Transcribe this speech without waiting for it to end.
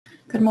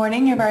Good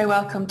morning, you're very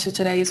welcome to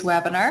today's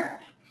webinar.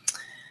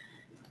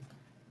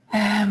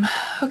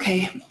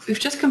 Okay,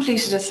 we've just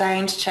completed a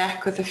sound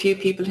check with a few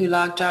people who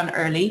logged on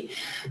early,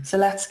 so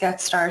let's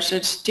get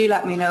started. Do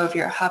let me know if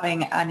you're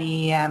having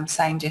any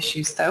sound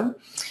issues though.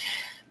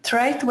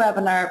 Throughout the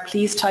webinar,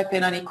 please type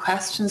in any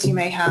questions you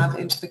may have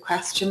into the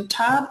question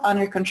tab on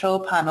your control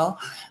panel,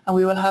 and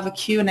we will have a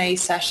Q&A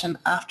session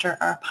after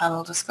our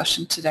panel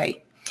discussion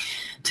today.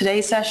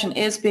 Today's session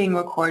is being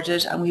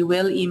recorded and we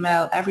will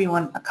email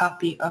everyone a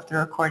copy of the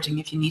recording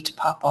if you need to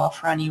pop off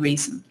for any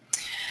reason.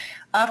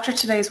 After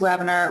today's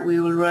webinar, we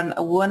will run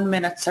a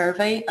 1-minute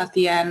survey at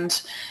the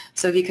end,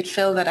 so if you could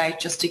fill that out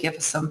just to give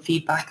us some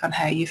feedback on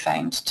how you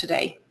found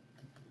today.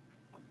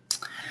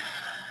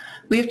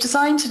 We have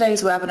designed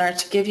today's webinar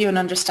to give you an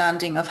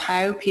understanding of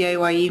how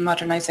PAYE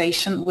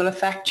modernisation will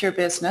affect your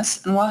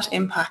business and what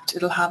impact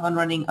it will have on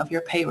running of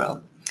your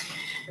payroll.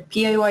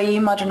 PAYE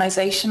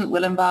modernisation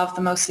will involve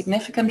the most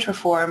significant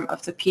reform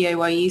of the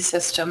PAYE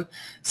system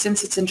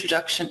since its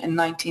introduction in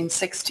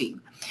 1960.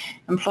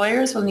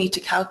 Employers will need to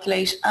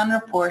calculate and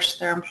report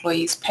their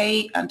employees'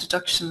 pay and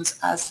deductions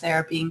as they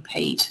are being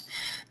paid.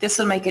 This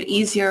will make it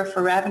easier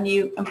for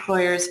revenue,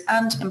 employers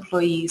and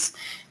employees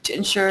to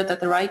ensure that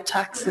the right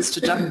tax is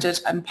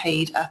deducted and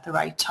paid at the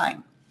right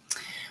time.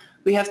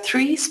 We have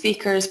 3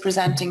 speakers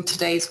presenting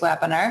today's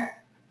webinar.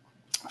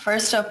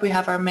 First up, we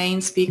have our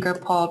main speaker,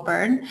 Paul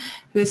Byrne,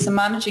 who is the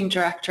Managing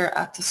Director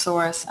at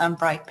Thesaurus and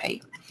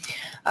BrightPay.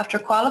 After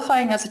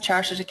qualifying as a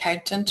chartered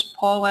accountant,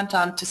 Paul went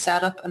on to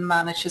set up and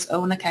manage his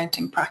own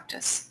accounting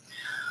practice.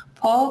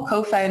 Paul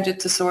co-founded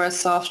Thesaurus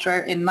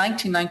Software in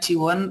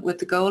 1991 with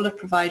the goal of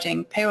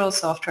providing payroll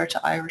software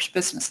to Irish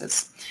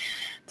businesses.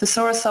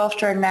 Thesaurus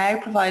Software now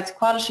provides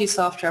quality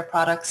software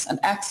products and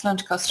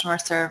excellent customer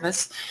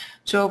service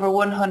to over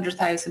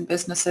 100,000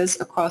 businesses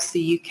across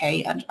the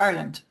UK and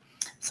Ireland.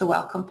 So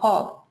welcome,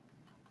 Paul.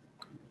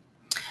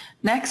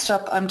 Next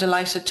up, I'm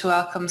delighted to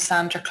welcome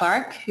Sandra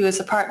Clark, who is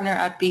a partner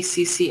at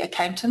BCC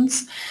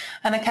Accountants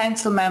and a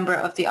council member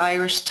of the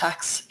Irish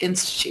Tax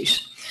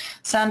Institute.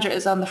 Sandra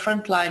is on the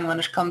front line when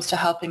it comes to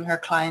helping her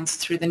clients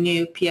through the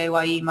new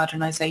PAYE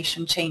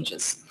modernisation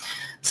changes.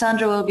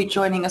 Sandra will be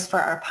joining us for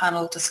our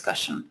panel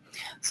discussion.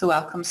 So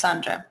welcome,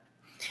 Sandra.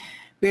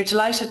 We are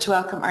delighted to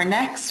welcome our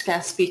next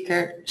guest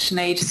speaker,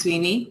 Sinead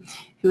Sweeney,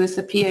 who is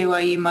the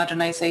PAYE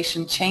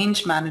Modernisation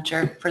Change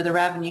Manager for the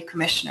Revenue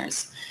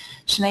Commissioners.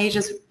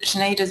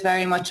 Sinead is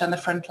very much on the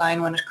front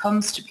line when it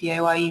comes to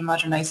PAYE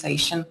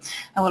modernisation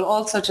and will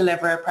also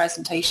deliver a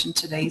presentation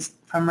today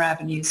from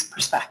Revenue's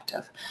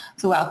perspective.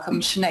 So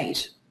welcome,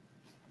 Sinead.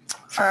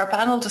 For our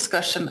panel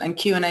discussion and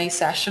Q&A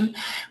session,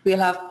 we'll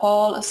have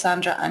Paul,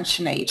 Sandra and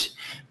Sinead.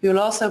 We will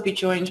also be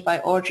joined by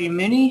Audrey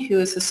Mooney, who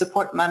is a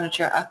support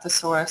manager at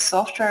Thesaurus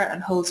Software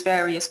and holds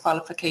various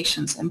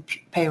qualifications in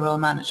payroll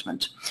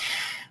management.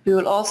 We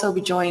will also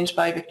be joined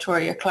by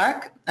Victoria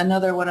Clark,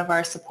 another one of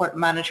our support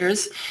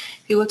managers,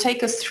 who will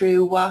take us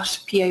through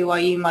what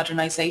PAYE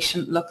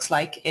modernisation looks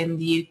like in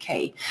the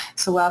UK.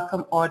 So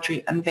welcome,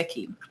 Audrey and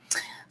Vicky.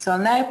 So I'll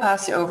now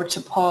pass you over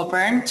to Paul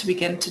Byrne to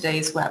begin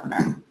today's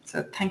webinar.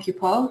 So thank you,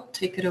 Paul.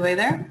 Take it away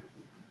there.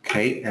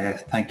 Okay,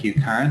 thank you,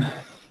 Karen.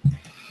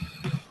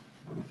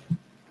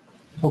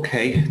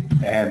 Okay,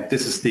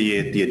 this is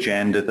the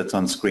agenda that's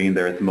on screen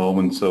there at the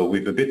moment. So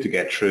we've a bit to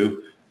get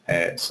through.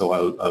 So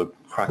I'll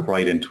crack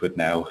right into it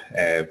now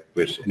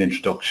with an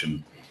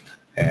introduction.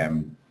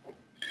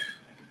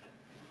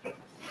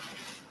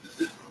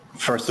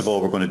 First of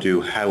all, we're going to do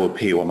how will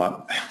PAYE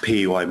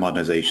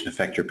modernisation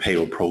affect your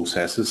payroll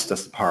processes.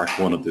 That's part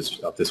 1 of this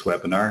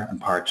webinar, and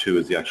part 2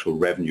 is the actual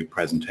revenue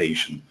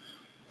presentation.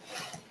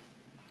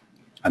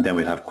 And then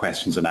we'll have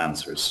questions and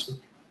answers.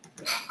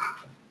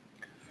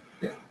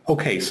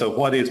 Okay, so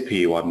what is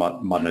PAYE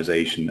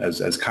modernisation?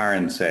 As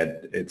Karen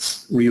said,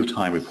 it's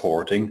real-time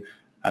reporting,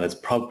 and it's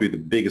probably the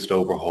biggest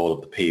overhaul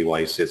of the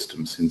PAYE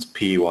system since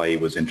PAYE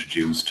was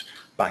introduced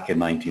back in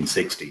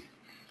 1960.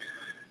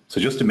 So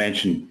just to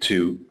mention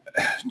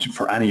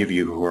for any of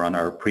you who were on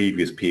our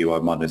previous PAYE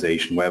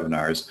modernisation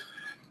webinars,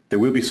 there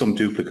will be some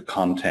duplicate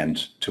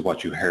content to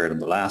what you heard on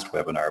the last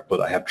webinar,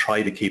 but I have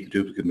tried to keep the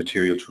duplicate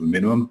material to a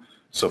minimum.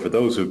 So for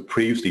those who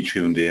previously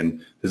tuned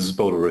in, this is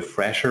both a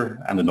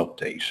refresher and an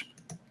update.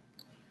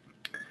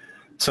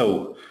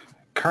 So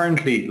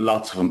currently,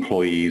 lots of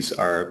employees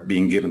are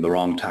being given the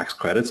wrong tax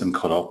credits and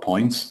cut-off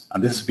points,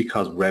 and this is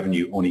because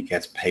revenue only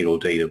gets payroll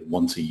data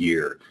once a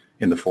year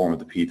in the form of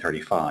the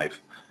P35.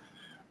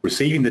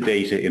 Receiving the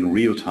data in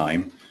real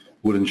time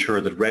would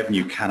ensure that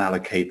revenue can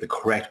allocate the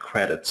correct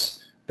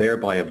credits,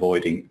 thereby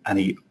avoiding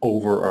any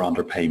over or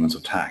underpayments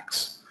of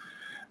tax.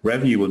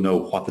 Revenue will know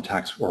where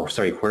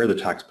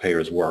the taxpayer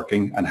is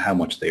working and how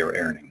much they are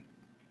earning.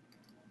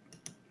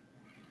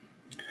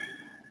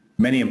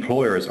 Many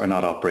employers are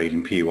not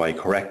operating PAYE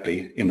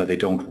correctly in that they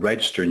don't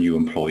register new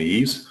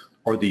employees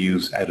or they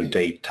use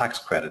out-of-date tax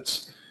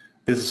credits.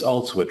 This is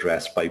also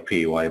addressed by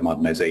PAYE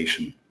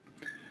modernisation.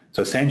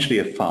 So essentially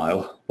a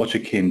file, much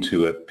akin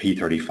to a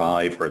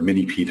P35 or a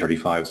mini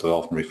P35 as I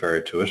often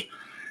refer to it,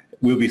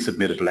 will be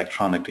submitted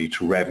electronically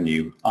to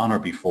Revenue on or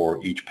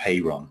before each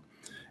pay run.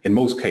 In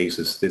most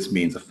cases, this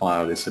means a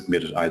file is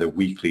submitted either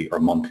weekly or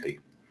monthly.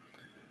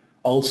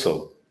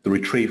 Also, the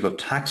retrieval of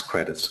tax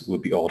credits will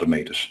be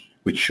automated,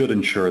 which should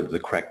ensure that the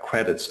correct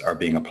credits are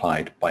being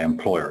applied by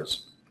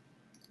employers.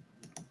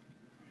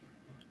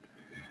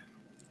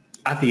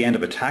 At the end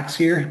of a tax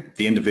year,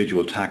 the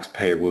individual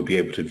taxpayer will be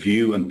able to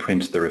view and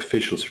print their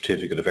official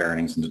certificate of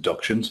earnings and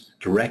deductions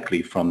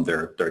directly from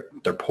their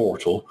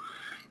portal.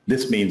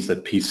 This means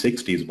that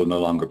P60s will no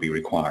longer be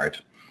required.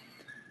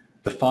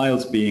 The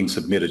files being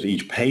submitted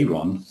each pay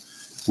run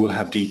will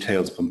have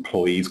details of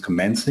employees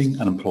commencing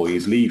and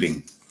employees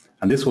leaving,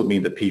 and this will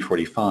mean that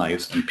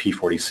P45s and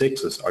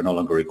P46s are no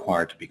longer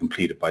required to be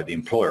completed by the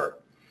employer.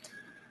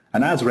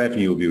 And as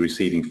revenue will be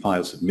receiving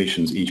file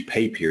submissions each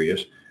pay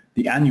period,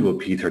 the annual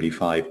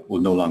P35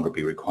 will no longer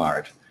be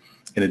required.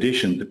 In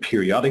addition, the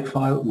periodic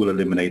file will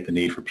eliminate the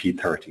need for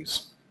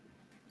P30s.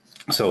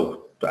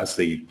 So, as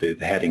the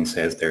heading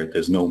says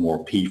there's no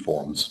more P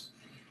forms.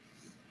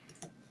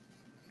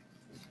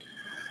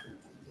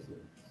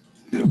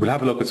 We'll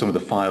have a look at some of the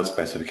file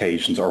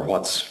specifications, or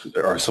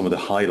some of the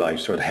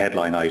highlights or the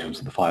headline items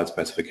of the file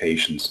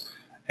specifications.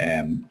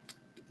 The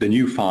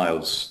new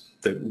files,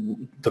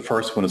 the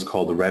first one is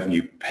called the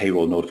Revenue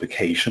Payroll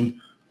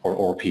Notification,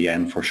 or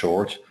RPN for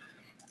short,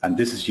 and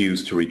this is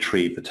used to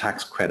retrieve the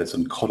tax credits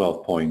and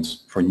cut-off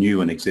points for new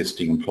and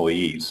existing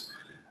employees.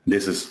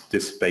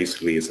 This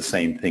basically is the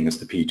same thing as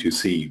the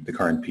P2C, the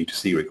current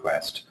P2C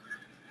request.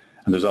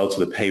 And there's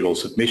also the Payroll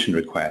Submission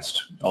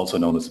Request, also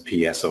known as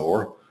the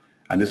PSR,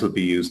 and this will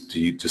be used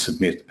to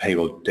submit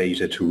payroll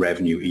data to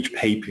revenue each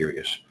pay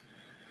period.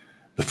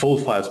 The full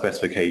file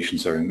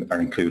specifications are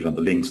included on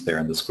the links there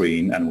on the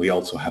screen, and we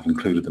also have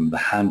included them in the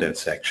handout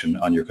section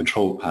on your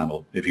control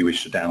panel if you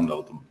wish to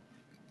download them.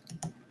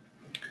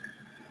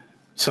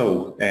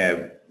 So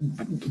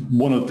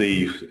one of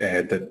the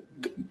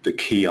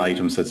key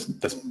items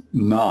that's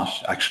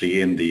not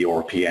actually in the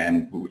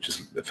RPN, which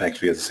is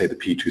effectively, as I say, the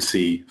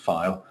P2C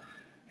file,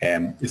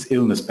 is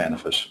illness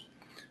benefit.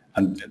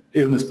 And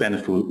illness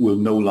benefit will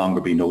no longer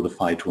be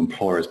notified to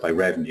employers by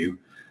revenue,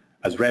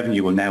 as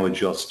revenue will now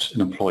adjust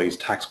an employee's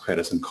tax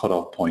credits and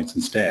cut-off points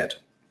instead.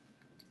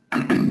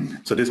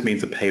 So this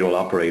means that payroll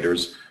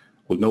operators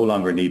will no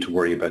longer need to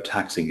worry about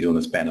taxing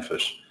illness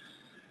benefit.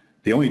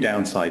 The only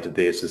downside to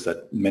this is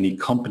that many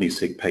company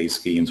sick pay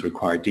schemes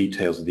require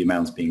details of the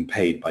amounts being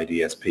paid by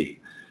DSP.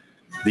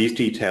 These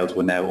details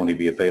will now only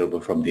be available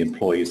from the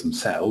employees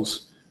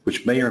themselves,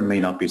 which may or may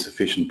not be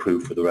sufficient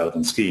proof for the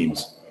relevant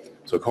schemes.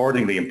 So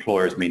accordingly,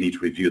 employers may need to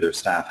review their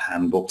staff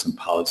handbooks and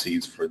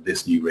policies for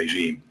this new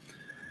regime.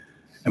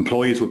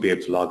 Employees will be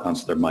able to log on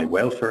to their My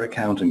Welfare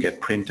account and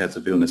get printouts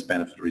of illness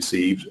benefit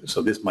received,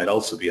 so this might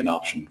also be an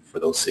option for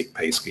those sick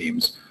pay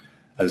schemes.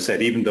 As I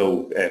said, even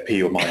though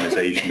PAYE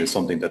Modernisation is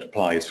something that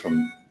applies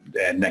from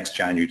next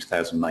January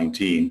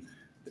 2019,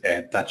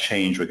 that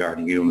change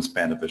regarding illness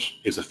benefit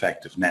is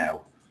effective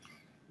now.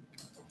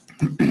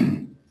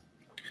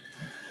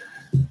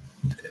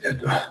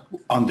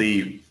 On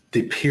the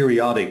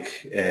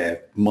periodic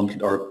monthly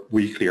or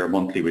weekly or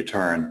monthly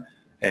return,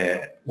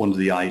 one of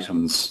the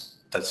items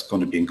that's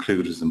going to be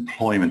included is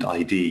employment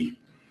ID.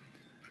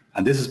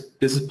 And this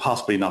is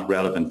possibly not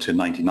relevant to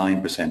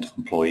 99% of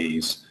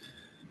employees.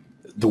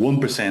 The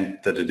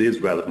 1% that it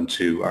is relevant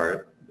to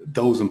are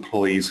those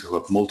employees who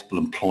have multiple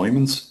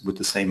employments with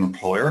the same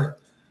employer,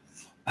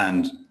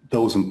 and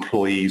those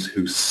employees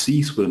who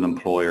cease with an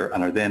employer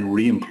and are then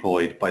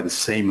re-employed by the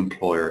same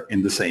employer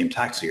in the same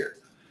tax year.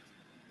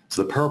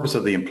 So the purpose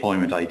of the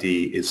employment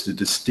ID is to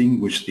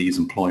distinguish these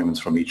employments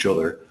from each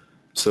other,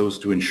 so as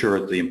to ensure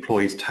that the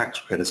employee's tax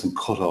credits and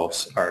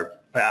cut-offs are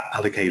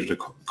allocated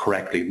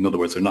correctly. In other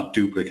words, they're not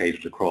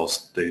duplicated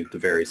across the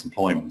various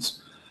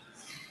employments.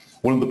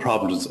 One of the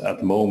problems at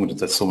the moment is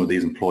that some of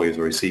these employees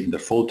are receiving their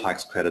full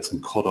tax credits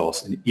and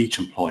cut-offs in each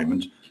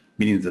employment,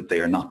 meaning that they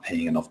are not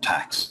paying enough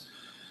tax.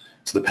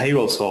 So the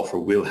payroll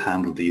software will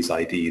handle these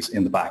IDs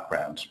in the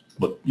background,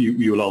 but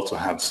you will also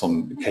have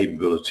some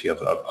capability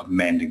of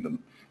amending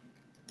them.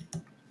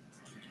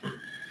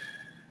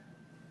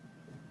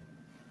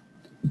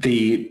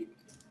 The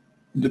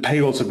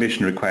payroll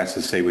submission request,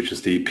 as I say, which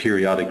is the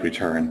periodic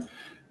return,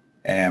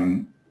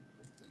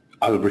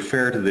 I'll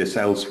refer to this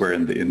elsewhere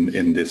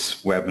in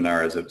this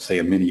webinar as, say,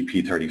 a mini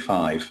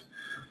P35.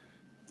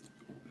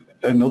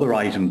 Another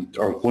item,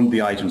 or one of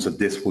the items that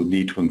this will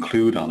need to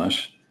include on it,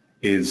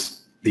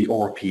 is the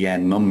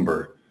RPN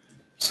number.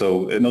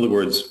 So, in other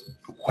words,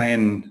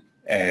 when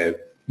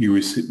you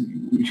receive,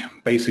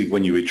 basically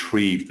when you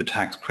retrieve the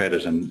tax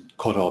credit and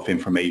cut-off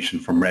information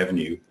from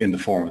revenue in the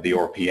form of the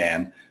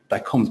RPN,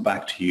 that comes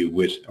back to you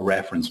with a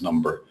reference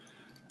number,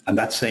 and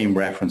that same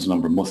reference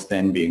number must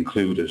then be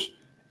included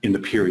in the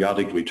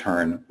periodic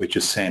return, which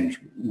is sent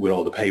with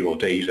all the payroll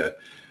data.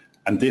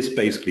 And this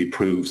basically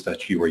proves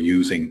that you are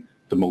using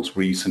the most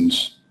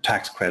recent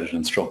tax credit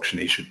instruction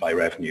issued by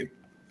revenue.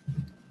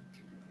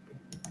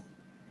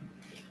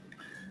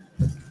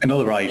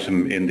 Another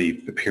item in the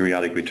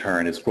periodic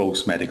return is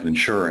gross medical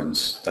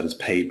insurance that is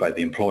paid by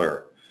the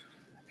employer.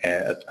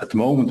 At the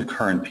moment, the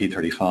current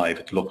P35,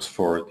 it looks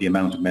for the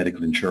amount of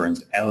medical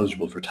insurance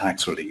eligible for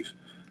tax relief.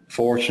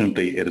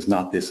 Fortunately, it is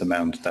not this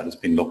amount that has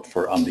been looked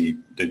for on the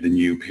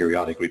new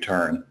periodic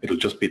return. It'll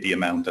just be the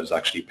amount that is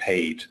actually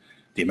paid,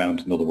 the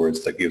amount, in other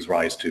words, that gives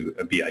rise to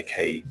a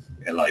BIK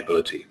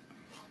liability.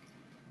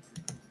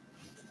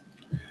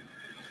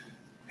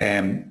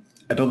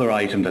 Another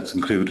item that's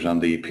included on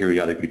the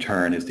periodic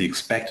return is the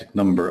expected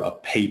number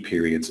of pay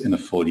periods in a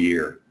full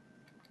year.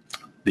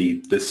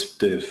 The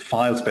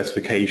file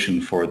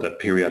specification for the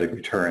periodic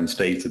return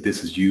states that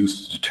this is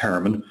used to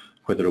determine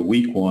whether a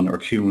week one or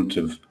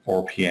cumulative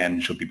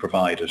RPN should be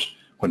provided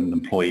when an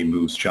employee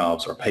moves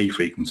jobs or pay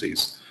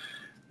frequencies.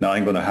 Now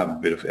I'm going to have a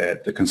bit of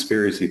the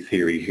conspiracy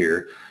theory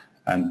here,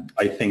 and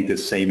I think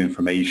this same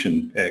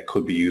information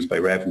could be used by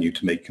revenue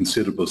to make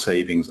considerable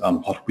savings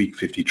on what week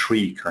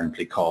 53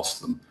 currently costs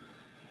them.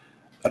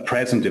 At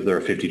present, if there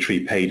are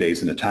 53 pay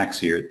days in a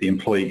tax year, the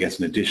employee gets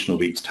an additional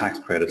week's tax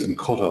credits and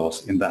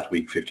cut-offs in that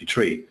week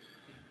 53.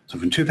 So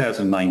from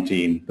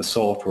 2019, the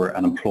software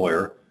and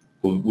employer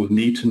will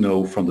need to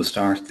know from the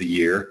start of the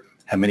year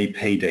how many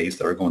pay days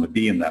there are going to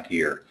be in that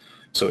year.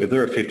 So if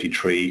there are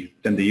 53,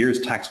 then the year's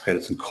tax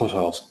credits and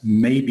cut-offs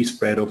may be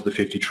spread over the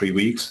 53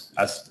 weeks,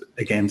 as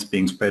against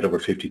being spread over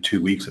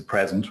 52 weeks at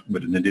present,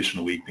 with an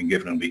additional week being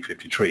given in week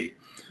 53.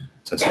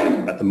 So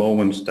at the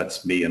moment,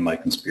 that's me and my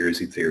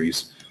conspiracy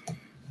theories.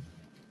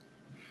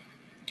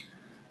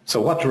 So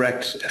what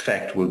direct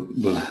effect will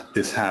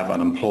this have on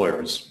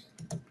employers?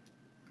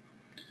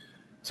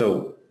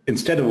 So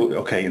instead of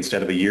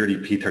a yearly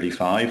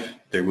P35,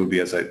 there will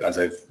be, as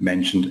I've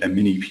mentioned, a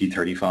mini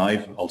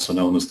P35, also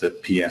known as the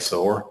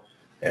PSR,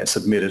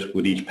 submitted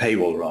with each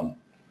payroll run.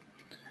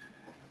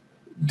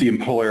 The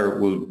employer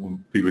will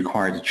be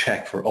required to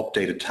check for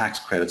updated tax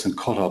credits and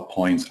cut-off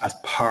points as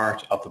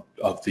part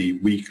of the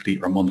weekly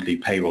or monthly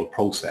payroll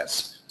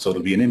process. So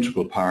it'll be an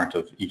integral part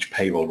of each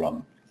payroll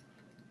run.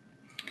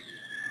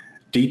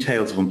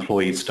 Details of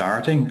employees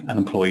starting and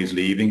employees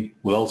leaving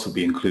will also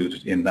be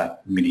included in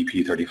that mini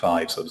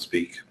P35, so to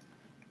speak.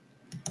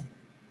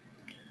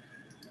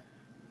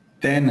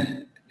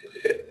 Then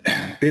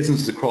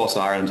businesses across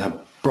Ireland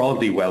have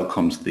broadly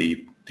welcomed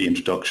the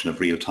introduction of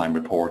real-time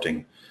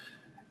reporting.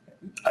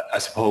 I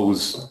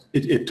suppose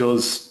it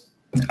does,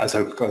 as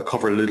I'll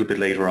cover a little bit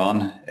later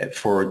on,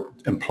 for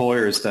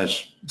employers that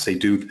say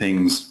do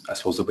things, I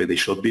suppose, the way they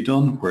should be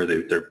done, where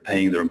they're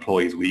paying their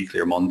employees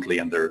weekly or monthly,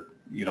 and they're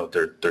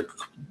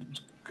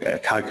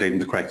calculating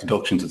the correct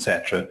deductions,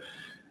 etc.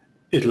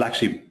 It'll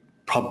actually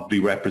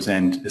probably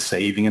represent a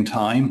saving in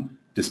time,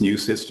 this new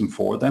system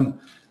for them.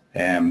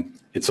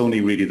 It's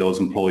only really those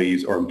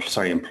employers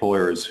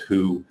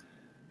who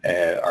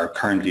are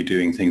currently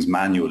doing things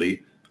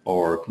manually,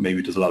 or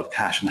maybe there's a lot of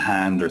cash in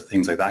hand or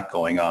things like that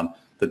going on,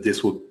 that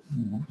this will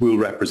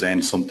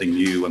represent something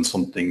new and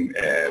something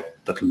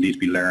that will need to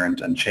be learned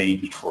and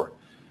changed for.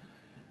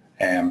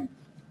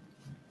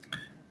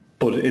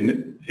 But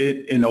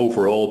in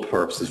overall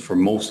purposes, for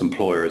most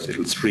employers,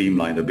 it'll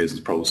streamline their business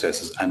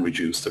processes and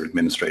reduce their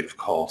administrative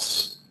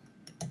costs.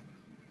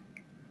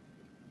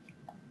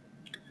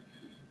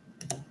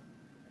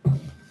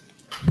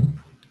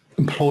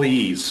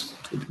 Employees,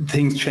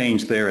 things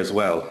change there as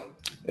well.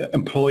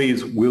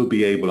 Employees will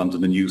be able, under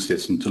the new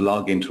system, to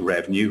log into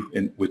revenue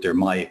with their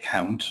My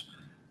Account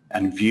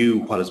and view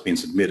what has been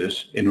submitted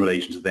in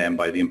relation to them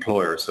by the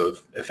employer. So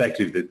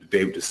effectively, they'll be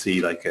able to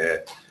see like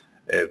a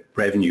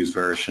revenues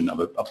version of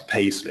a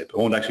pay slip. It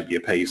won't actually be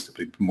a pay slip,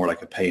 it'll be more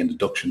like a pay and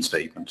deduction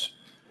statement.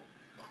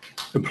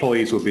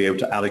 Employees will be able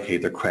to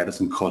allocate their credits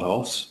and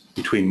cut-offs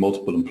between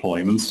multiple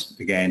employments,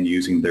 again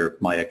using their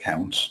My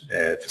Account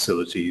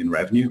facility in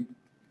revenue.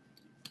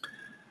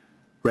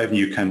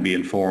 Revenue can be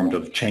informed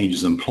of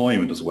changes in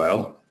employment as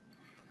well.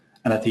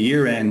 And at the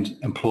year end,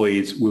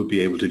 employees will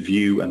be able to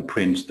view and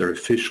print their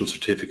official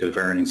certificate of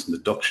earnings and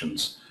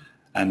deductions.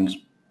 And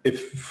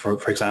if, for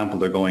example,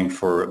 they're going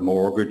for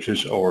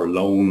mortgages or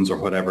loans or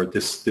whatever,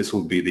 this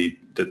will be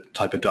the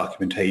type of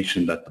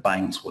documentation that the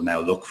banks will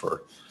now look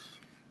for.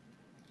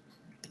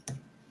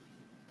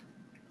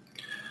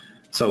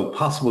 So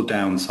possible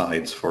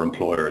downsides for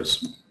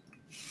employers.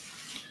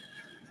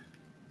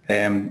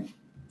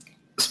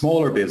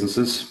 Smaller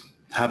businesses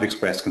have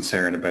expressed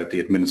concern about the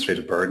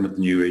administrative burden of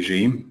the new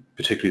regime,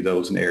 particularly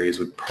those in areas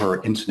with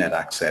poor internet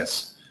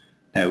access.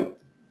 Now,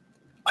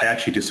 I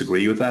actually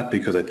disagree with that,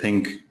 because I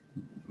think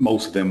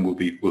most of them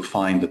will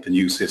find that the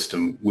new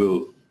system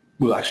will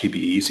actually be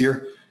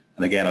easier.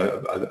 And again,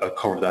 I'll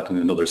cover that in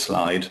another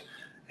slide.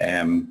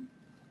 There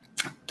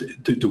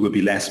will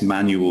be less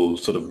manual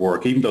sort of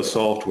work. Even though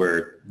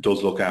software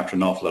does look after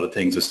an awful lot of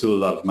things, there's still a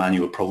lot of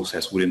manual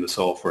process within the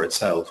software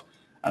itself.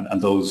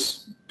 And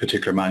those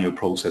particular manual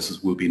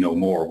processes will be no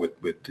more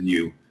with the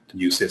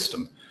new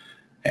system.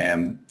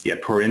 Yeah,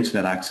 poor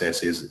internet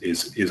access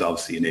is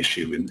obviously an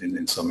issue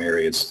in some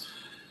areas.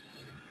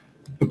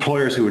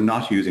 Employers who are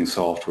not using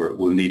software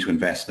will need to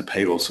invest in a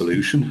payroll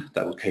solution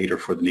that will cater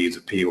for the needs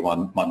of PAYE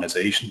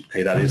Modernisation.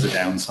 Okay, that is a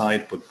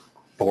downside, but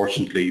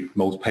fortunately,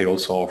 most payroll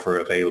software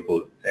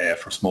available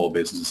for small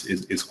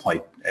businesses is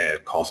quite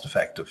cost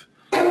effective.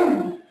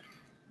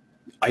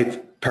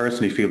 I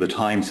personally feel the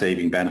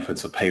time-saving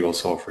benefits of payroll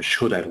software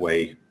should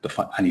outweigh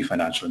any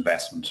financial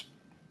investment.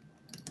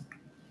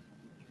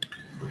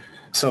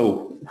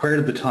 So where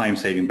did the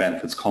time-saving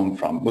benefits come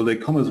from? Well, they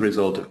come as a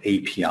result of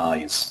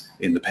APIs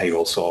in the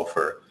payroll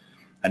software.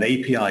 An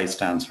API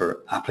stands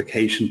for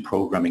Application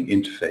Programming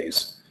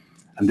Interface,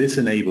 and this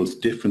enables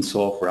different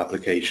software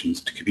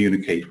applications to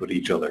communicate with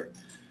each other.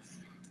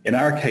 In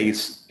our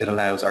case, it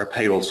allows our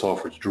payroll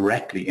software to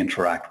directly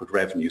interact with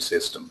revenue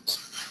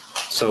systems.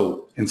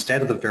 So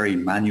instead of the very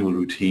manual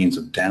routines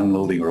of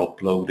downloading or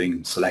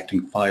uploading,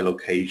 selecting file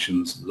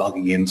locations,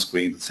 logging in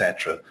screens,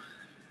 etc.,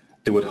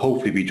 there would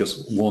hopefully be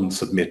just one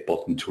submit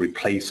button to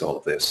replace all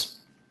of this.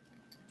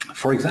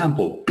 For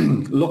example,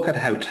 look at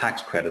how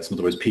tax credits, in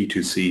other words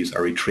P2Cs,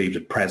 are retrieved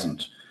at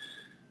present.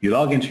 You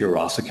log into your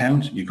ROS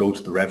account, you go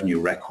to the Revenue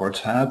Record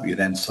tab, you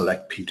then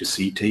select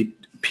P2C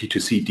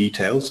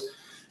details,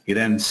 you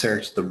then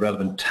search the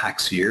relevant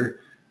tax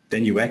year,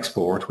 then you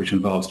export, which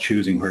involves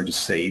choosing where to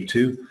save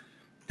to.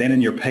 Then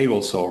in your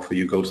payroll software,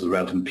 you go to the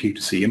relevant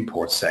P2C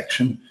import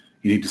section.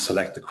 You need to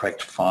select the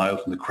correct file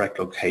from the correct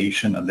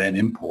location and then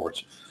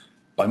import.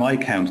 By my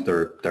count,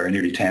 there are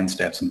nearly 10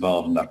 steps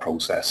involved in that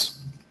process.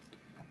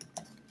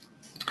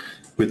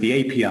 With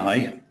the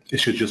API, it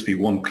should just be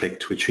one click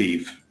to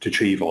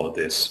achieve all of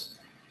this.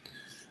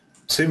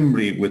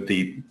 Similarly, with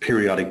the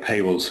periodic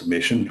payroll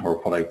submission, or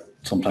what I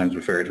sometimes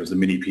refer to as the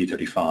mini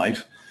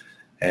P35,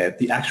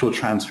 the actual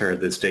transfer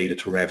of this data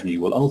to revenue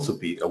will also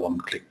be a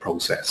one-click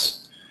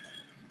process.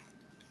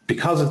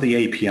 Because of the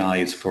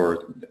APIs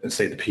for,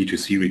 say, the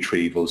P2C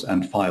retrievals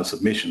and file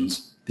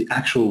submissions, the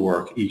actual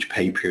work each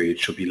pay period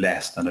should be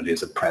less than it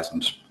is at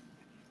present.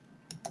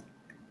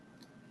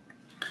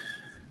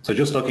 So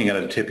just looking at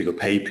a typical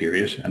pay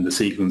period and the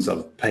sequence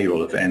of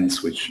payroll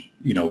events which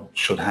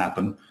should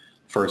happen,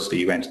 firstly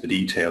you enter the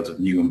details of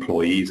new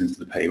employees into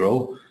the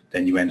payroll,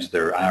 then you enter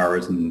their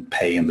hours and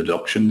pay and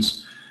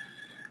deductions,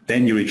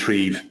 then you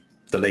retrieve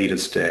the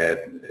latest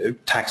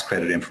tax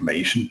credit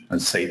information,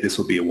 and say this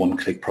will be a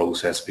one-click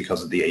process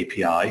because of the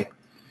API.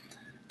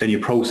 Then you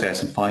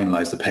process and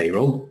finalize the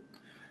payroll.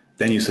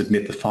 Then you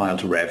submit the file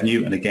to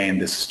revenue, and again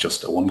this is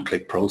just a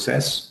one-click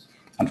process.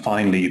 And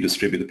finally you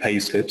distribute the pay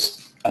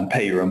slips and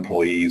pay your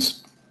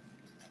employees.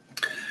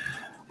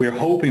 We are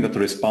hoping that the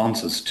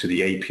responses to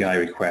the API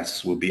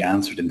requests will be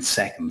answered in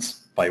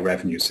seconds by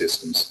revenue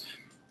systems.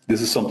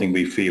 This is something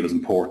we feel is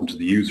important to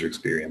the user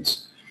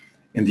experience.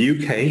 In the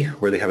UK,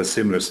 where they have a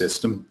similar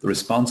system, the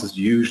responses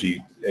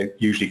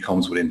usually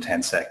comes within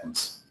 10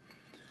 seconds.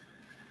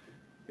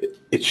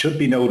 It should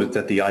be noted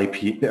that the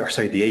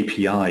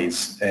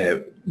APIs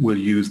will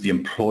use the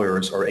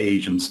employer's or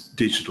agent's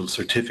digital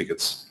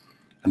certificates,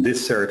 and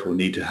this cert will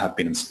need to have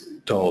been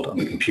installed on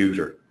the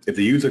computer. If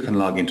the user can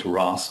log into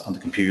ROS on the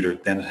computer,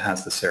 then it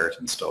has the cert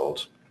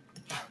installed.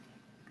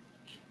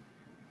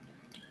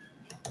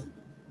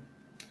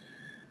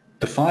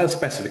 The file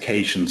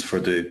specifications for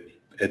the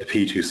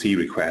P2C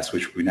request,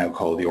 which we now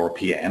call the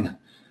RPN,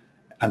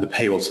 and the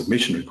payroll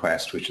submission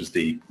request, which is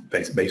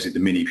basically the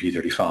mini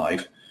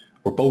P35,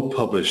 were both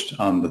published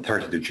on the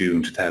 30th of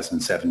June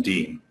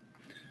 2017.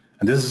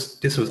 And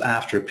this was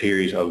after a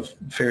period of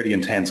fairly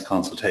intense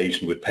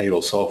consultation with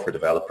payroll software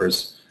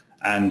developers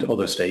and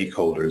other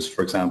stakeholders,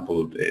 for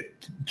example,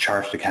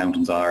 Chartered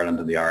Accountants Ireland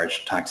and the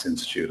Irish Tax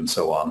Institute and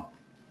so on.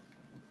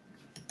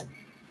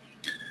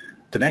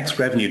 The next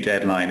revenue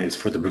deadline is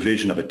for the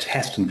provision of a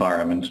test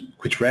environment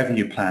which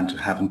revenue plan to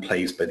have in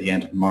place by the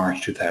end of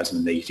March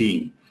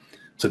 2018.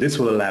 So this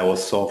will allow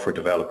us software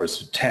developers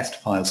to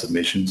test file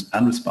submissions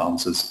and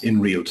responses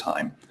in real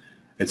time.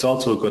 It's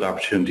also a good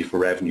opportunity for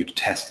revenue to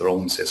test their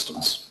own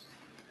systems.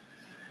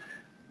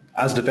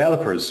 As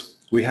developers,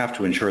 we have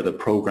to ensure that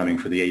programming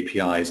for the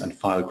APIs and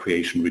file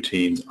creation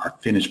routines are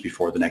finished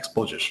before the next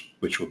budget,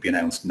 which will be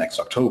announced next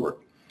October.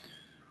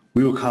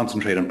 We will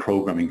concentrate on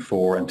programming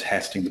for and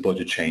testing the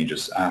budget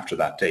changes after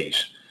that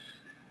date.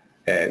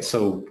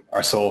 So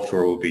our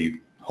software will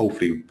be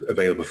hopefully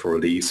available for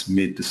release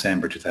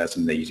mid-December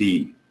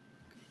 2018.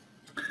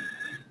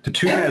 The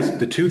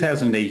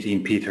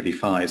 2018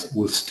 P35s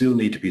will still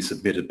need to be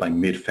submitted by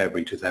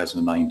mid-February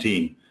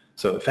 2019.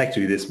 So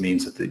effectively this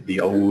means that the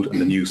old and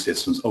the new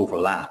systems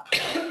overlap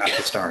at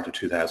the start of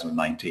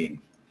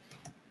 2019.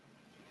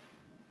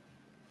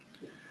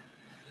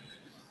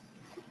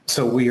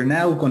 So we are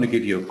now going to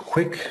give you a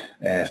quick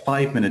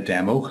 5-minute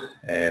demo,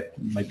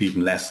 maybe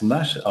even less than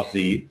that, of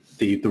the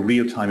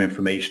real-time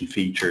information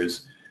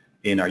features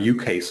in our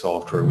UK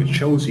software, which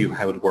shows you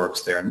how it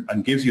works there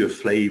and gives you a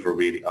flavour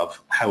really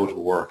of how it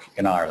will work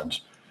in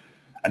Ireland.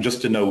 And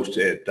just to note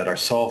that our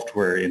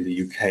software in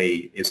the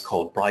UK is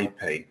called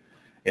BrightPay.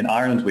 In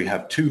Ireland we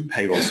have two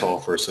payroll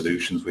software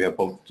solutions. We have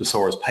both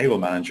Thesaurus Payroll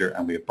Manager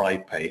and we have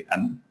BrightPay,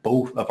 and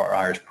both of our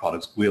Irish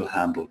products will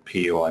handle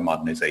PAYE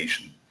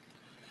Modernisation.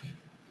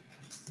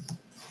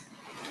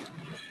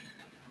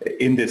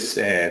 In this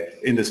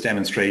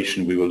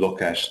demonstration, we will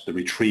look at the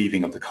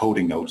retrieving of the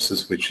coding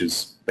notices, which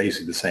is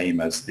basically the same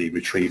as the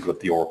retrieval of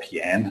the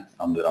RPN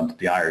on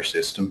the Irish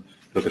system.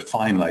 Look at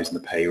finalising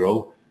the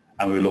payroll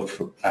and we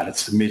look at it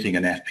submitting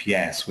an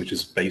FPS, which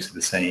is basically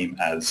the same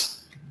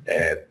as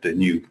the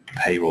new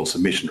payroll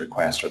submission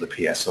request, or the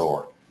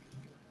PSR.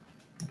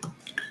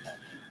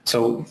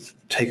 So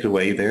take it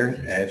away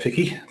there,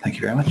 Vicky. Thank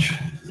you very much.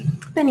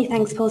 Many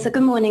thanks, Paul. So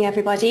good morning,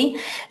 everybody.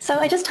 So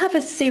I just have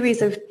a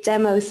series of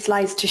demo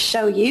slides to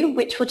show you,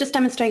 which will just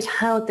demonstrate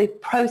how the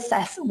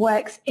process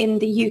works in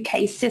the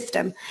UK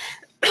system.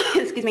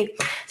 Excuse me.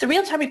 So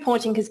real-time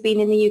reporting has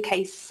been in the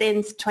UK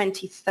since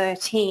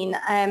 2013.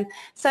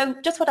 So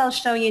just what I'll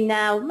show you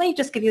now may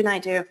just give you an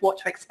idea of what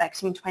to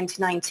expect in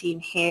 2019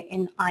 here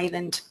in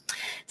Ireland.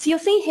 So you'll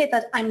see here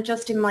that I'm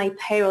just in my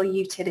payroll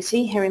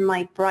utility here in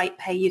my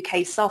BrightPay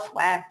UK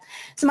software.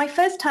 So my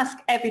first task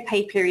every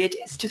pay period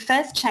is to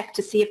first check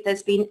to see if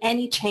there's been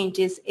any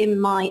changes in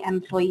my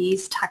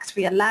employees'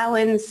 tax-free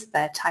allowance,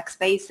 their tax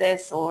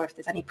basis, or if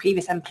there's any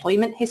previous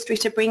employment history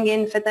to bring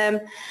in for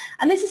them.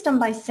 And this is done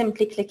by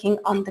simply clicking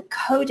on the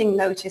coding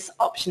notice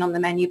option on the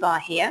menu bar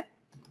here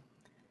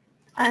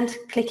and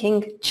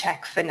clicking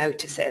check for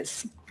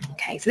notices.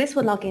 Okay, so this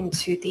will log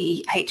into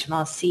the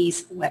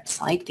HMRC's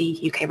website,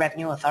 the UK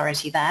Revenue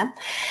Authority there.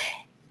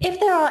 If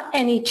there are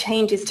any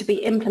changes to be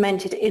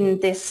implemented in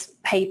this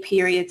pay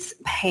period's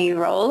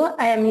payroll,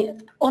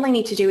 all I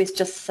need to do is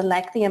just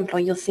select the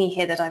employee. You'll see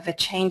here that I have a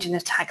change in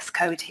the tax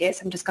code here,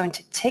 so I'm just going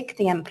to tick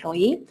the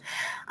employee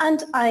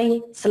and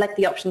I select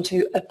the option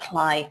to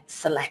apply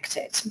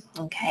selected.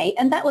 Okay,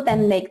 and that will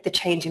then make the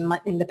change in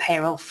the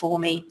payroll for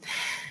me.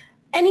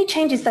 Any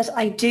changes that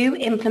I do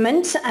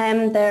implement,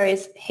 there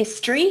is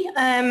history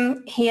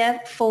here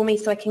for me,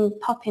 so I can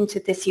pop into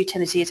this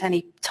utility at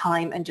any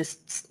time and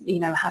just,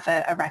 have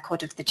a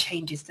record of the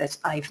changes that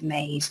I've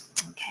made.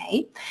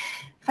 Okay,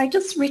 if I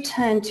just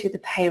return to the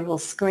payroll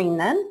screen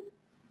then,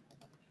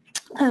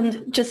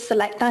 and just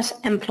select that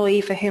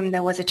employee for whom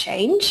there was a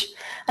change,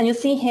 and you'll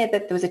see here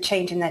that there was a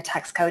change in their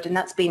tax code, and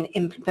that's been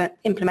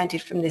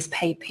implemented from this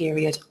pay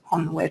period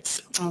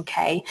onwards.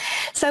 Okay,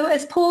 so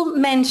as Paul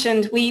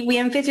mentioned, we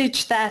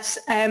envisage that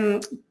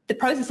the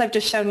process I've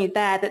just shown you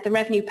there, that the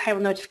revenue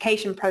payroll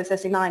notification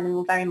process in Ireland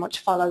will very much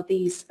follow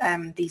these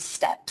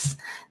steps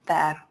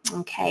there.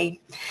 Okay,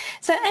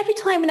 so every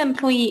time an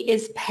employee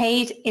is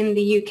paid in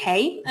the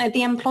UK,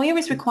 the employer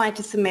is required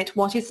to submit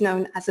what is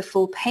known as a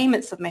full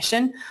payment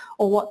submission,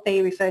 or what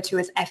they refer to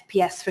as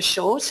FPS for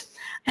short,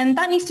 and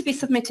that needs to be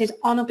submitted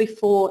on or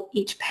before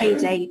each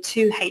payday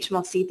to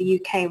HMRC, the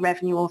UK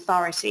Revenue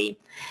Authority.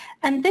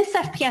 And this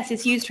FPS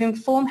is used to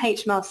inform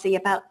HMRC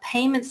about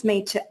payments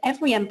made to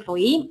every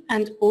employee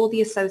and all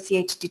the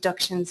associated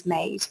deductions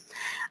made.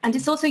 And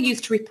it's also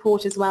used to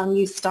report as well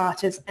new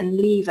starters and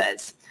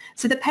leavers.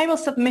 So the payroll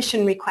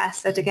submission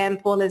request that, again,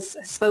 Paul has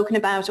spoken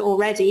about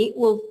already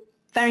will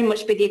very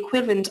much be the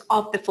equivalent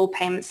of the full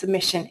payment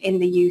submission in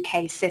the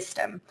UK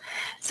system.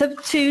 So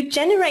to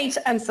generate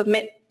and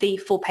submit the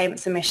full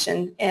payment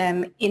submission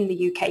in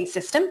the UK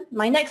system,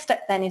 my next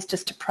step then is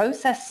just to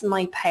process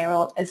my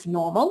payroll as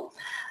normal.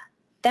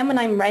 Then when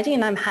I'm ready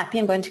and I'm happy,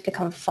 I'm going to click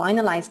on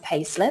Finalise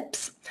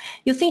Payslips.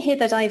 You'll see here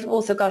that I've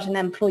also got an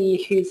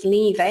employee who's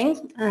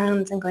leaving,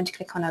 and I'm going to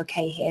click on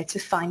OK here to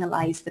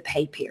finalise the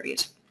pay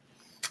period.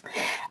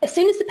 As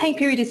soon as the pay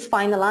period is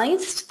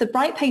finalised, the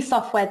BrightPay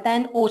software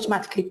then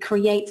automatically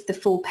creates the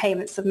full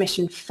payment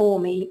submission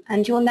for me,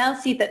 and you'll now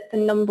see that the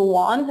number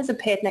 1 has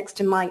appeared next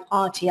to my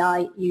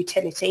RTI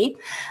utility,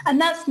 and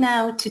that's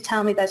now to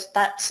tell me that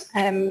that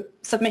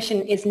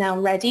submission is now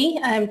ready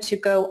to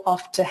go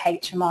off to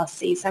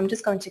HMRC. So I'm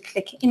just going to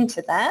click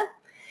into there.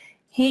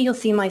 Here you'll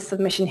see my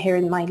submission here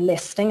in my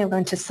listing. I'm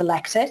going to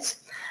select it,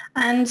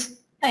 and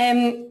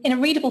in a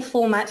readable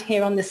format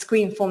here on the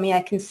screen for me,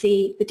 I can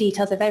see the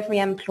details of every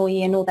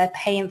employee and all their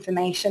pay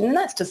information, and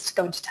that's just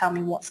going to tell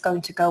me what's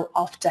going to go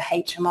off to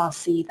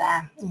HMRC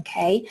there.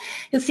 Okay,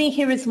 you'll see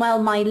here as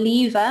well my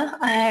leaver,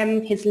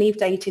 his leave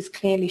date is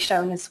clearly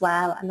shown as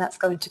well, and that's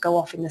going to go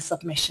off in the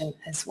submission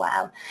as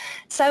well.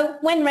 So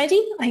when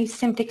ready, I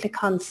simply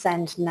click on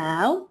Send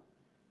Now.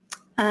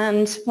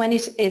 And when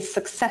it is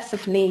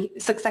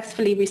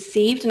successfully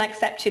received and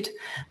accepted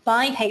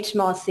by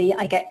HMRC,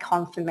 I get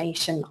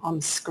confirmation on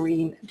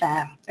screen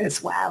there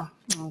as well.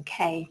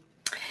 Okay.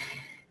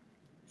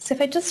 So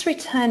if I just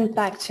return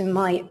back to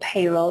my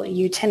payroll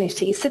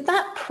utility, so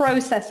that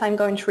process I'm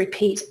going to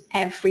repeat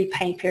every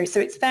pay period.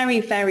 So it's very,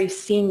 very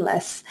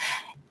seamless.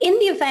 In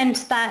the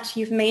event that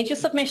you've made your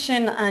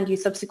submission and you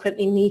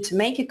subsequently need to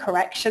make a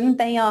correction,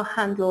 they are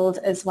handled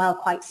as well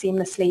quite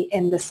seamlessly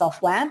in the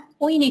software.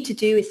 All you need to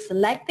do is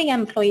select the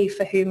employee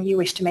for whom you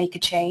wish to make a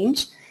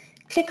change,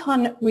 click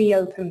on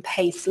Reopen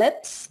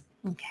Payslips,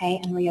 okay,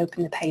 and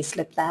reopen the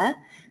payslip there,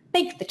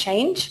 make the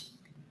change,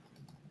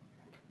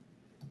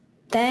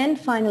 then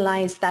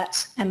finalise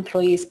that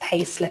employee's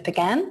payslip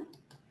again.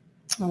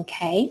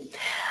 Okay,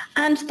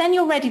 and then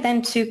you're ready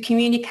then to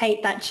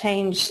communicate that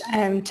change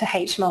to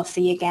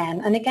HMRC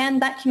again. And again,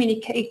 that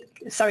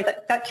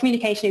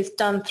communication is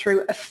done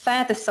through a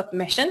further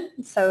submission.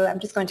 So I'm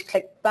just going to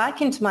click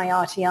back into my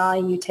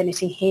RTI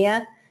utility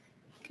here,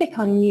 click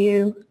on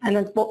New, and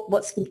then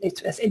what's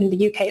in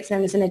the UK, it's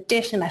known as an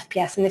additional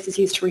FPS, and this is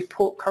used to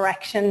report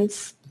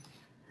corrections.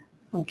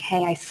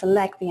 Okay, I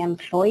select the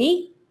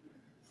employee,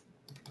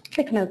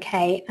 click on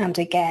OK, and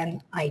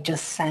again, I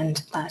just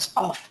send that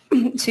off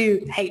to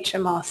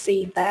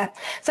HMRC there.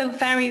 So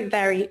very,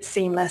 very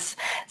seamless.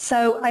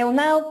 So I will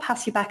now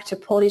pass you back to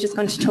Paul. He's just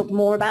going to talk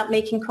more about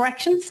making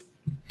corrections.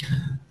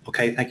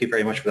 Okay, thank you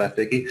very much for that,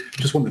 Vicky.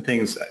 Just one of the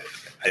things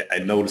I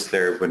noticed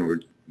there when we're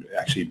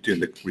actually doing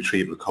the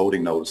retrieval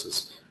coding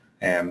notices,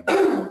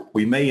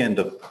 we may end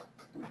up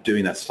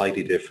doing that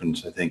slightly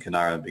different, I think, in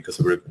Ireland, because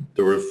there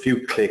were a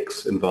few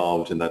clicks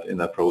involved in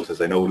that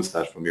process. I noticed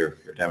that from your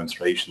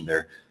demonstration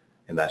there,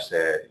 in that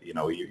you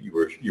know, you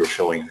were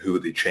showing who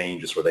the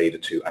change is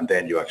related to, and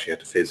then you actually had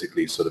to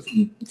physically sort of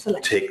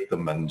tick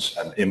them and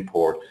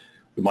import.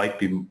 It might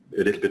be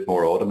a little bit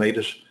more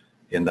automated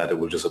in that it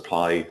will just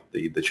apply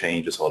the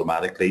changes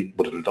automatically,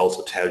 but it will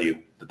also tell you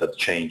that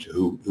change,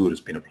 who it has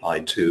been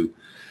applied to.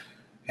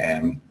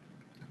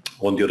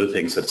 One of the other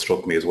things that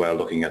struck me as well,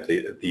 looking at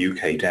the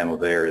UK demo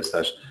there, is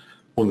that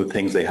one of the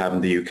things they have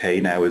in the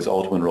UK now is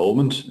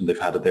auto-enrollment, and they've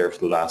had it there for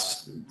the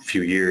last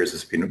few years.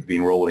 It's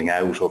been rolling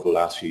out over the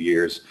last few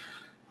years,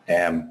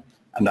 and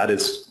that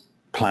is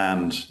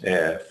planned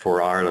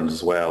for Ireland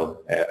as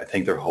well. I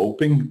think they're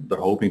hoping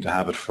to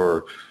have it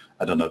for,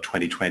 I don't know,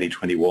 2020,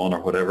 21 or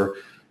whatever.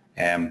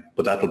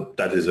 But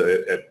that is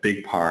a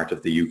big part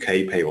of the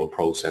UK payroll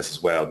process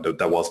as well.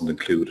 That wasn't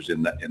included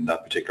in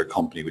that particular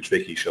company which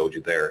Vicky showed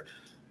you there.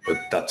 But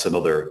that's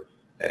another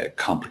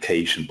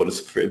complication, but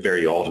it's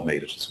very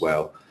automated as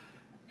well.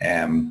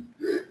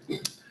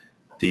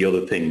 The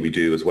other thing we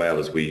do as well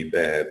is we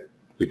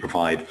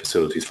provide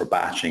facilities for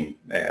batching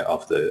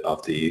of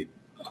the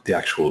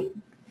actual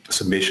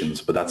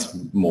submissions, but that's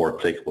more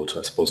applicable to,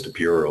 I suppose, the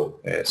bureau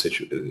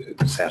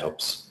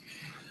setups.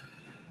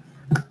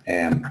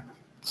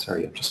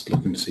 Sorry, I'm just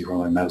looking to see where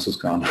my mouse has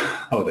gone.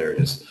 Oh, there it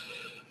is.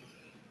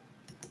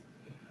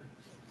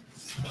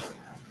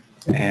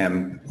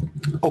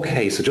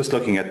 Okay, so just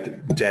looking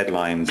at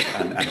deadlines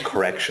and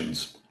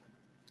corrections.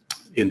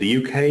 In the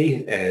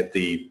UK,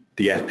 the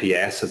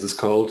FPS, as it's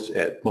called,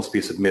 must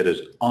be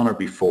submitted on or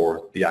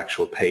before the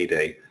actual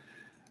payday.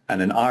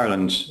 And in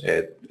Ireland,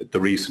 the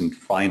recent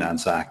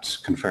Finance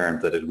Act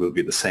confirmed that it will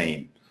be the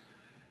same.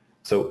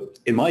 So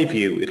in my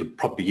view, it'll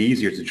probably be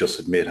easier to just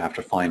submit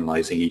after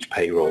finalising each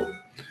payroll.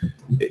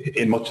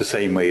 In much the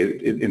same way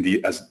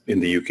as in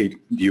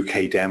the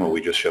UK demo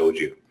we just showed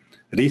you.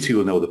 At least you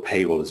will know the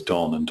payroll is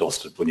done and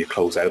dusted when you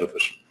close out of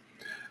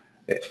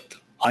it.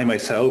 I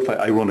myself,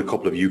 I run a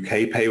couple of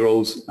UK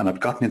payrolls, and I've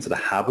gotten into the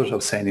habit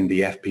of sending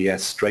the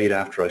FPS straight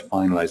after I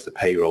finalise the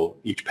payroll,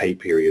 each pay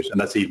period,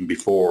 and that's even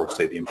before,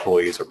 say, the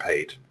employees are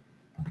paid.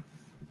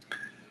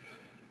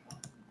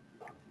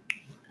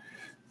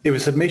 If a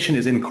submission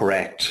is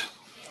incorrect,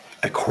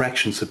 a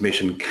correction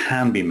submission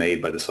can be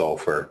made by the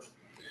software.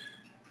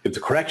 If the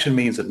correction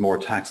means that more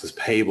tax is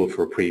payable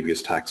for a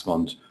previous tax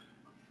month,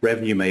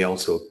 revenue may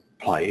also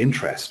apply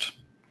interest.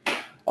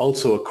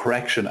 Also, a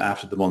correction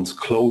after the month's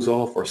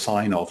close-off or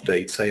sign-off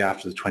date, say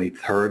after the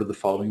 23rd of the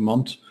following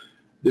month,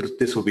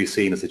 this will be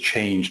seen as a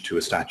change to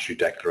a statutory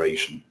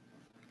declaration.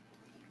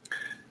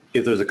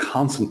 If there's a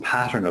constant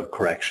pattern of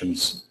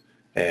corrections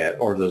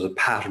or there's a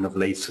pattern of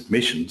late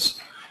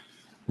submissions,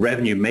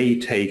 revenue may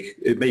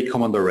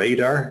come on the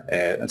radar,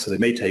 and so they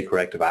may take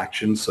corrective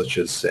actions such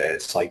as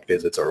site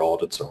visits or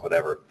audits or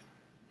whatever.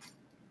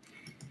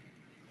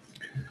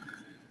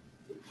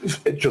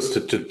 Just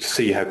to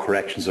see how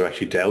corrections are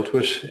actually dealt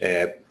with,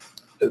 they're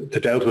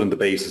dealt with on the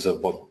basis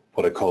of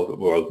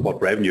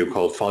what revenue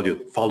called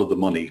follow the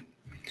money.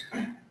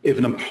 If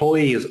an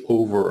employee is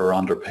over or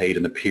underpaid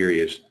in a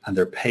period and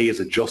their pay is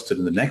adjusted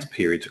in the next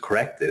period to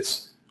correct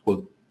this,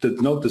 well,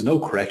 there's no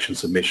correction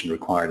submission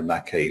required in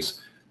that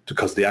case,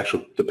 because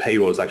the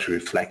payroll is actually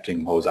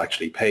reflecting what was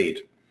actually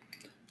paid.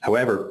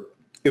 However,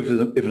 if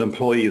an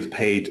employee is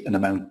paid an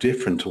amount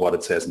different to what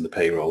it says in the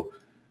payroll,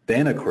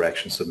 then a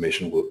correction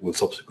submission will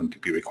subsequently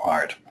be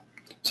required.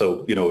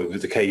 So, you know, if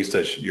it's the case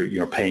that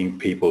you're paying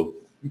people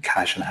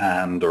cash in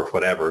hand or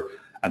whatever,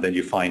 and then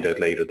you find out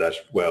later that,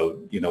 well,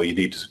 you know, you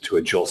need to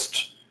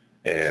adjust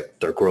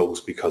their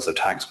gross because their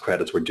tax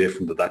credits were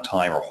different at that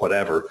time or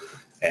whatever,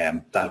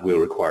 that will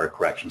require a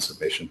correction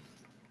submission.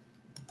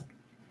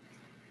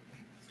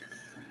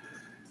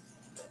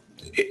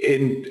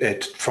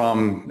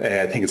 From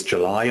I think it's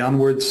July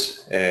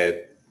onwards,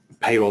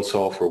 payroll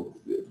software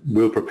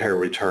will prepare a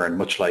return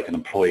much like an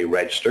employee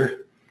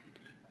register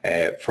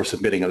for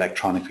submitting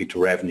electronically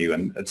to revenue,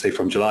 and I'd say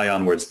from July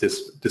onwards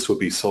this will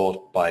be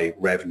sought by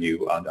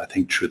revenue, and I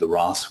think through the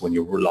ROS. When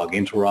you log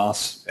into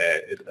ROS,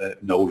 a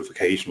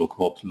notification will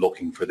come up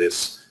looking for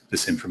this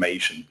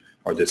information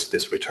or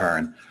this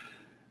return,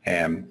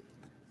 and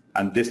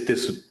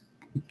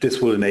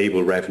this will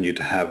enable revenue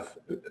to have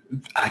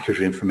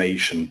accurate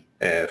information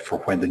for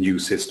when the new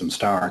system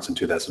starts in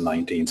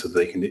 2019,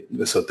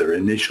 so their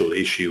initial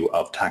issue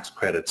of tax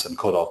credits and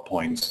cut-off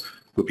points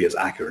will be as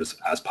accurate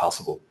as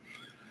possible.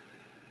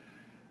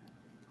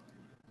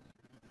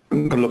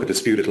 I'm going to look at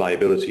disputed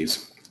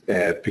liabilities.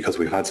 because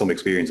we've had some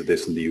experience of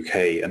this in the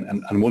UK.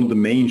 And one of the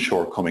main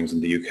shortcomings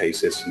in the UK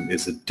system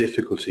is the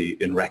difficulty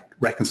in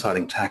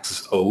reconciling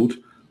taxes owed,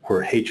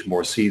 where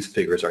HMRC's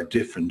figures are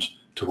different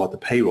to what the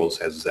payroll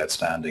says is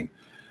outstanding.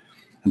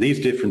 And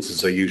these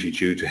differences are usually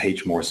due to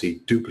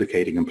HMRC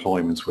duplicating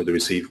employments where they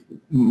receive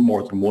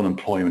more than one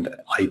employment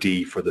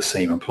ID for the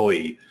same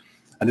employee.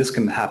 And this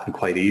can happen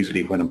quite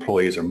easily when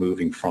employees are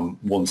moving from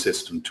one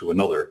system to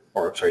another,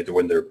 or sorry,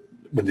 when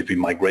they've been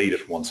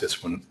migrated from one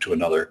system to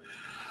another.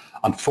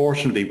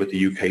 Unfortunately, with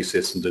the UK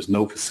system, there's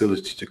no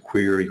facility to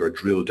query or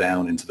drill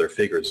down into their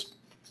figures.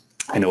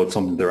 I know it's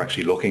something they're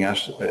actually looking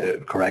at,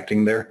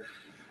 correcting there,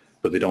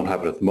 but they don't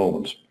have it at the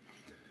moment.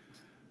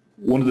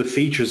 One of the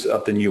features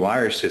of the new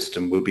Irish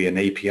system will be an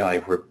API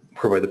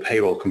whereby the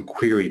payroll can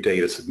query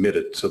data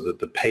submitted so that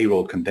the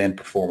payroll can then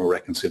perform a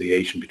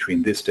reconciliation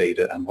between this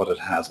data and what it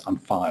has on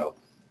file.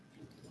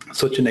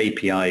 Such an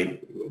API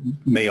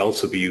may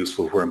also be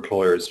useful where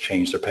employers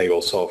change their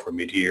payroll software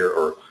mid-year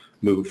or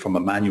move from a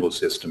manual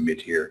system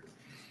mid-year.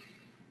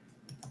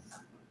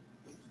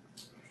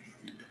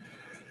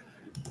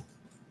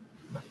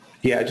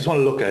 Yeah, I just want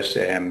to look at,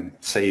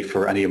 say,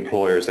 for any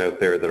employers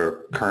out there that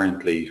are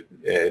currently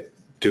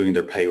doing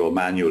their payroll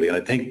manually, and I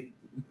think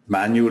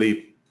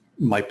manually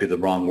might be the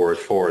wrong word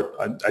for it.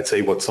 I'd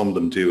say what some of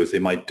them do is they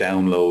might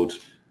download,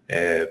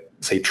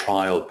 say,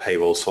 trial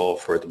payroll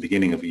software at the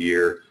beginning of a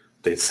year.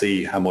 They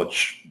see how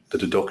much the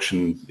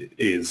deduction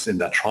is in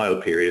that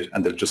trial period,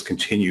 and they'll just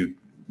continue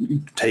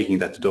taking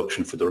that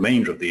deduction for the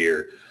remainder of the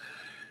year.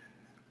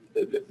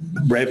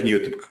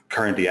 Revenue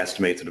currently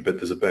estimated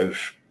there's about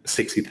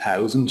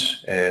 60,000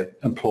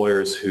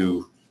 employers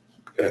who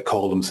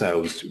call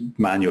themselves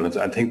manual. And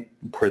I think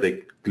where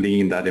they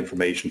glean that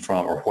information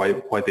from, or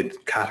why they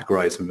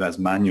categorize them as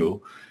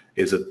manual,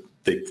 is that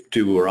they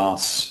do a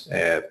ROS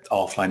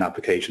offline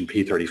application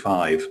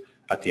P35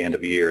 at the end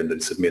of the year, and they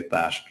submit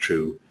that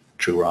through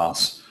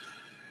ROS,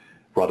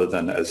 rather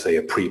than as, say,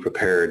 a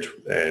pre-prepared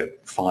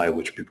file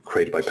which would be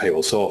created by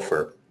payroll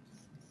software.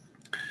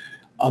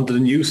 Under the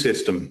new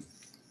system,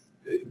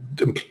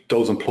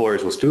 those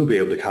employers will still be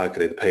able to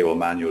calculate the payroll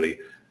manually.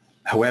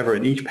 However,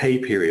 in each pay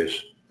period,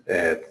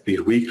 be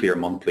it weekly or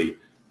monthly,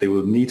 they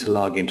will need to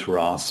log into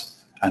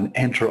ROS and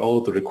enter all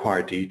of the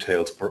required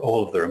details for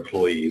all of their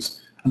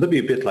employees. And that'll be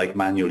a bit like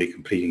manually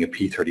completing a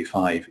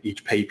P35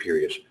 each pay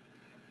period.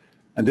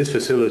 And this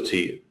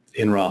facility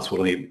in ROS will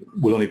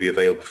only be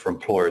available for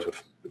employers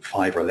with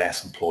 5 or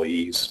less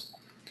employees.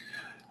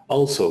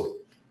 Also,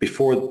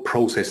 before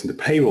processing the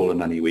payroll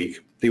in any week,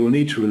 they will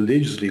need to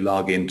religiously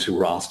log into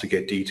ROS to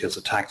get details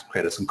of tax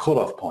credits and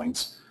cut-off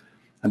points.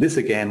 And this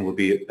again will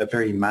be a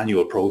very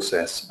manual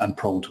process and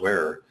prone to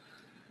error.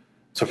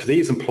 So for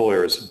these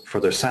employers, for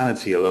their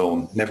sanity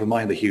alone, never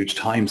mind the huge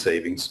time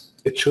savings,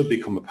 it should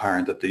become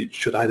apparent that they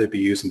should either be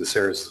using the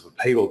services of a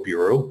payroll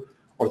bureau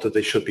or that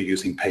they should be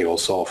using payroll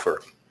software.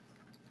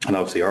 And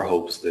obviously our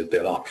hope is that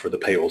they'll opt for the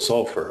payroll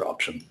software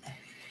option.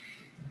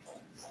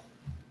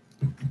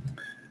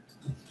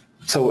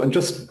 So, and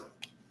just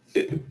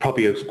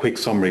probably a quick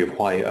summary of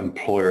why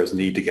employers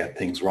need to get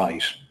things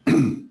right.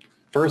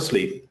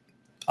 Firstly,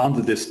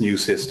 under this new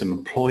system,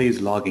 employees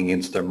logging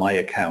into their My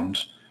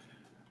Account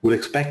will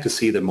expect to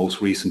see their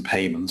most recent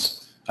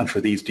payments and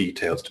for these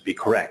details to be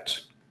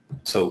correct.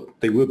 So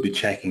they will be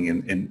checking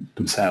in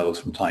themselves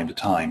from time to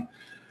time.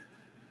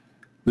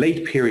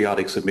 Late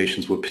periodic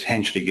submissions will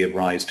potentially give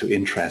rise to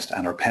interest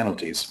and or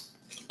penalties.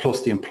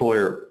 Plus the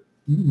employer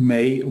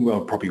may,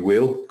 well, probably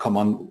will,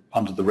 come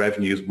under the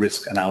revenues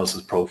risk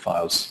analysis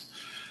profiles.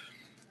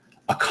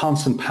 A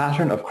constant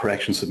pattern of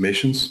correction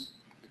submissions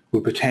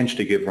will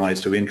potentially give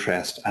rise to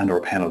interest and or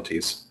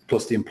penalties,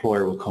 plus the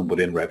employer will come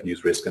within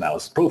revenues risk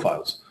analysis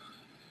profiles.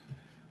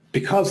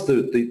 Because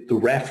the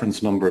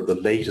reference number of the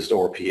latest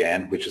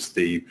RPN, which is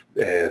the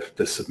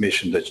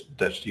submission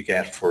that you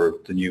get for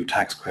the new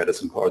tax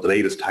credits or the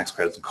latest tax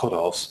credits and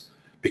cut-offs,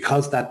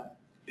 because that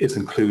is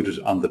included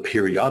on the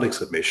periodic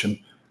submission,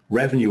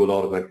 revenue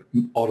will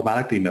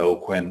automatically know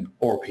when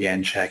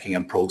RPN checking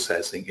and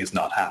processing is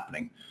not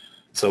happening.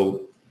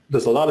 So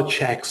there's a lot of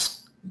checks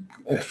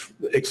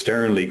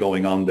externally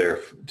going on there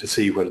to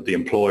see whether the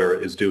employer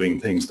is doing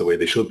things the way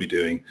they should be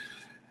doing.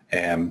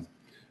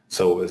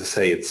 So as I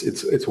say,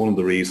 it's one of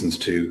the reasons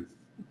to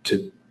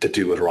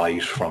do it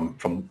right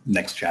from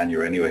next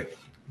January anyway.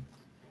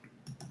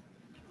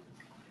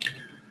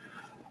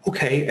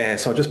 Okay,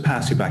 so I'll just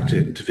pass you back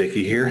to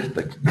Vicky here.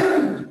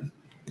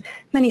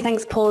 Many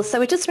thanks, Paul. So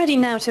we're just ready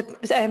now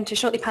to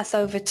shortly pass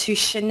over to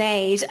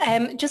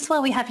Sinead. Just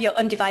while we have your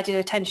undivided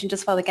attention,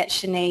 just while we get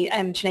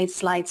Sinead's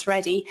slides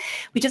ready,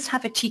 we just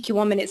have a cheeky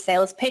 1-minute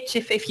sales pitch,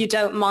 if you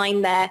don't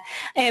mind there.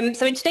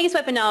 So in today's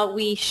webinar,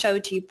 we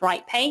showed you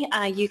BrightPay,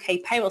 our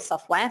UK payroll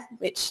software,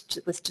 which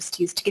was just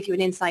used to give you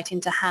an insight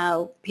into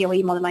how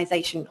PAYE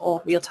Modernisation,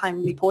 or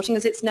real-time reporting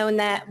as it's known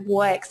there,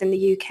 works in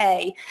the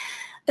UK.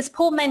 As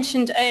Paul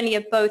mentioned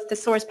earlier, both the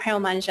Thesaurus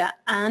Payroll Manager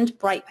and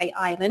BrightPay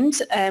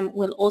Ireland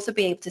will also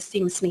be able to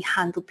seamlessly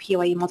handle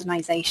PAYE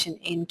modernisation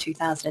in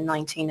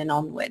 2019 and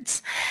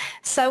onwards.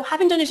 So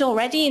having done it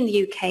already in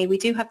the UK, we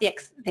do have the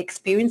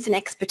experience and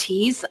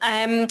expertise.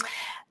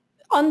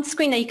 On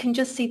screen now you can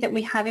just see that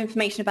we have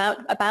information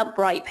about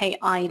BrightPay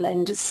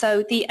Ireland.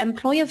 So the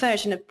employer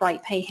version of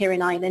BrightPay here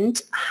in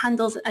Ireland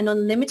handles an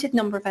unlimited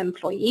number of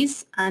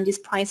employees and is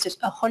priced at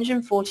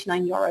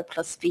 €149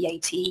 plus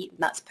VAT,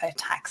 that's per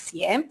tax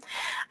year.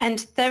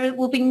 And there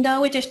will be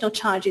no additional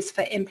charges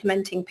for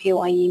implementing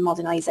PAYE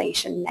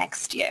modernisation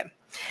next year.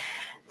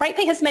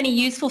 BrightPay has many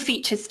useful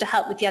features to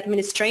help with the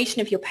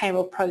administration of your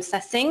payroll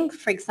processing.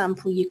 For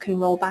example, you can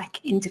roll back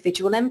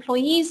individual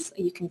employees,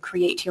 you can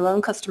create your own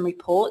custom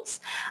reports,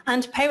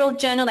 and payroll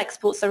journal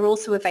exports are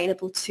also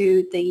available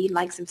to the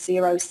likes of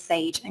Xero,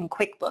 Sage and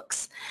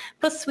QuickBooks.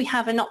 Plus, we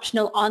have an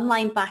optional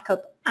online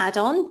backup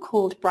add-on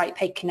called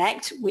BrightPay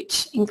Connect,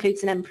 which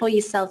includes an employee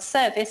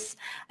self-service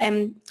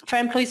for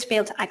employees to be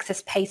able to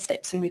access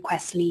payslips and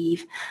request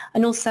leave.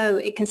 And also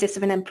it consists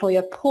of an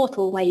employer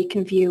portal where you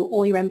can view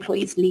all your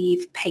employees'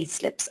 leave,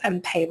 payslips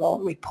and payroll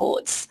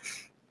reports.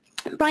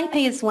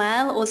 BrightPay as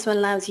well also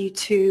allows you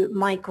to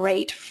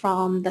migrate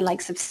from the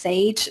likes of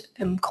Sage,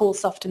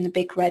 CallSoft and the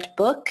Big Red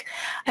Book.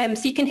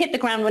 So you can hit the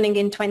ground running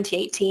in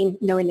 2018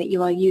 knowing that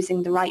you are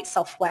using the right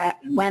software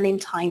well in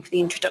time for the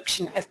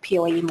introduction of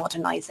PAYE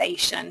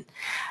modernisation.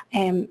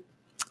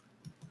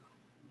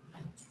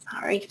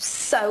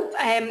 So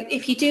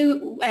if you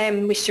do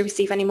wish to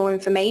receive any more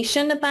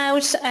information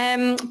about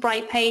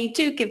BrightPay,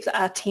 do give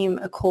our team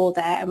a call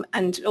there,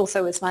 and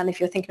also as well if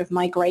you're thinking of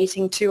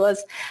migrating to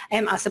us,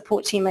 our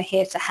support team are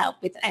here to help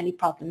with any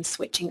problems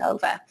switching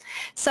over.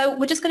 So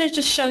we're just going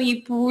to show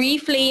you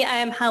briefly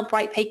how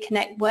BrightPay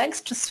Connect works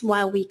just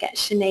while we get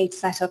Sinead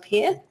set up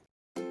here.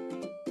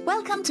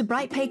 Welcome to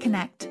BrightPay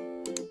Connect,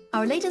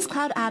 our latest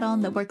cloud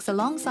add-on that works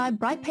alongside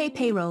BrightPay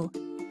Payroll.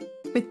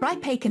 With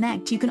BrightPay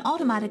Connect, you can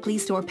automatically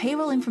store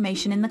payroll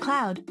information in the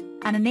cloud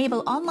and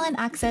enable online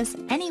access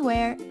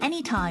anywhere,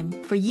 anytime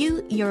for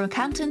you, your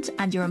accountant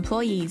and your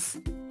employees.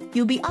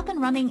 You'll be up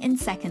and running in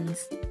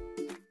seconds.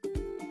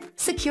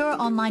 Secure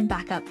online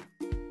backup.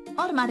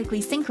 Automatically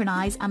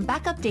synchronize and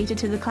backup data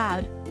to the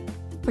cloud,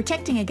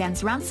 protecting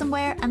against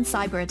ransomware and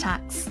cyber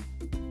attacks.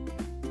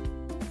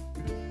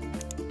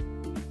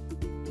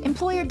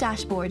 Employer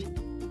dashboard.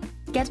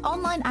 Get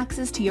online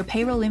access to your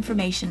payroll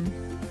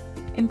information.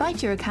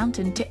 Invite your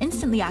accountant to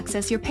instantly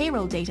access your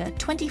payroll data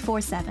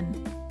 24/7.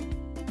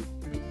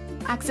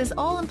 Access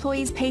all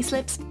employees'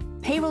 payslips,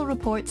 payroll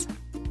reports,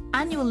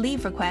 annual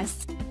leave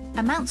requests,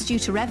 amounts due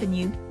to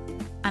revenue,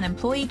 and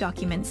employee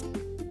documents.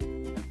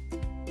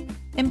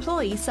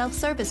 Employee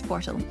self-service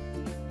portal.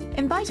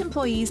 Invite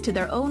employees to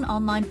their own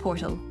online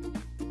portal.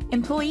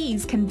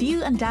 Employees can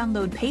view and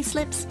download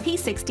payslips,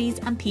 P60s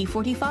and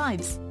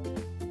P45s.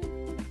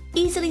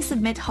 Easily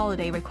submit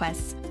holiday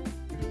requests.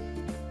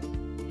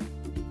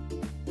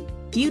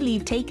 View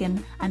leave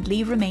taken and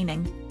leave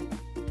remaining.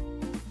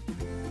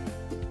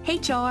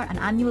 HR and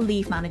annual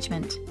leave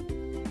management.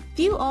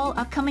 View all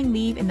upcoming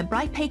leave in the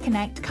BrightPay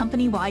Connect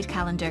company-wide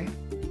calendar.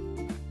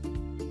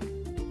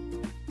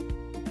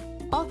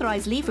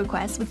 Authorize leave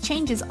requests with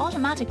changes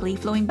automatically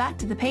flowing back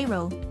to the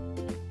payroll.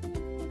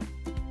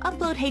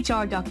 Upload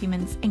HR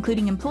documents,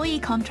 including employee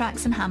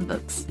contracts and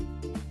handbooks.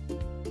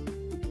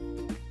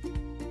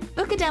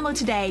 Book a demo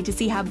today to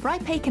see how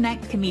BrightPay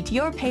Connect can meet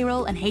your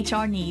payroll and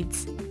HR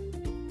needs.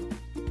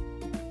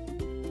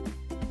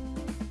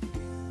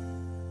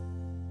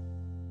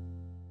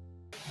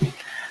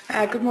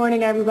 Good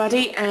morning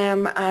everybody.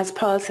 As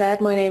Paul said,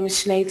 my name is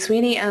Sinead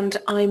Sweeney and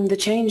I'm the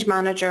Change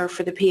Manager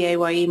for the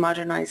PAYE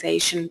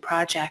Modernisation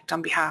project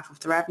on behalf of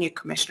the Revenue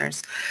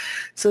Commissioners.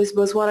 So I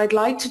suppose what I'd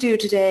like to do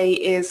today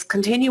is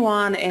continue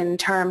on in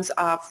terms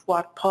of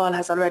what Paul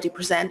has already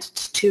presented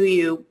to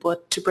you,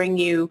 but to bring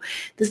you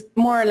this,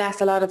 more or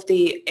less a lot of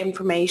the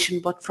information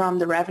but from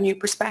the revenue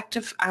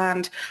perspective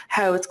and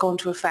how it's going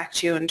to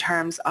affect you in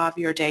terms of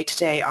your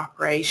day-to-day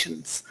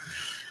operations.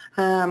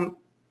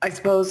 I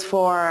suppose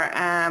for,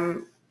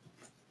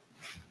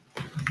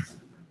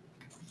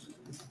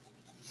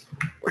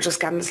 we're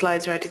just getting the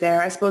slides ready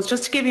there. I suppose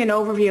just to give you an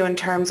overview in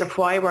terms of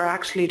why we're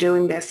actually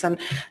doing this and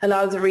a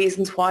lot of the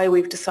reasons why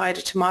we've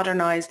decided to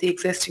modernise the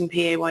existing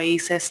PAYE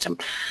system.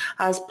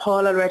 As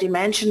Paul already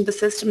mentioned, the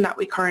system that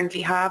we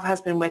currently have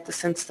has been with us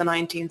since the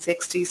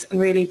 1960s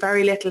and really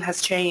very little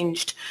has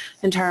changed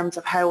in terms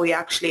of how we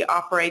actually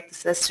operate the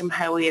system,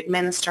 how we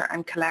administer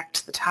and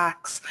collect the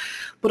tax.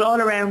 But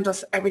all around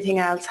us, everything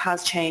else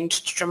has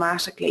changed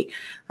dramatically.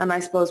 And I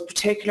suppose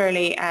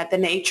particularly the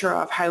nature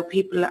of how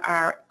people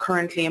are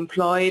currently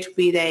employed,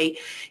 be they,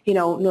 you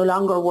know, no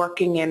longer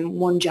working in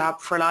one job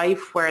for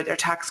life where their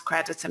tax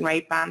credits and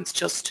rate bands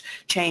just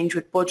change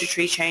with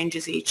budgetary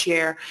changes each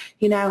year.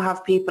 You now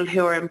have people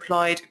who are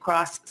employed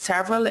across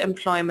several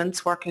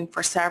employments, working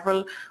for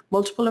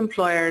multiple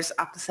employers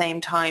at the same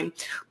time,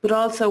 but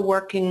also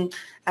working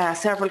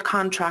several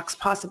contracts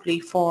possibly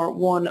for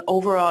one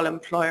overall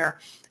employer.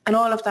 And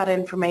all of that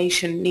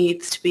information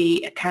needs to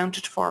be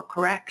accounted for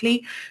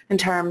correctly in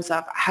terms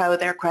of how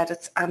their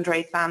credits and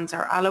rate bands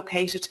are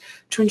allocated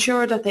to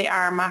ensure that they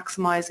are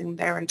maximising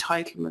their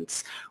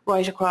entitlements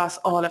right across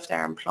all of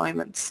their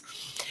employments.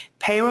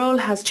 Payroll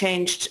has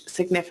changed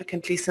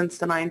significantly since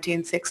the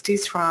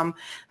 1960s, from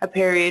a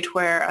period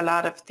where a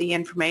lot of the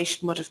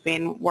information would have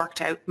been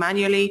worked out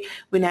manually.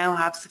 We now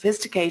have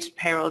sophisticated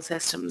payroll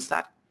systems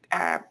that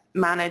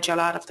manage a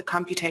lot of the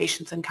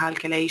computations and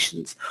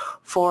calculations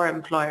for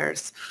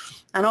employers.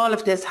 And all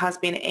of this has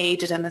been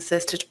aided and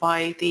assisted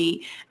by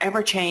the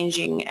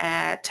ever-changing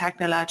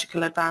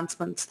technological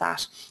advancements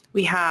that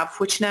we have,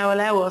 which now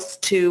allow us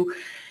to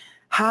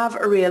have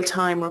a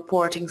real-time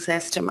reporting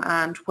system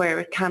and where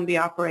it can be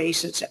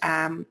operated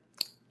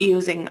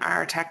using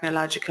our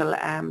technological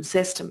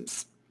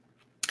systems.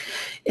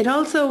 It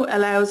also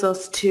allows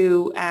us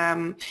to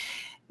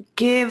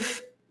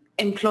give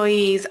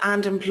employees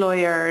and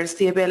employers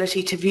the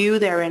ability to view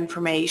their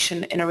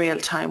information in a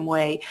real-time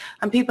way,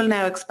 and people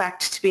now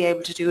expect to be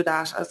able to do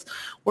that, as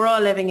we're all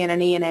living in an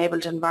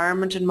e-enabled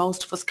environment and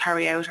most of us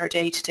carry out our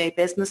day-to-day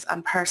business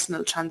and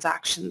personal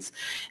transactions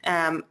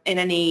in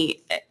an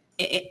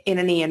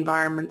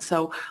e-environment.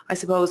 So I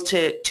suppose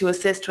to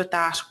assist with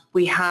that,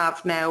 we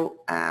have now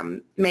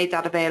made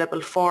that available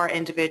for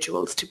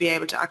individuals to be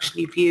able to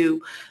actually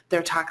view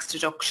their tax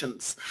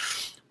deductions.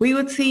 We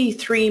would see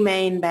three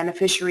main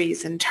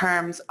beneficiaries in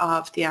terms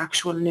of the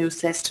actual new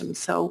system.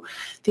 So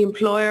the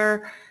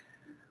employer,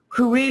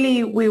 who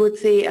really we would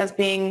see as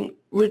being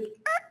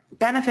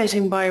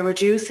benefiting by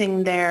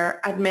reducing their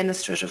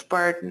administrative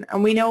burden.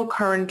 And we know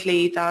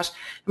currently that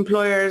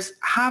employers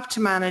have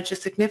to manage a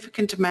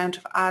significant amount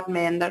of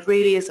admin that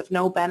really is of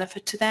no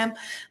benefit to them,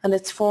 and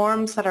it's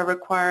forms that are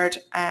required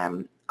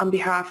on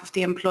behalf of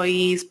the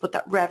employees, but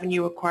that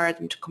revenue require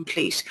them to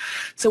complete.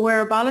 So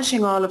we're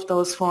abolishing all of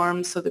those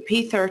forms, so the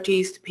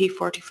P30s, the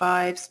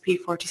P45s,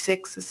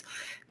 P46s,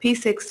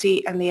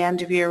 P60 and the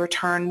end of year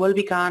return will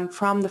be gone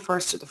from the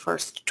 1st of the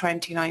 1st,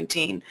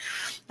 2019.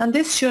 And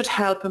this should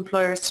help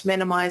employers to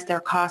minimise their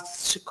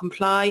costs to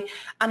comply,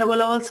 and it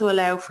will also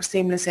allow for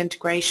seamless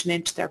integration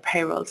into their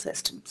payroll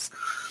systems.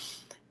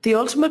 The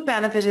ultimate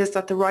benefit is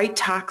that the right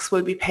tax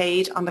will be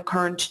paid on the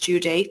current due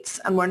dates,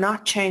 and we're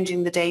not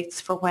changing the dates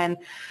for when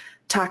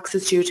tax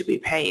is due to be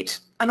paid.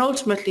 And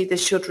ultimately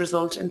this should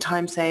result in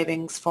time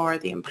savings for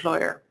the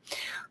employer.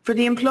 For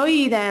the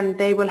employee then,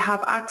 they will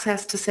have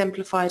access to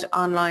simplified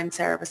online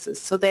services.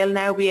 So they'll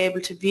now be able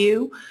to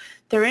view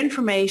their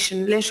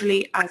information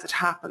literally as it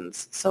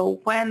happens. So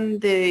when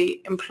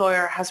the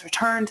employer has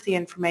returned the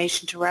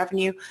information to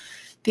revenue,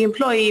 the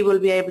employee will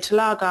be able to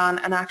log on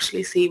and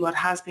actually see what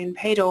has been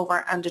paid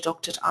over and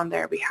deducted on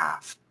their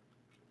behalf.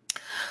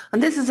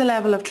 And this is a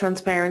level of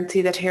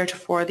transparency that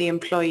heretofore the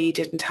employee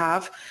didn't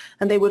have,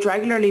 and they would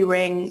regularly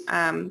ring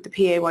the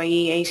PAYE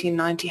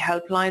 1890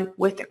 helpline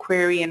with a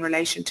query in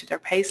relation to their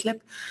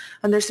payslip,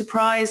 and they're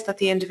surprised that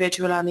the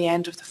individual on the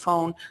end of the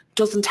phone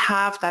doesn't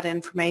have that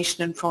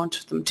information in front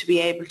of them to be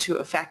able to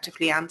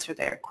effectively answer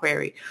their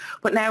query.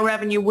 But now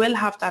Revenue will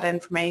have that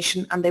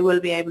information, and they will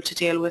be able to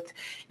deal with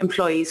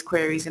employees'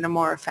 queries in a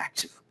more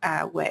effective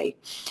way.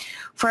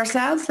 For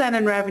ourselves then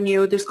in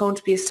Revenue, there's going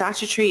to be a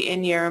statutory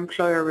in-year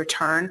employer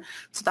return,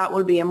 so that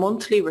will be a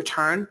monthly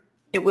return.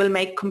 It will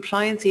make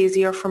compliance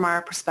easier from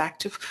our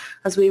perspective,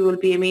 as we will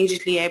be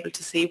immediately able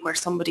to see where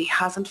somebody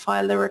hasn't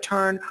filed their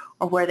return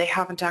or where they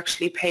haven't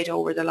actually paid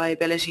over the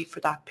liability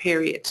for that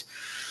period.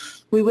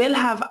 We will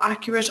have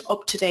accurate,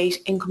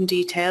 up-to-date income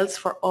details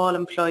for all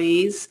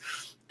employees,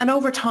 and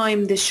over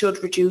time this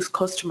should reduce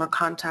customer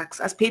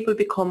contacts as people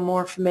become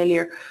more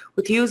familiar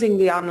with using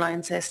the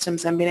online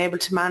systems and being able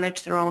to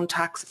manage their own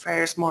tax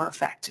affairs more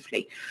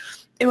effectively.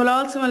 It will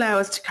also allow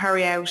us to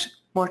carry out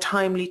more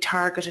timely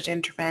targeted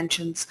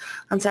interventions,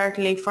 and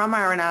certainly from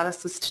our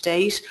analysis to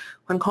date,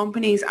 when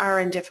companies are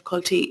in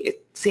difficulty,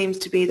 it seems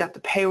to be that the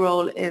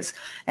payroll is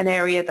an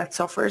area that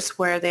suffers,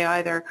 where they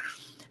either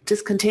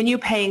discontinue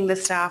paying the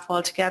staff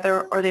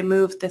altogether or they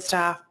move the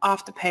staff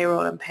off the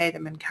payroll and pay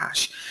them in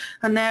cash.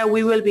 And now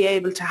we will be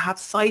able to have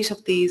sight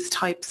of these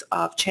types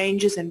of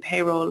changes in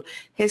payroll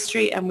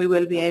history, and we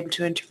will be able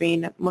to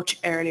intervene much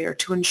earlier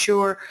to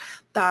ensure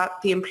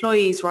that the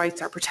employees'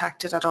 rights are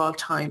protected at all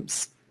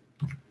times.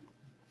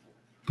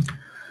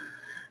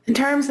 In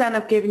terms then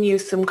of giving you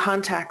some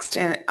context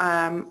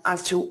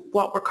as to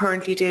what we're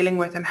currently dealing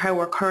with and how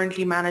we're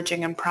currently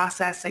managing and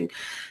processing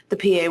the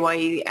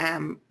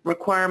PAYE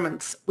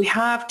requirements, we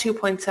have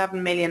 2.7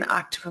 million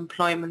active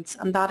employments,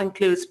 and that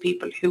includes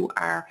people who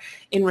are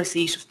in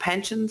receipt of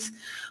pensions.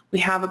 We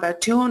have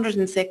about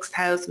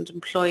 206,000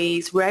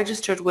 employees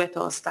registered with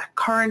us that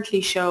currently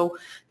show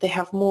they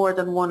have more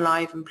than one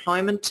live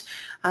employment,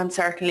 and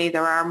certainly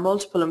there are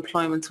multiple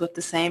employments with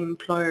the same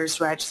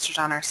employers registered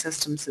on our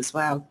systems as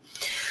well.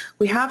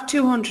 We have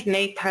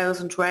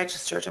 208,000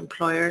 registered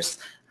employers,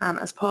 and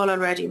as Paul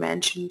already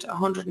mentioned,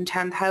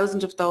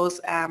 110,000 of those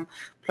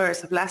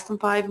employers have less than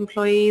 5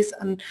 employees,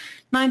 and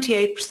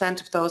 98%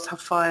 of those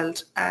have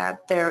filed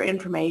their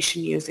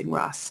information using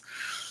ROS.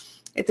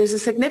 there's a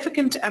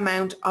significant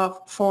amount of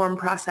form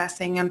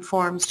processing and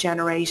forms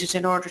generated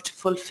in order to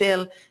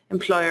fulfill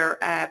employer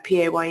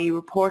PAYE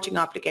reporting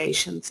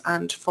obligations,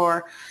 and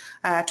for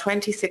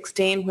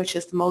 2016, which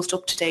is the most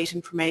up-to-date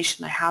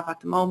information I have at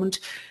the moment,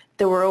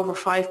 there were over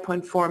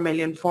 5.4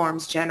 million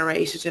forms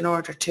generated in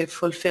order to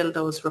fulfill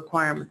those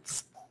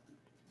requirements.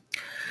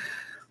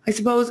 I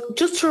suppose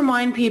just to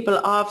remind people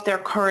of their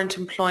current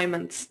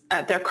employments,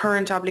 their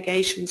current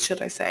obligations,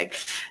 should I say.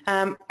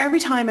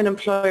 Every time an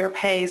employer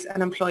pays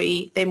an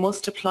employee, they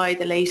must apply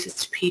the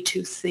latest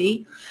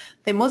P2C.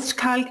 They must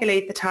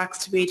calculate the tax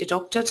to be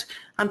deducted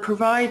and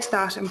provide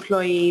that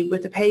employee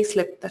with a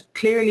payslip that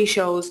clearly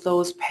shows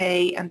those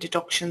pay and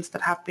deductions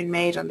that have been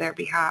made on their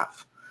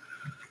behalf.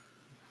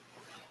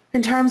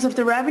 In terms of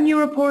the revenue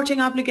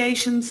reporting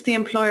obligations, the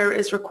employer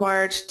is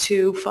required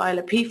to file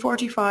a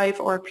P45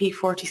 or a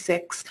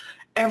P46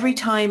 every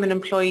time an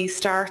employee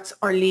starts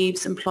or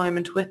leaves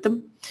employment with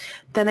them.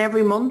 Then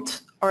every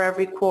month or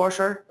every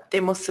quarter, they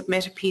must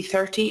submit a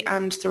P30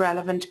 and the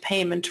relevant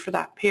payment for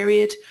that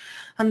period.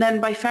 And then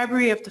by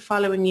February of the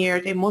following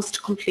year, they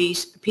must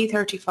complete a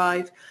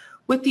P35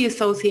 with the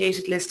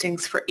associated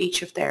listings for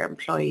each of their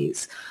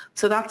employees.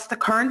 So that's the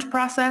current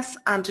process,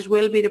 and it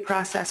will be the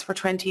process for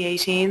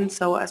 2018.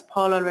 So as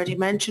Paul already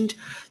mentioned,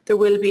 there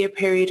will be a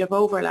period of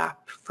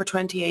overlap for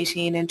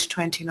 2018 into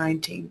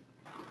 2019.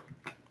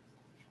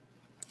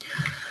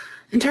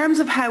 In terms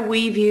of how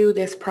we view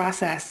this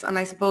process, and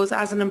I suppose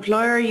as an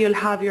employer you'll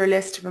have your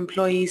list of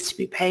employees to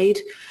be paid.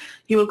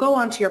 You will go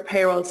onto your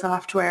payroll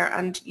software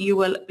and you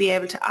will be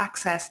able to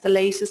access the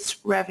latest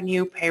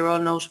revenue payroll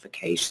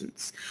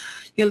notifications.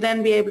 You'll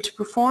then be able to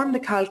perform the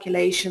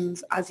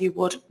calculations as you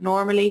would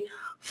normally,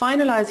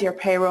 finalise your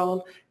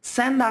payroll,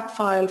 send that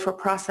file for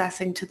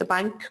processing to the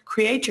bank,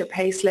 create your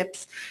pay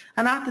slips,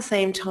 and at the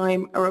same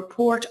time a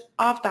report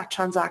of that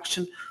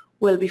transaction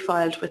will be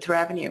filed with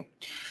revenue.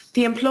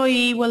 The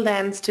employee will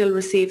then still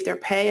receive their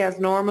pay as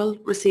normal,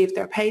 receive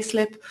their pay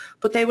slip,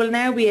 but they will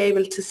now be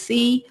able to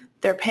see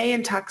their pay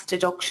and tax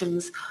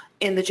deductions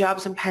in the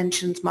Jobs and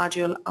Pensions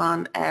module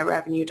on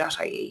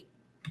revenue.ie.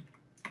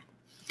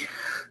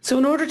 So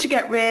in order to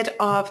get rid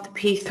of the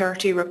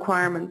P30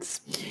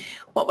 requirements,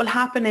 what will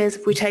happen is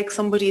if we take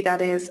somebody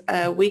that is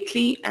a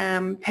weekly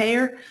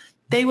payer,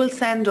 they will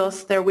send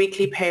us their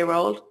weekly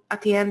payroll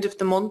at the end of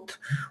the month.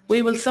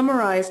 We will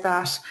summarise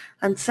that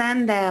and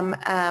send them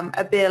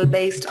a bill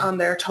based on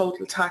their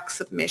total tax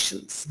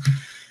submissions.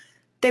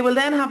 They will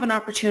then have an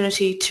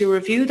opportunity to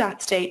review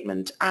that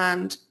statement,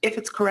 and if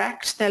it's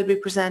correct, they'll be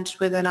presented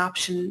with an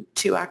option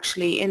to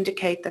actually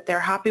indicate that they're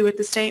happy with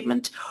the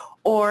statement,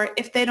 or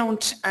if they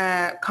don't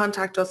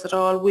contact us at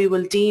all, we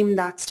will deem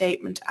that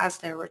statement as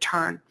their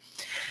return.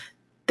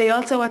 They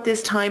also at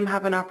this time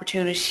have an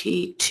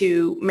opportunity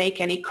to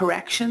make any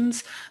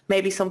corrections.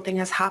 Maybe something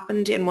has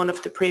happened in one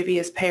of the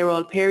previous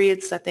payroll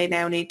periods that they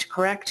now need to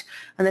correct,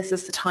 and this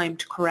is the time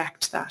to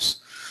correct that.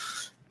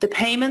 The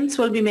payments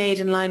will be made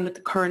in line with the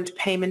current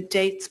payment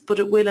dates, but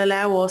it will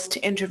allow us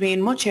to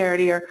intervene much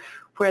earlier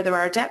where there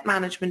are debt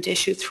management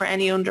issues for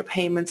any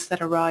underpayments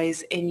that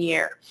arise in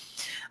year.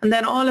 And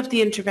then all of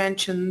the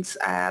interventions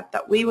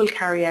that we will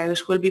carry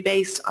out will be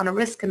based on a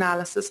risk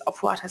analysis of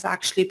what has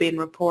actually been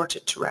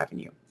reported to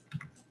revenue.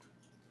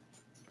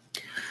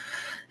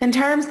 In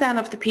terms then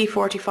of the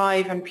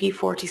P45 and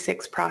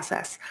P46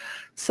 process,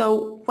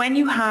 so when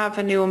you have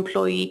a new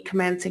employee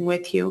commencing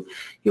with you,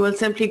 you will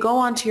simply go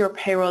onto your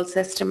payroll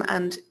system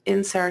and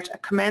insert a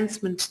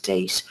commencement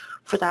date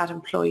for that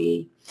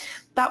employee.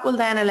 That will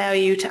then allow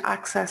you to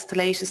access the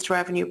latest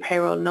revenue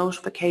payroll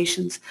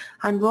notifications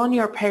and run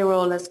your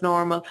payroll as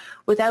normal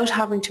without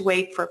having to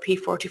wait for a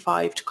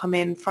P45 to come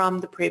in from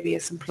the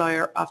previous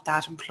employer of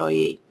that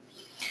employee.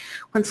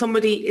 When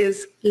somebody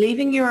is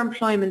leaving your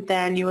employment,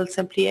 then you will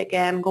simply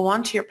again go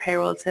onto your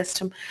payroll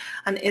system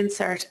and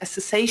insert a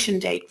cessation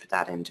date for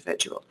that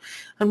individual.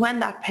 And when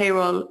that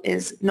payroll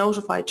is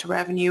notified to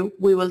revenue,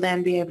 we will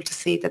then be able to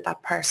see that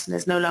that person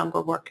is no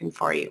longer working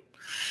for you.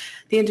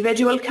 The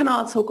individual can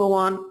also go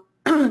on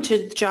to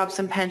the Jobs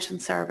and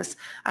Pensions Service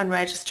and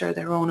register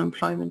their own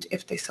employment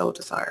if they so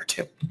desire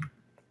to.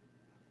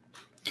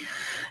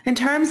 In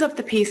terms of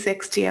the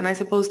P60, and I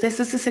suppose this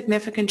is a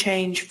significant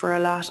change for a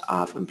lot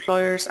of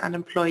employers and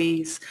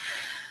employees,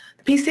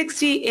 the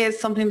P60 is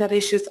something that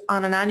issues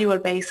on an annual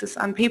basis,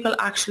 and people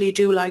actually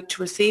do like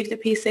to receive the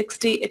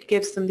P60. It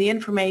gives them the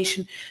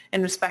information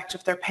in respect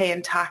of their pay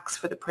and tax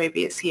for the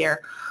previous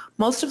year.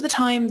 Most of the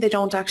time they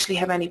don't actually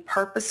have any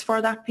purpose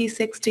for that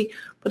P60,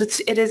 but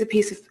it is a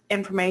piece of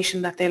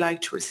information that they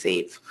like to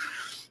receive.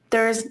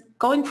 There is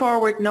going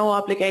forward no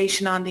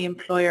obligation on the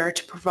employer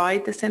to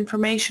provide this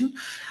information,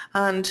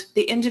 and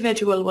the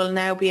individual will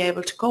now be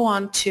able to go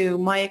on to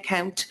My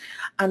Account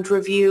and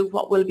review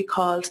what will be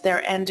called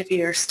their end of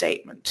year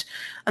statement.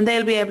 And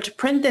they'll be able to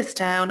print this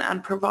down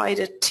and provide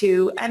it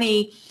to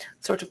any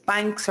sort of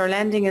banks or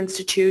lending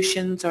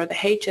institutions or the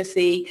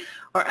HSE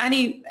or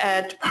any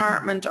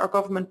department or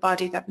government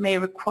body that may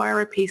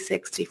require a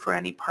P60 for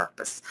any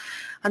purpose.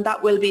 And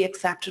that will be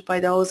accepted by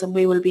those, and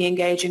we will be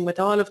engaging with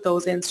all of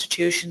those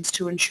institutions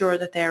to ensure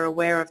that they're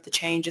aware of the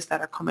changes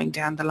that are coming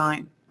down the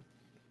line.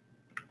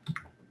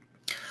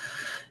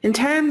 In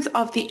terms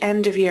of the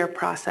end of year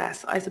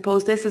process, I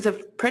suppose this is a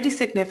pretty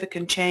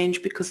significant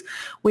change because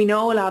we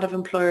know a lot of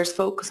employers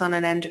focus on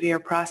an end of year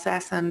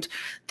process, and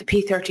the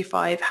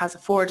P35 has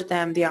afforded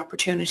them the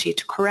opportunity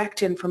to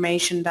correct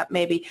information that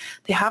maybe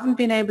they haven't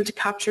been able to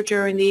capture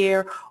during the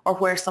year, or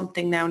where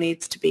something now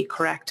needs to be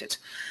corrected.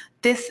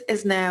 This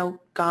is now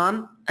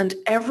gone, and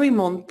every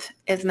month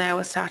is now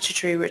a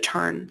statutory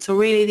return. So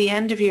really the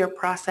end of year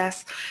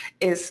process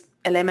is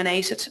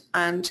eliminated,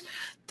 and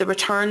the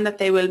return that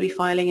they will be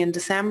filing in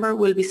December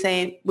will be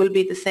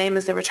the same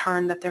as the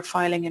return that they're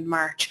filing in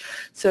March.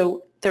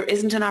 So there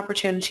isn't an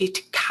opportunity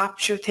to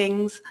capture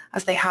things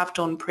as they have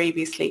done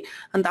previously,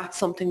 and that's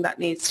something that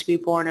needs to be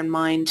borne in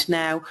mind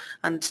now,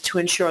 and to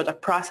ensure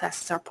that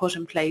processes are put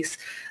in place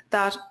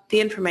that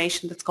the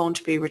information that's going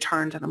to be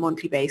returned on a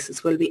monthly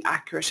basis will be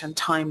accurate and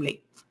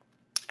timely.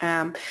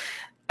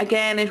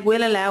 Again, it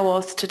will allow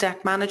us to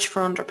debt manage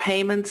for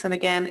underpayments, and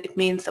again it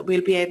means that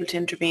we'll be able to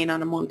intervene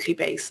on a monthly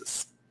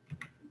basis.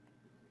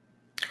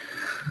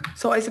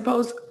 So I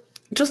suppose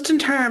just in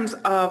terms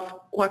of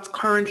what's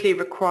currently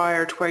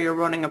required where you're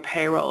running a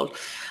payroll,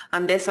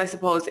 and this I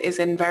suppose is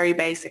in very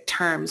basic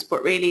terms,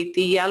 but really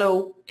the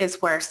yellow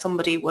is where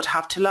somebody would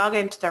have to log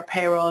into their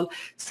payroll,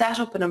 set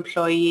up an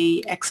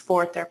employee,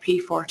 export their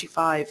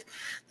P45.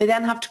 They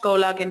then have to go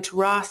log into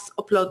ROS,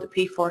 upload the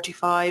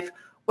P45,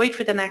 wait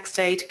for the next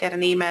day to get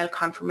an email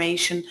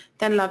confirmation,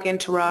 then log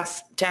into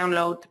ROS,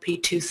 download the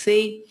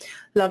P2C,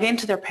 log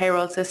into their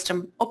payroll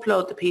system,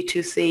 upload the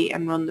P2C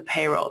and run the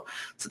payroll.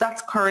 So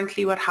that's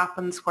currently what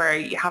happens where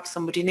you have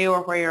somebody new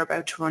or where you're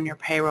about to run your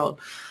payroll.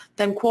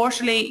 Then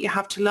quarterly you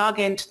have to log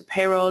into the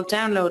payroll,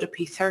 download a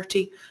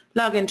P30,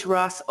 log into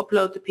ROS,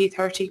 upload the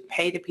P30,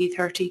 pay the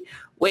P30,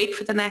 wait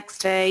for the next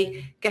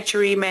day, get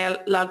your email,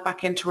 log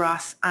back into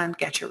ROS and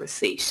get your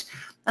receipt.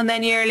 And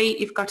then yearly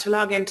you've got to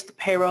log into the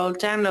payroll,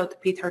 download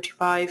the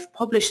P35,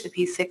 publish the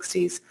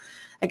P60s,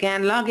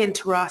 again log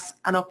into ROS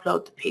and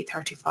upload the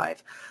P35.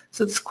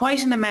 So there's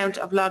quite an amount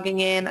of logging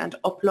in and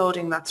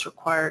uploading that's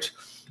required.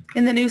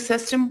 In the new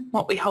system,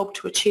 what we hope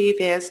to achieve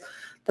is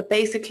that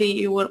basically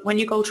you will, when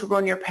you go to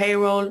run your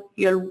payroll,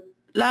 you'll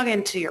log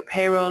into your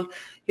payroll,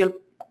 you'll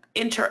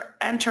enter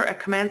a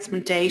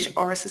commencement date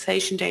or a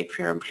cessation date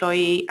for your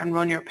employee and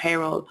run your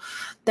payroll.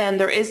 Then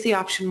there is the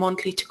option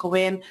monthly to go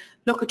in,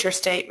 look at your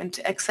statement,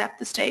 accept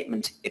the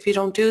statement. If you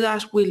don't do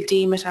that, we'll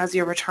deem it as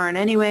your return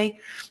anyway.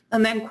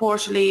 And then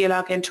quarterly you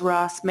log into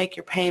ROS, make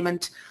your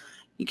payment,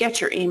 you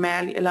get your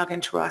email, you log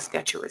into ROS,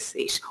 get your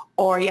receipt.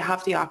 Or you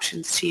have the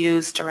options to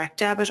use direct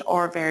debit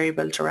or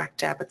variable direct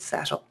debit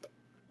setup.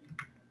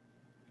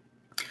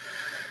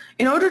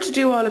 In order to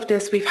do all of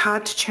this, we've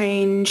had to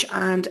change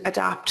and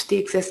adapt the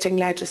existing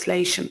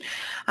legislation,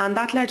 and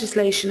that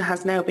legislation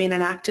has now been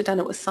enacted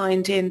and it was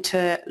signed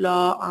into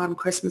law on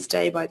Christmas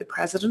Day by the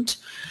President.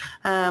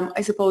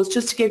 I suppose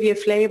just to give you a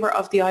flavour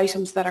of the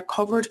items that are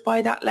covered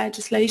by that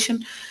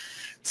legislation.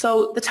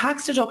 So the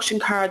tax deduction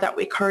card that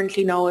we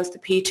currently know as the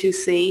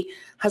P2C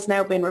has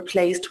now been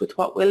replaced with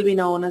what will be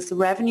known as the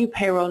Revenue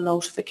Payroll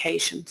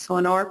Notification, so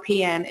an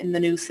RPN in the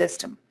new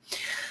system.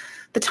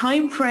 The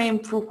time frame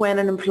for when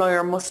an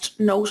employer must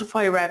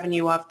notify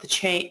revenue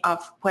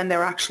of when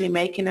they're actually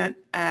making a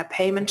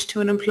payment to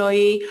an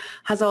employee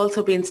has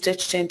also been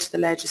stitched into the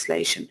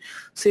legislation.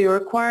 So you're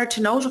required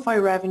to notify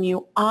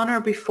revenue on or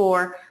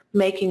before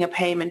making a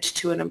payment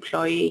to an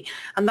employee,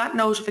 and that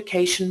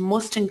notification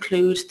must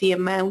include the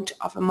amount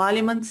of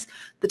emoluments,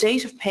 the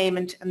date of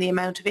payment and the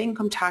amount of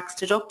income tax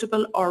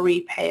deductible or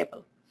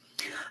repayable.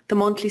 The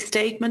monthly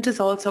statement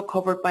is also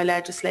covered by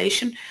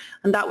legislation,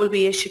 and that will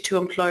be issued to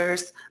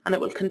employers, and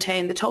it will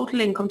contain the total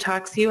income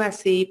tax,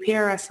 USC,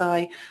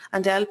 PRSI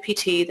and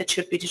LPT that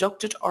should be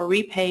deducted or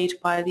repaid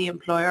by the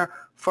employer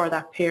for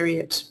that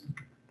period.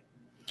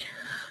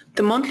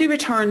 The monthly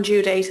return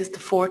due date is the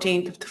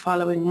 14th of the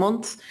following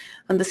month,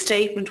 and the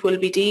statement will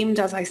be deemed,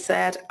 as I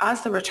said,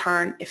 as the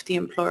return if the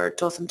employer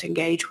doesn't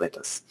engage with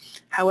us.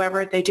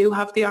 However, they do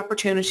have the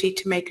opportunity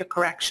to make a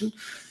correction,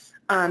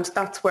 and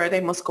that's where they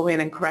must go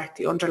in and correct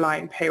the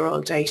underlying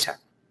payroll data.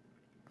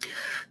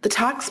 The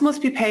tax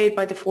must be paid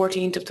by the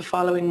 14th of the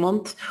following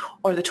month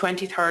or the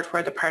 23rd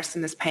where the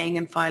person is paying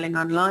and filing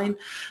online,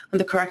 and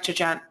the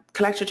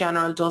Collector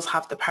General does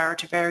have the power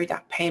to vary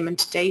that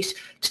payment date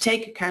to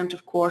take account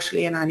of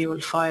quarterly and annual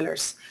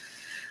filers.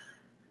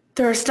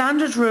 There are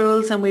standard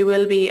rules, and we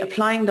will be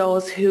applying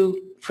those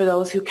for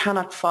those who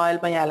cannot file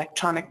by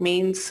electronic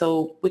means.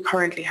 So we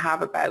currently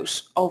have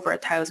about over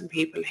 1,000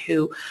 people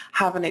who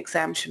have an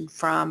exemption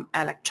from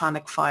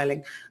electronic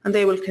filing, and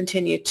they will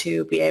continue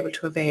to be able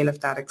to avail of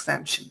that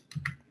exemption.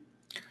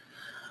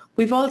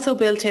 We've also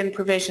built in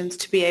provisions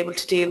to be able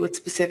to deal with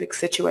specific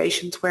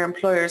situations where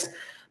employers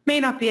may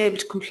not be able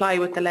to comply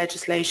with the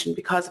legislation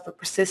because of a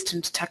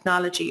persistent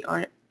technology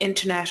or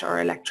internet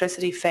or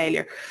electricity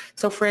failure.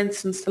 So for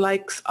instance, the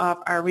likes of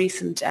our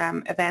recent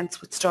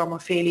events with Storm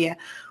Ophelia,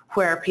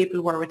 where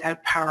people were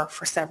without power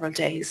for several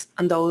days,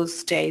 and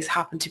those days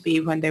happened to be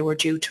when they were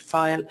due to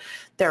file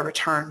their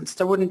returns.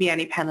 There wouldn't be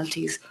any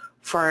penalties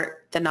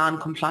for the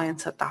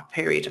non-compliance at that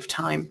period of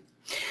time.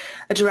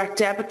 A direct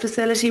debit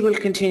facility will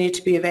continue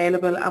to be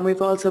available, and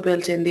we've also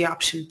built in the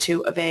option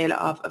to avail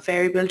of a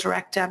variable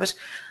direct debit,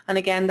 and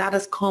again that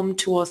has come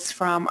to us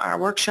from our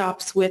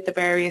workshops with the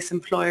various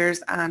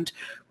employers and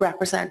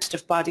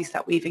representative bodies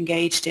that we've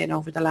engaged in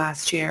over the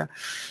last year.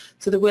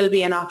 So there will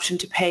be an option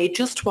to pay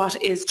just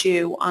what is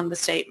due on the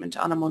statement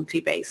on a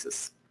monthly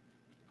basis.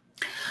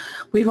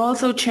 We've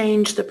also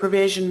changed the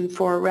provision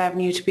for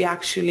revenue to be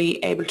actually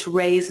able to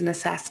raise an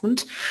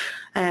assessment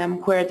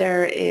where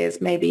there is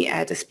maybe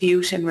a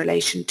dispute in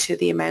relation to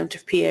the amount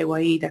of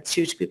PAYE that's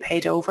due to be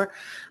paid over.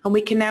 And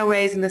we can now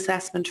raise an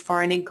assessment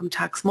for an income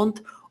tax month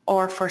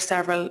or for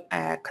several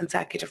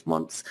consecutive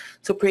months.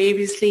 So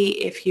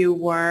previously, if you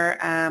were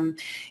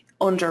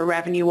under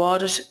revenue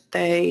audit,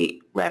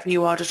 the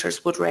revenue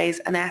auditors would raise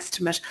an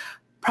estimate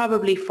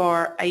probably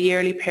for a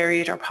yearly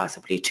period or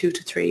possibly 2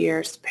 to 3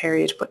 years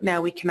period, but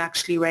now we can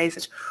actually raise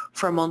it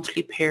for a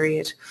monthly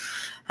period.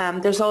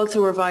 There's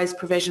also revised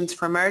provisions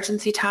for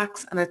emergency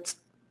tax, and it's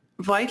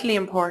vitally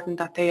important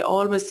that the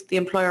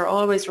employer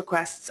always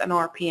requests an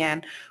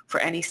RPN for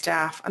any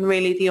staff, and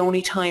really the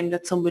only time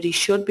that somebody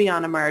should be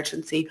on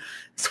emergency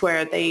is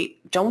where they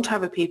don't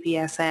have a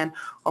PPSN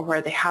or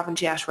where they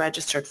haven't yet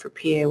registered for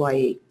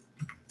PAYE.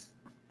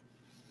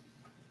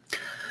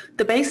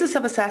 The basis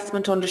of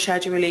assessment under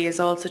Schedule E is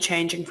also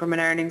changing from an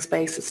earnings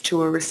basis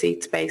to a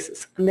receipts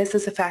basis, and this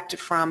is effective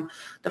from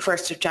the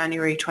 1st of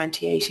January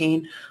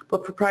 2018,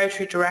 but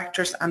proprietary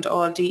directors and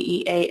all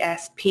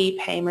DEASP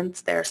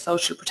payments, their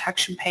social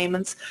protection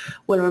payments,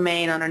 will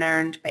remain on an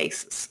earned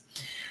basis.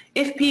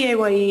 If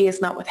PAYE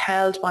is not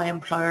withheld by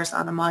employers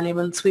on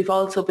emoluments, we've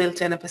also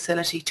built in a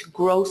facility to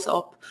gross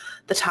up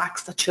the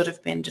tax that should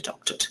have been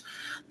deducted.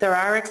 There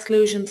are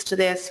exclusions to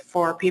this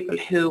for people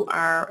who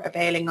are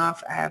availing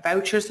of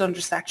vouchers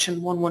under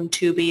Section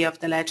 112B of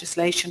the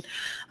legislation,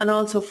 and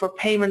also for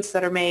payments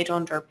that are made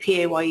under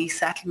PAYE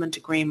settlement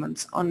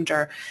agreements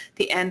under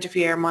the end of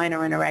year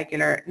minor and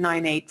irregular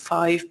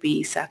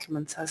 985B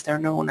settlements, as they're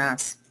known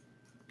as.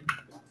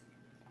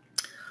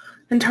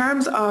 In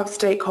terms of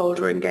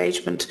stakeholder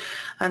engagement,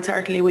 and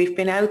certainly we've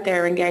been out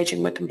there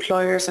engaging with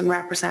employers and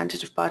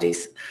representative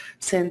bodies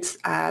since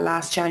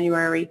last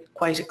January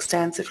quite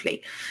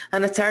extensively,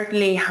 and it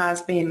certainly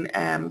has been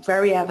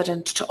very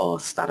evident to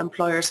us that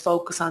employers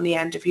focus on the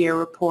end of year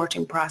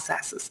reporting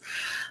processes,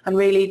 and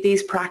really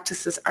these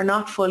practices are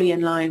not fully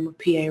in line with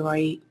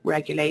PAYE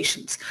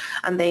regulations,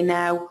 and they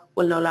now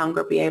will no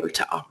longer be able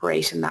to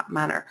operate in that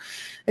manner.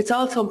 It's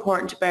also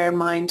important to bear in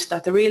mind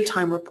that the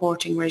real-time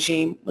reporting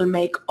regime will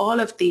make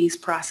all of these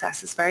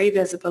processes very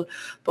visible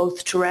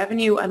both to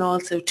revenue and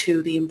also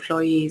to the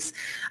employees,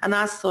 and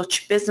as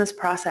such business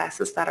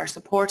processes that are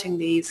supporting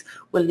these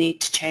will need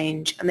to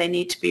change, and they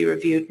need to be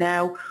reviewed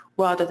now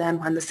rather than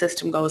when the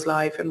system goes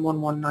live in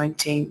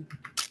 1119.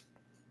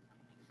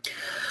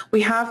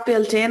 We have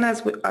built in,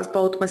 as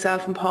both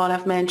myself and Paul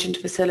have mentioned,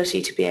 a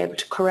facility to be able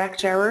to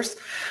correct errors,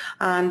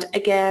 and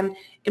again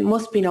it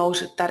must be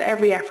noted that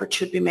every effort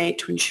should be made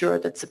to ensure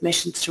that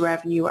submissions to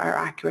revenue are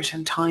accurate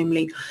and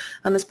timely,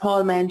 and as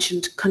Paul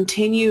mentioned,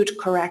 continued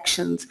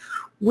corrections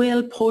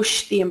will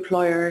push the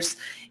employers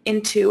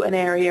into an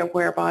area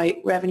whereby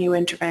revenue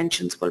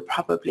interventions will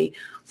probably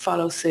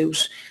follow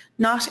suit.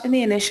 Not in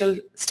the initial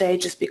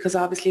stages, because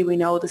obviously we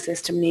know the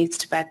system needs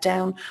to bed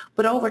down,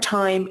 but over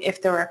time,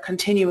 if there are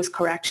continuous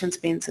corrections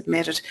being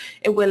submitted,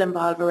 it will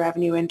involve a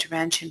revenue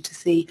intervention to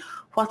see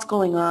what's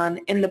going on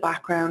in the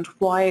background,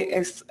 why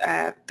is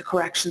the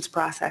corrections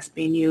process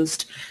being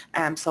used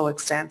so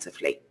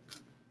extensively.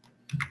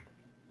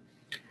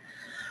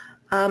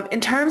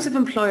 In terms of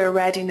employer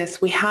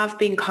readiness, we have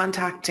been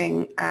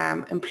contacting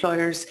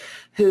employers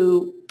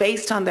who,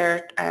 based on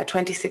their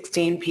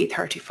 2016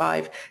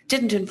 P35,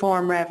 didn't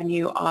inform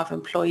revenue of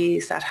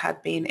employees that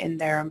had been in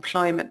their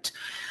employment.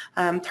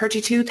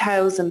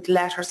 32,000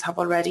 letters have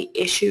already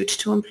issued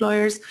to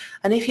employers,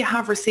 and if you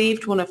have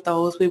received one of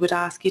those, we would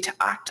ask you to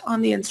act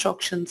on the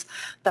instructions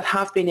that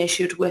have been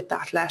issued with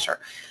that letter.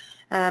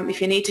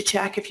 If you need to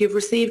check if you've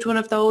received one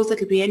of those,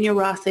 it'll be in your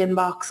ROS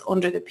inbox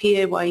under the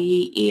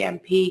PAYE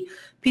EMP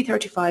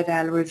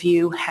P35L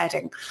review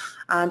heading,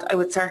 and I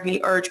would certainly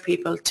urge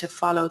people to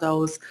follow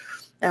those.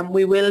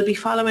 We will be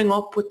following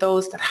up with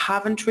those that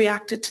haven't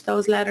reacted to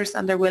those letters,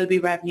 and there will be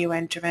revenue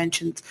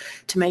interventions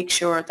to make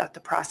sure that the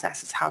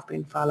processes have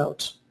been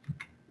followed.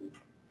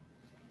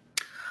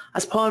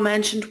 As Paul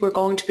mentioned, we're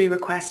going to be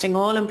requesting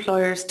all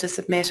employers to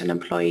submit an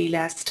employee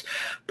list,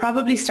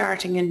 probably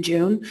starting in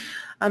June.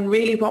 And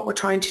really what we're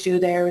trying to do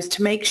there is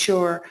to make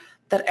sure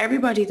that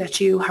everybody that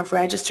you have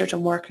registered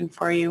and working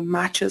for you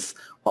matches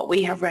what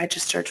we have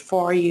registered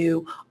for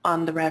you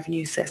on the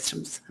revenue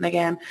systems. And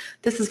again,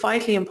 this is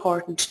vitally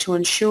important to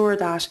ensure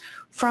that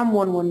from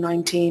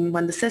 1119,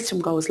 when the system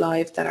goes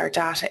live, that our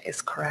data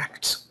is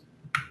correct.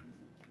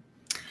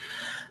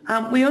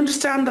 We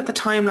understand that the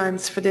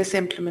timelines for this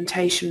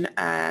implementation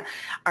are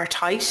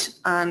tight,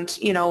 and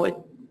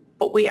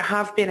but we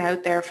have been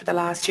out there for the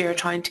last year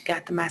trying to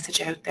get the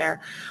message out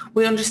there.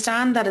 We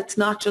understand that it's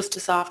not just a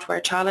software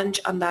challenge,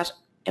 and that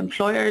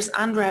employers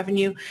and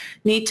revenue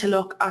need to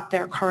look at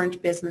their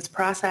current business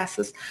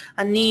processes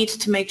and need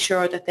to make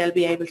sure that they'll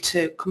be able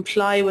to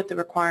comply with the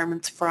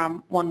requirements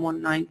from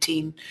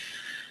 1/1/19.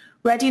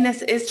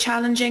 Readiness is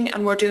challenging,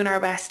 and we're doing our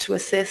best to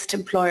assist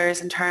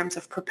employers in terms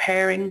of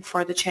preparing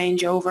for the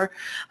changeover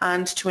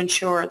and to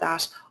ensure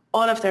that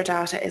all of their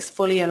data is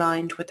fully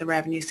aligned with the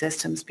revenue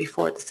systems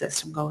before the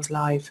system goes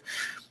live.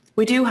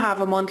 We do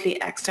have a monthly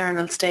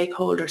external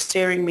stakeholder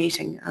steering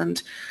meeting,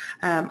 and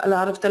a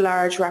lot of the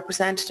large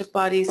representative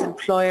bodies,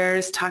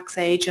 employers, tax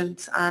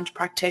agents and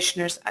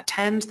practitioners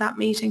attend that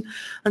meeting,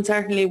 and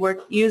certainly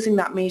we're using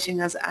that meeting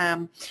as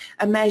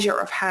a measure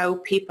of how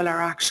people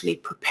are actually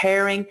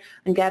preparing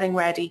and getting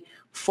ready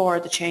for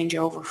the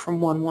changeover from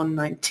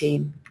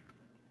 1/1/19.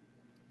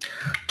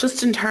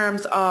 Just in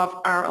terms of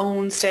our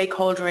own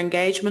stakeholder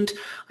engagement,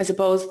 I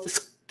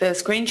suppose the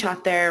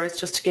screenshot there is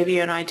just to give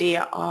you an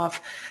idea of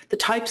the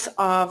types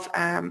of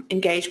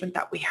engagement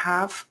that we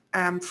have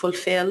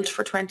fulfilled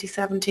for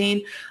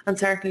 2017, and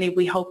certainly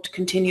we hope to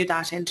continue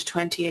that into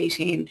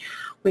 2018.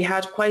 We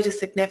had quite a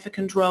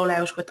significant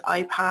rollout with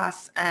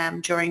iPass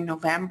during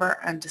November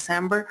and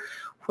December,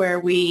 where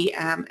we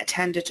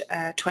attended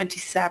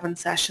 27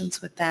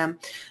 sessions with them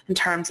in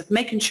terms of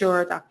making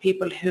sure that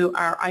people who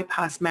are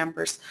iPass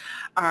members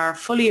are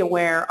fully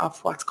aware of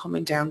what's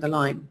coming down the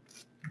line.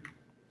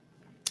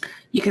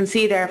 You can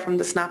see there from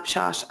the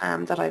snapshot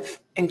that I've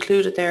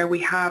included there, we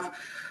have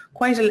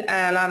quite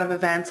a lot of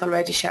events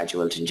already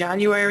scheduled in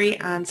January,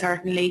 and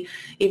certainly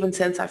even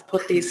since I've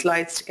put these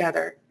slides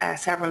together,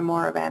 several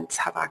more events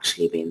have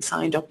actually been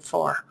signed up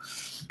for.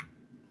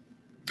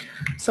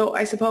 So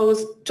I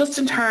suppose just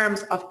in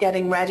terms of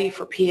getting ready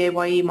for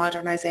PAYE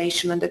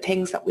modernisation and the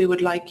things that we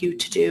would like you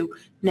to do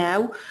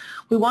now,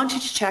 we want you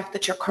to check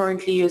that you're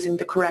currently using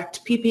the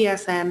correct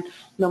PPSN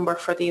number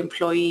for the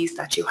employees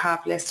that you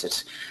have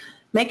listed,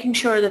 making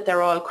sure that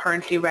they're all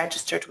currently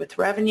registered with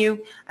revenue,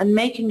 and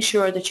making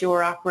sure that you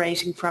are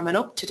operating from an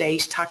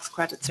up-to-date tax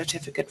credit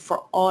certificate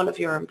for all of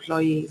your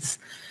employees.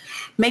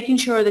 Making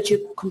sure that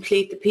you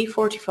complete the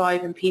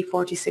P45 and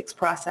P46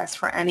 process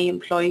for any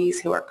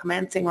employees who are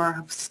commencing or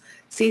have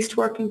ceased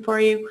working for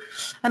you,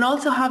 and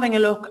also having a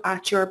look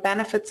at your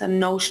benefits and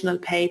notional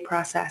pay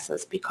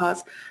processes,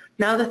 because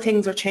now that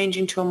things are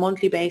changing to a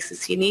monthly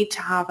basis, you need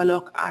to have a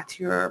look at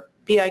your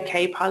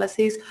BIK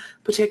policies,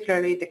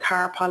 particularly the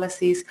car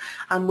policies,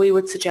 and we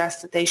would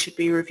suggest that they should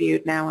be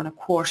reviewed now on a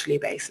quarterly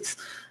basis,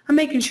 and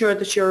making sure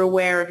that you're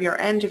aware of your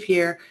end of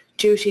year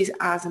duties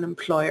as an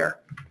employer.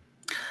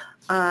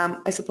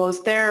 I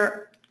suppose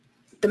they're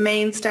the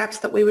main steps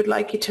that we would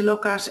like you to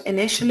look at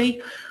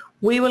initially.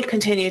 We will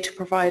continue to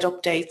provide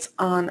updates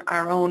on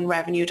our own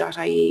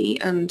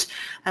revenue.ie, and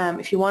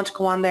if you want to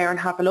go on there and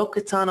have a look,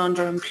 it's on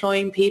under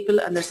employing people,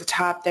 and there's a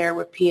tab there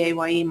with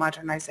PAYE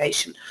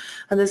modernisation,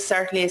 and there's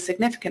certainly a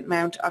significant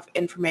amount of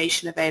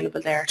information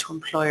available there to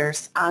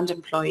employers and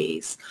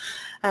employees.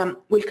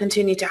 We'll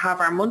continue to have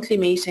our monthly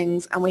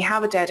meetings, and we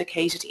have a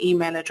dedicated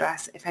email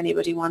address if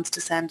anybody wants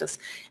to send us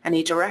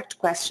any direct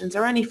questions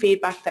or any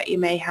feedback that you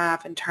may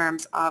have in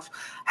terms of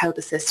how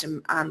the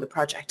system and the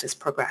project is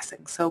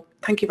progressing. So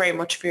thank you very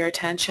much for your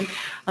attention,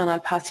 and I'll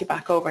pass you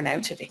back over now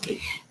to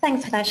Vicky.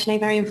 Thanks for that, Sinead,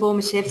 very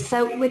informative.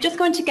 So we're just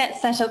going to get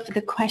set up for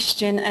the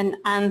question and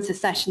answer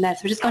session there.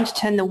 So we're just going to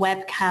turn the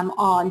webcam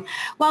on.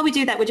 While we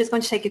do that, we're just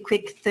going to take a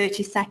quick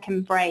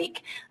 30-second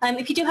break.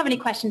 If you do have any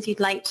questions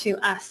you'd like to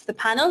ask the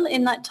panel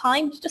in that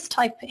time, just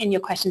type in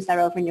your questions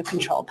there over in your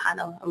control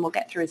panel, and we'll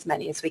get through as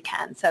many as we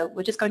can. So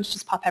we're just going to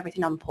just pop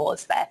everything on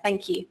pause there.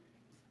 Thank you.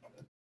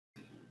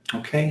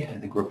 Okay, I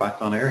think we're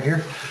back on air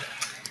here.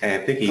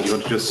 Vicky, do you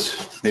want to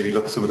just maybe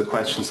look at some of the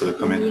questions that have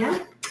come in? Yeah,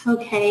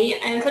 okay.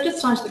 So I'll just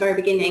start at the very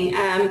beginning.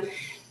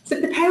 So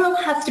if the payroll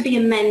has to be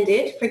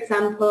amended, for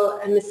example,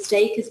 a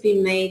mistake has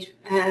been made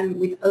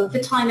with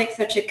overtime,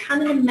 etc.,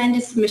 can an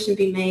amended submission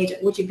be made?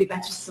 Would you be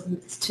better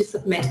to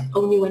submit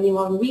only when you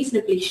are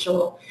reasonably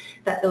sure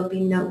that there will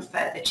be no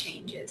further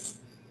changes?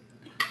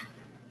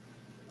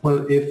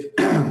 Well, if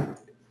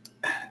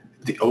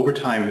the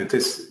overtime,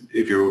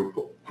 if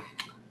you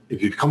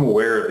become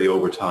aware of the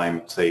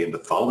overtime, say in the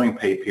following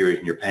pay period,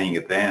 and you're paying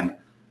it then,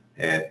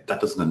 that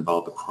doesn't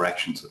involve a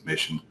correction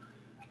submission.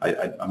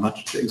 I'm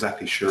not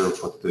exactly sure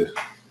what do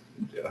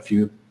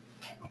you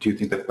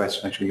think that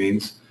question actually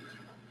means?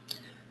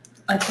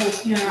 I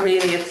think really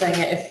it's saying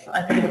if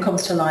it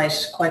comes to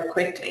light quite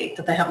quickly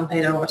that they haven't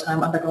paid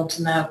overtime and they're going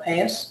to now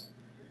pay it.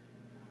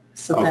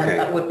 So okay. Then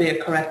that would be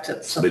a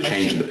corrected submission. The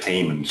change in the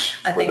payment.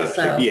 I think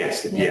so.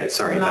 Yes, yeah,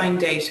 sorry. Line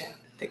data,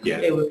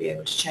 they would be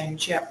able to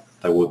change, yeah.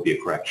 That would be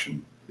a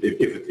correction.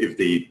 If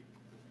the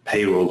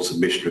payroll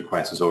submission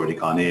request has already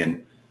gone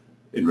in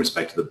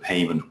respect to the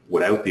payment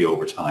without the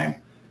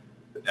overtime,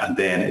 and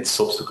then it's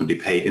subsequently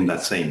paid in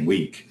that same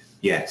week,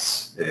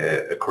 yes,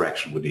 a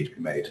correction would need to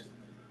be made.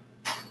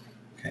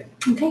 Okay.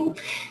 Okay,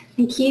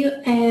 thank you.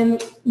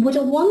 Would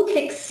a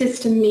one-click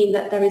system mean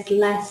that there is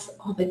less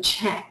of a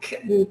check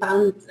and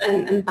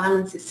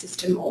balances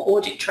system or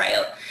audit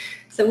trail?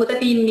 So would there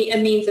be a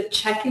means of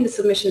checking the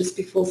submissions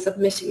before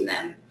submitting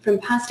them? From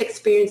past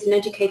experience, an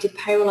educated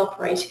payroll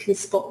operator can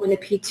spot when a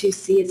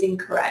P2C is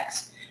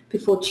incorrect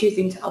before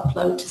choosing to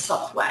upload to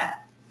software.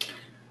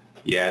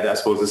 Yeah, I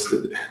suppose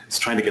it's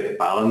trying to get the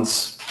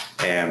balance.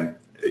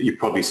 You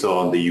probably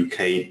saw in the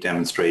UK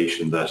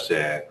demonstration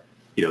that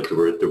you know,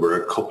 there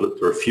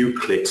were a few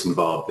clicks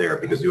involved there,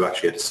 because you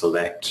actually had to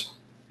select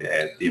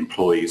the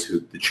employees who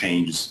the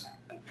changes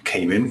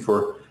came in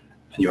for,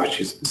 and you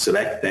actually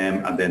select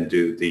them and then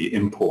do the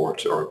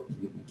import or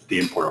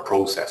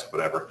process,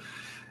 whatever.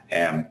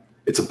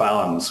 It's a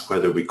balance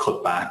whether we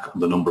cut back on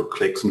the number of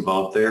clicks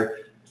involved there.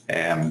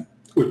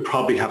 We'd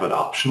probably have it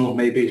optional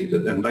maybe,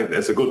 and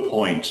that's a good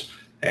point.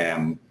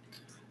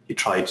 You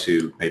try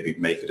to maybe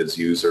make it as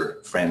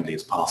user-friendly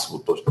as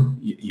possible, but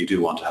you do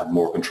want to have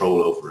more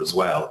control over it as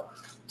well.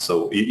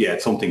 So yeah,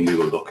 it's something we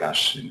will look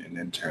at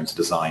in terms of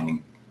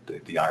designing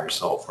the Irish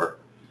software.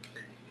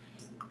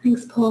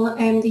 Thanks, Paul.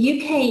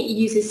 The UK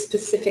uses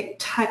specific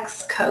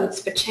tax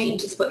codes for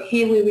changes, but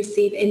here we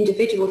receive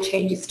individual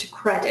changes to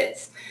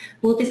credits.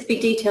 Will this be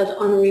detailed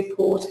on a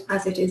report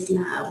as it is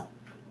now?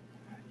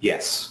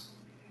 Yes.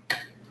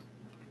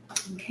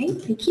 Okay,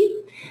 thank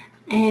you.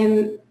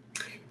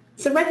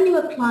 So revenue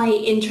apply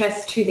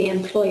interest to the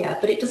employer,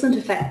 but it doesn't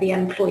affect the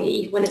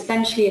employee, when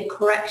essentially a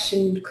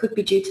correction could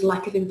be due to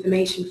lack of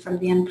information from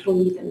the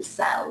employee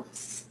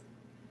themselves.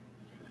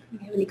 Do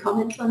you have any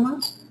comments on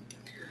that?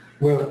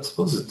 Well, I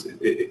suppose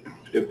the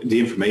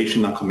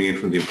information not coming in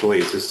from the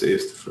employees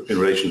is in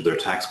relation to their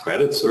tax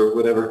credits or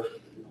whatever.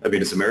 I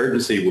mean, this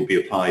emergency will be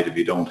applied if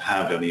you don't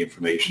have any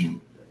information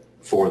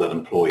for that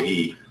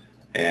employee,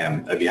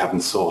 if you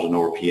haven't sought an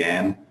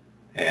RPN.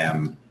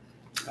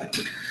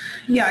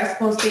 Yeah, I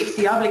suppose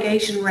the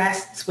obligation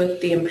rests with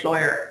the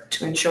employer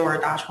to ensure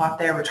that what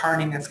they're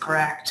returning is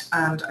correct,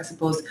 and I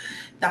suppose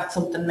that's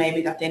something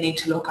maybe that they need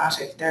to look at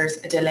if there's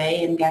a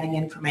delay in getting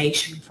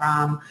information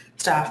from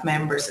staff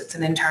members. It's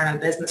an internal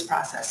business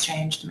process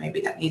change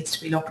maybe that needs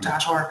to be looked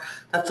at, or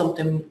that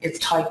something is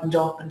tightened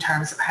up in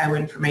terms of how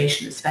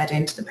information is fed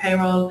into the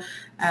payroll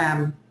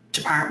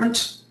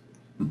department.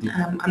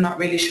 I'm not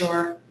really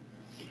sure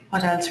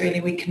what else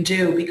really we can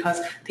do,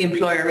 because the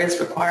employer is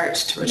required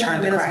to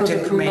return the correct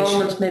information. At the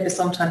moment, maybe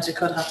sometimes you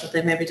could have that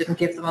they maybe didn't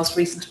give the most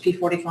recent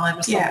P45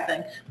 or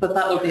something, but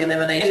that would be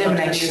eliminated in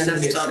the new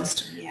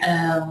system.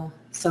 Yeah.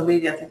 So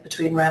really, I think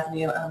between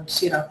revenue and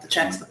the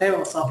checks the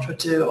payroll software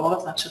do, all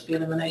of that should be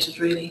eliminated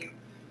really.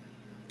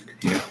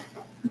 Yeah.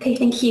 Okay,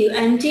 thank you.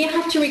 Do you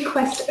have to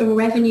request a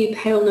revenue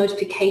payroll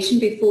notification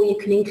before you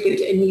can include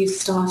a new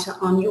starter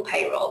on your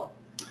payroll?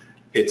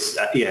 It's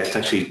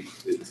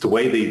it's the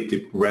way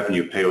the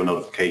revenue payroll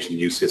notification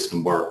new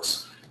system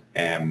works.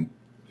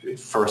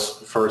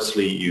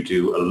 Firstly, you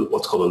do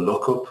what's called a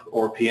lookup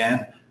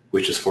RPN,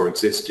 which is for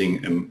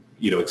existing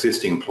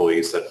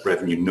employees that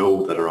revenue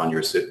know that are on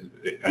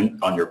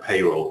your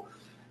payroll,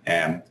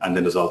 and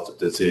then there's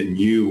a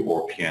new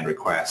RPN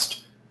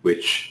request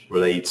which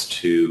relates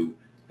to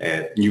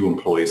new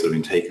employees that have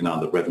been taken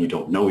on that revenue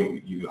don't know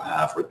you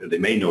have, or they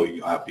may know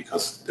you have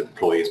because the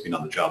employee has been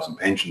on the jobs and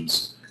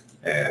pensions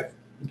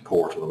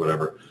portal or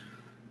whatever.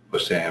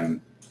 But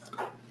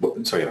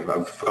sorry,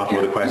 I've forgotten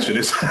what the question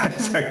is.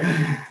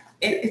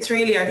 It's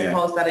really, I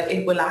suppose, that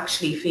it will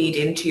actually feed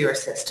into your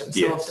system. So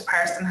yes. If the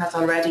person has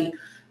already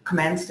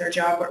commenced their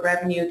job with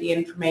revenue, the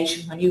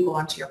information, when you go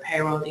onto your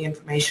payroll, the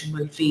information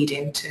will feed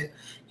into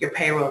your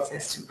payroll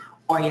system.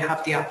 Or you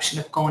have the option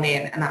of going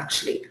in and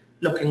actually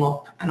looking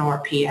up an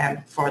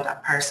RPM for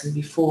that person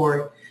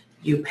before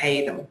you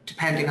pay them,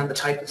 depending on the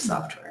type of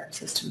software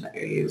system that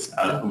you're using.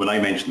 When I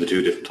mentioned the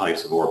two different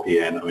types of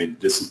RPN, I mean,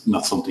 this is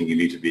not something you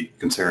need to be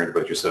concerned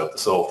about yourself. The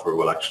software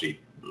will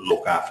actually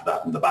look after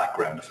that in the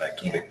background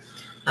effectively. Yeah.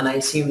 And I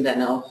assume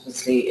then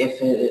obviously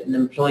if an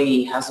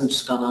employee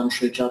hasn't gone on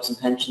through jobs and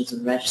pensions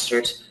and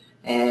registered,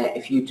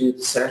 if you do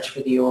the search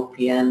for the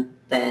RPN,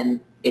 then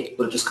it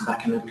will just come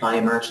back and apply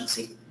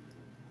emergency.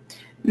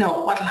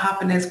 No, what will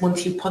happen is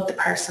once you put the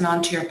person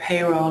onto your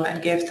payroll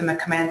and give them a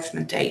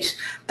commencement date,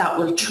 that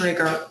will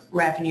trigger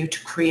revenue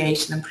to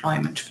create an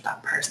employment for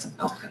that person.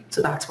 Okay.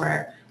 So that's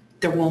where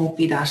there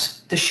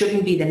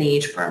shouldn't be the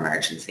need for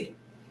emergency.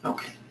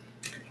 Okay.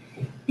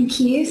 Thank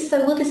you.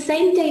 So will the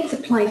same dates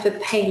apply for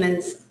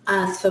payments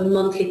as for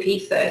monthly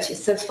P30?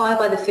 So filed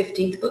by the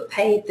 15th but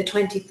paid the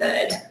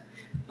 23rd.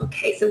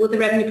 Okay, so will the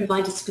revenue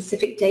provide a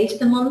specific date of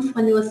the month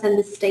when they will send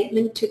the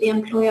statement to the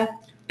employer?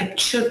 It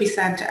should be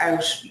sent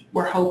out,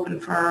 we're hoping,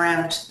 for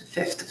around the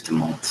 5th of the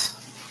month.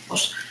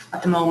 But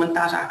at the moment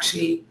that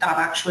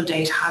actual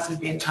date hasn't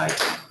been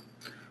typed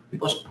in.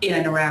 But in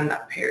and around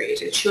that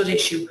period. It should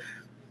issue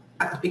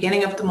at the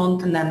beginning of the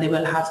month, and then they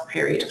will have a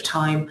period of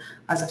time.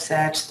 As I've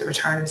said, the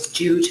return is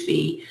due to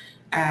be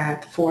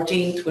the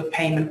 14th with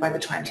payment by the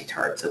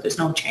 23rd, so there's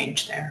no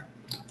change there.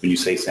 When you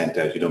say sent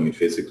out, you don't mean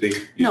physically?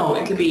 No,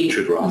 it'll be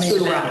through Ross.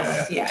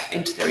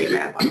 Into their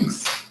email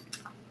box.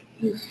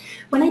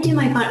 When I do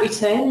my VAT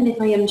return and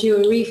if I am due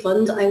a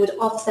refund, I would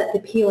offset the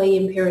PAYE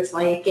and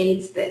PRSI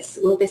against this.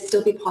 Will this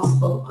still be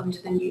possible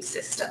under the new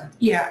system?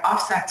 Yeah,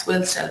 offsets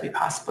will still be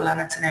possible, and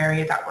it's an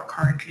area that we're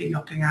currently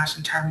looking at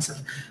in terms of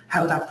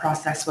how that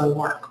process will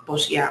work.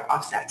 But yeah,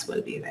 offsets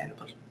will be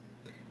available.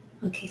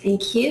 Okay,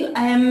 thank you.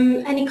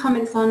 Any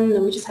comments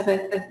on, we just have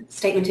a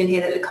statement in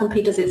here that the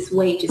company does its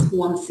wages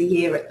once a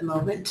year at the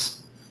moment.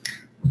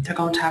 They're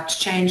going to have to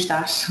change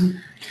that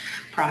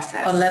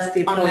process. Unless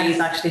the employees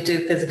actually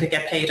do physically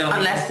get paid only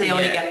Unless they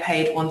only get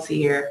paid once a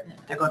year,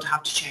 they're going to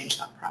have to change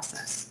that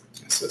process.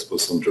 Yes, I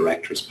suppose some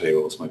directors'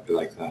 payrolls might be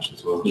like that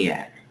as well.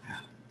 Yeah.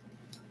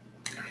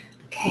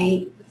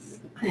 Okay,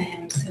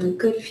 so a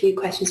good few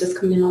questions just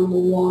coming in on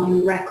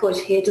one record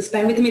here. Just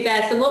bear with me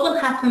there. So what will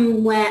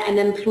happen where an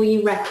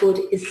employee record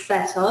is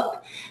set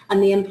up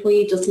and the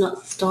employee does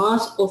not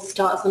start or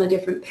starts on a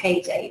different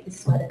pay date? This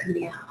is where there can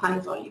be a high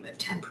volume of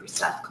temporary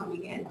staff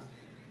coming in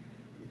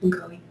and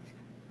going.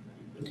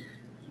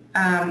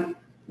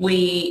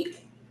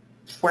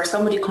 Where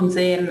somebody comes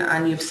in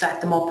and you've set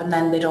them up and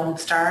then they don't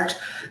start,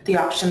 the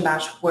option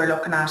that we're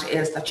looking at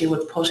is that you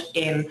would put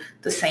in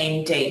the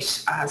same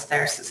date as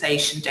their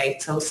cessation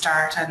date. So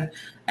start and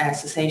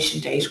cessation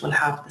date will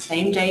have the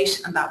same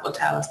date, and that will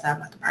tell us then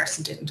that the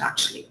person didn't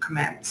actually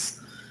commence.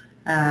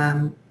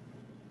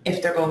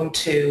 If their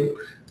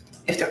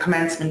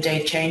commencement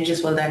date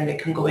changes, well then they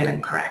can go in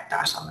and correct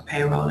that on the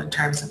payroll in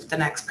terms of the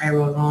next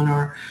payroll run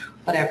or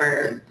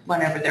whatever,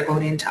 whenever they're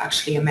going in to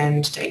actually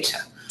amend data.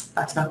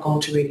 That's not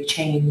going to really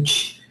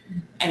change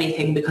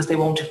anything because they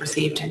won't have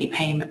received any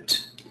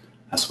payment.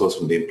 I suppose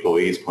from the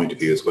employee's point of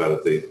view as well,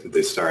 if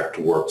they start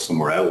to work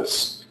somewhere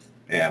else,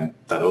 that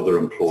other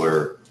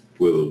employer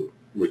will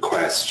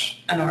request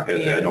an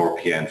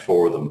RPN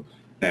for them.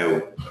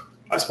 Now,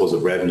 I suppose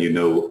if revenue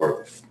know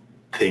or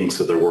thinks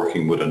that they're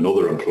working with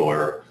another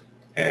employer,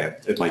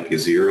 it might be a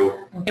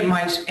zero. It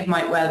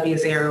might well be a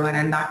zero, and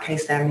in that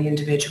case then the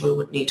individual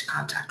would need to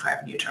contact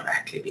revenue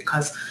directly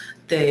because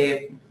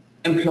the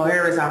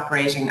employer is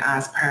operating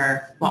as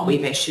per what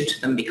we've issued to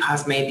them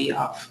because maybe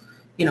of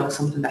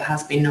something that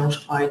has been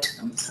notified to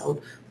them. So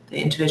the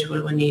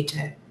individual will need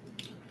to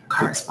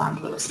correspond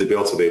with us. They'll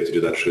also be able to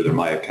do that through their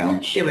My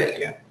account. They will.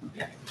 Yeah.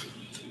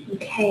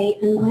 Okay,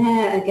 and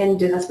where, again,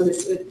 that's what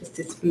this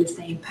is from the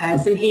same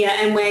person here,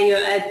 and where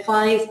you're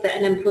advised that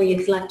an employee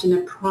has left in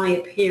a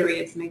prior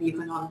period, so maybe you've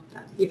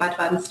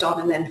advanced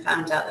on and then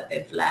found out that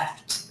they've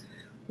left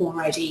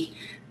already,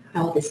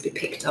 how will this be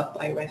picked up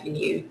by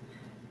revenue?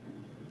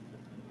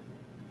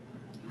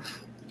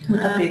 Would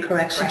that be a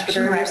correction to the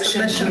earlier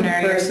submission?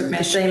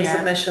 The same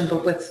submission,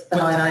 but with the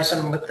line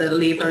item, with the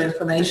leaver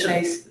information.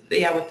 With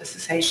the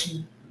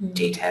cessation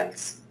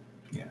details.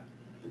 Yeah.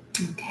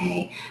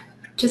 Okay.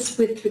 Just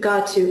with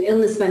regard to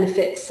illness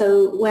benefits,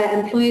 so where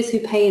employers who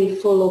pay in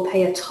full or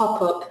pay a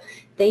top-up,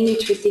 they need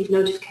to receive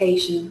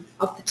notification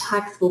of the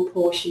taxable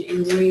portion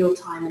in real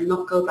time and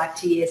not go back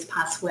to years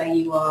past where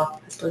you are,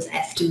 I suppose,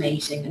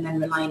 estimating and then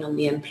relying on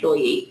the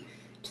employee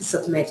to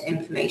submit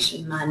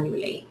information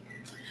manually.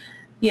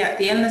 Yeah,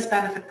 the illness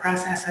benefit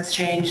process has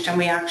changed and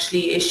we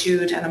actually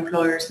issued an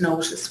employer's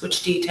notice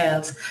which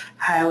details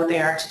how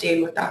they are to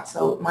deal with that.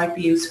 So it might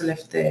be useful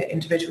if the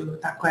individual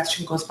with that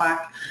question goes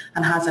back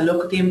and has a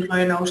look at the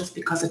employer notice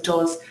because it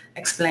does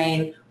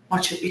explain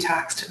what should be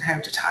taxed and how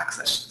to tax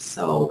it.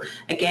 So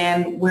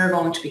again, we're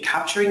going to be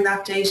capturing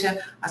that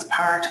data as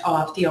part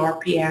of the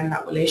RPN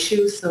that we'll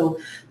issue. So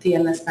the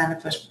illness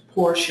benefit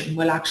portion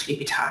will actually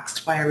be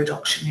taxed by a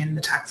reduction in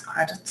the tax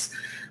credits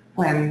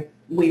when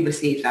we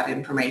receive that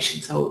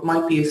information. So it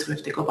might be useful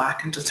if they go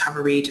back and just have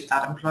a read of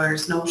that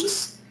employer's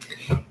notice.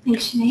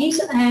 Thanks,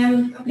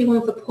 Sinead. Probably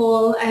one for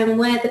Paul.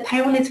 Where the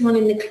payroll is run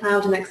in the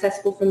cloud and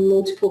accessible from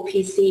multiple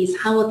PCs,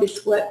 how will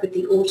this work with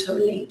the auto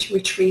link to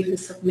retrieve and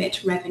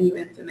submit revenue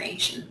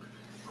information?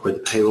 Where the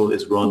payroll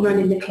is run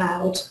in the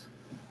cloud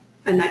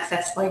and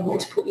accessed by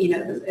multiple,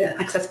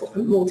 accessible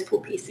from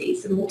multiple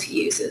PCs and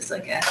multi-users, I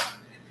guess.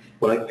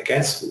 Well, I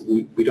guess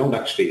we don't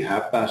actually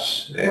have that.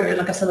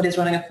 Like if somebody's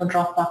running it from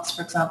Dropbox,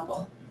 for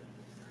example.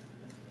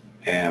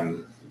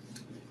 Well,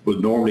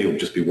 normally it would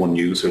just be one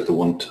user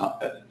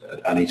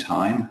at any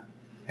time.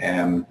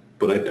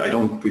 But I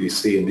don't really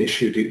see an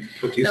issue.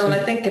 What do you No, think?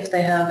 I think if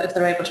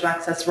they're able to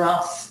access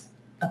Ross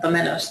at the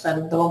minute,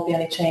 then there won't be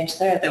any change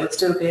there. They would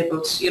still be able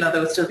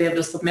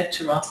to, submit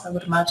to Ross, I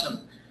would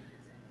imagine.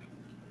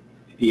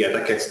 Yeah,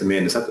 that gets them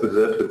in. Is that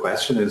the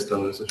question is,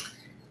 though, is it?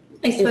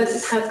 I suppose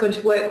it's how it's going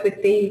to work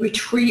with the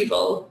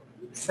retrieval.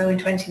 So in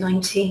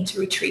 2019 to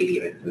retrieve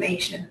your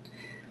information.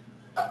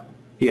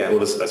 Yeah,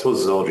 well, I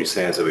suppose as Audrey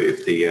says,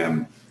 if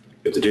the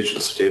digital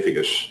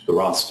certificate, the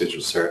Ross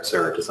digital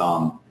cert is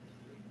on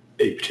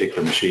a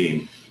particular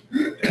machine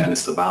and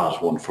it's the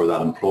valid one for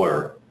that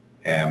employer,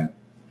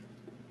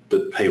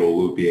 the payroll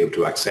will be able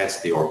to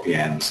access the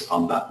RPNs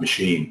on that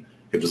machine.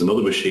 If there's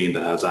another machine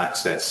that has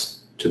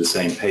access to the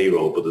same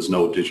payroll but there's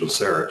no digital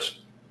cert,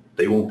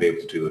 they won't be able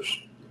to do it.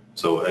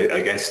 So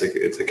I guess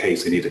it's a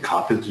case they need to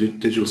copy the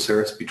digital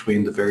certs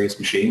between the various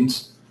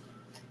machines.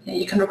 Yeah,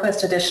 you can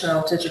request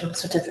additional digital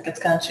certificates,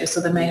 can't you?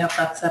 So they may have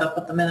that set up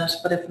at the minute,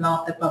 but if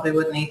not, they probably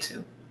would need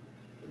to.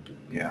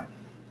 Yeah.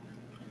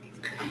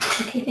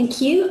 Okay,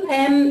 thank you.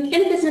 In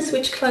a business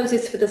which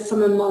closes for the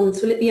summer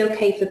months, will it be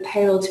okay for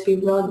payroll to be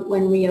run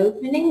when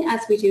reopening,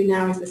 as we do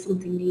now? Is there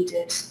something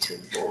needed to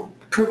inform?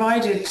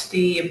 Provided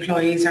the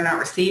employees are not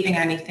receiving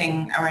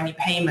anything or any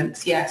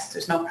payments, yes,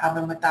 there's no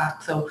problem with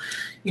that. So,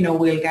 you know,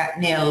 we'll get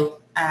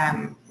nil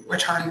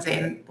returns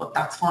in, but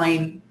that's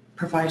fine,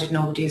 provided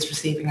nobody is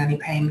receiving any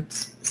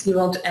payments. So you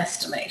won't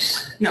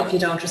estimate? No. If you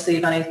don't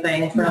receive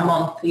anything for a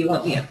month, you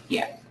won't,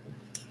 Yeah.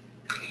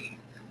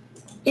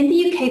 In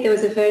the UK, there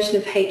was a version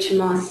of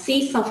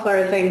HMRC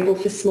software available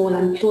for small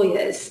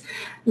employers.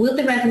 Will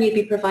the revenue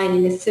be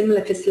providing a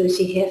similar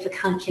facility here for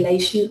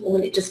calculation, or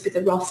will it just be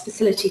the ROS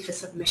facility for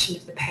submission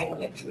of the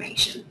payroll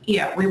information?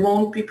 Yeah, we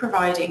won't be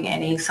providing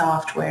any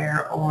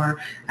software or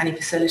any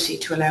facility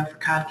to allow for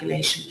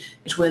calculation.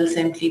 It will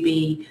simply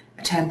be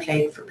a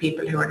template for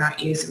people who are not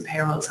using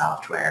payroll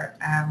software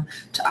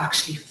to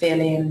actually fill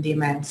in the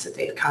amounts that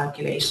they've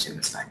calculated in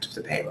respect of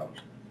the payroll.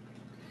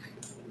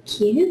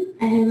 Thank you.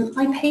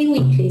 I pay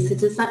weekly, so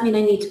does that mean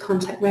I need to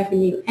contact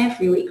revenue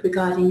every week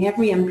regarding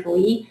every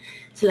employee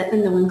to let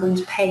them know I'm going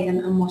to pay them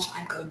and what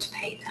I'm going to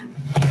pay them?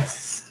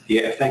 Yes.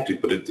 Yeah,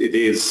 effective, but it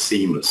is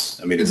seamless.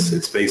 I mean,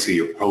 it's basically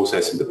you're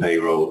processing the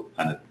payroll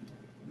and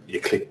you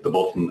click the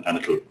button and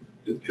it'll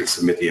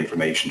submit the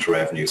information to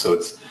revenue. So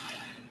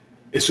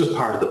it's just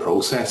part of the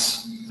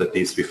process that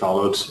needs to be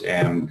followed.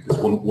 There's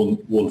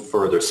one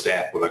further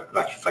step, well,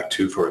 in fact,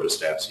 two further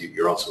steps.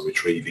 You're also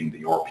retrieving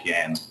the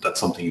RPNs. That's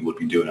something you would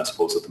be doing, I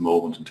suppose, at the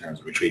moment in terms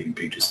of retrieving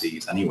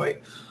P2Cs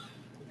anyway.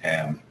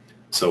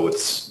 So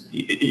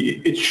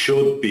it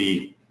should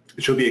be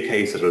a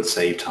case that it'll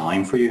save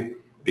time for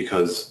you,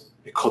 because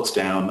it cuts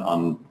down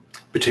on,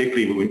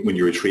 particularly when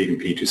you're retrieving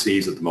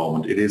P2Cs at the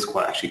moment, it is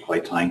actually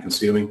quite time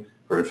consuming,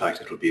 or in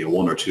fact it'll be a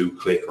 1 or 2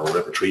 click or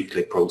whatever 3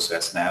 click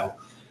process now.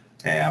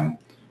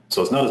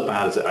 So it's not as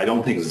bad as, I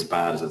don't think it's as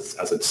bad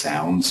as it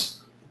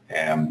sounds.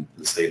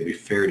 Say it'll be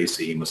fairly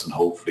seamless, and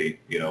hopefully,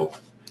 you know,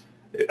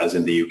 as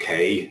in the UK,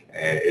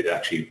 it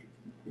actually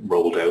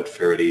rolled out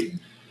fairly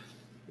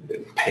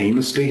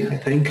painlessly, I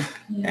think.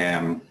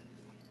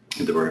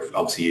 There were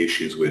obviously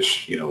issues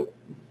with, you know,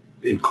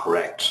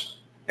 incorrect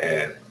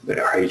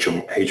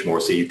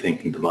HMRC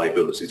thinking the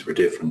liabilities were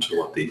different to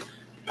what the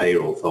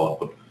payroll thought,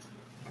 but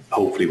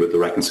hopefully with the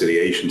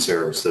reconciliation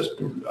service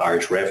that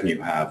Irish Revenue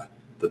have,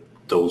 that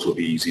those will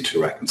be easy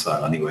to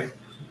reconcile anyway.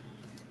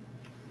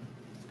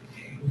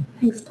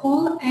 Thanks,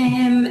 Paul.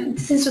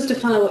 This is just a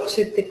follow-up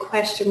to the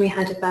question we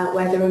had about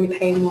whether they're only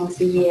paying once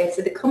a year.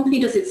 So the company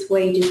does its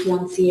wages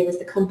once a year, as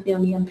the company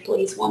only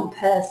employs one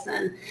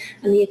person,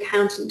 and the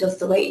accountant does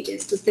the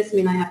wages. Does this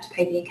mean I have to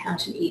pay the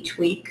accountant each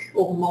week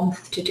or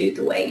month to do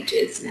the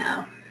wages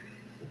now?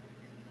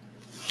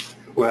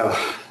 Well,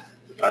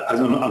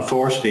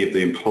 unfortunately, if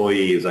the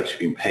employee is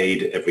actually being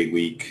paid every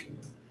week,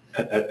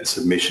 a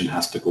submission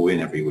has to go in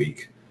every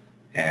week.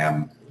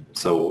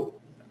 So,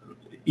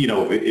 you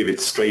know, if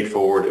it's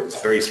straightforward, if it's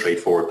very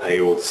straightforward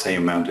payroll, the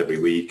same amount every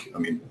week, I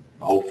mean,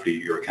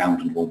 hopefully your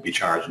accountant won't be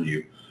charging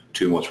you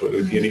too much.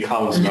 Any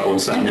comments on that one,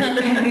 Sam?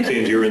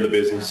 Seeing you're in the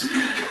business.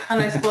 And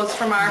I suppose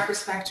from our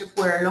perspective,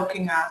 we're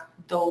looking at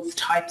those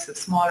types of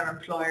smaller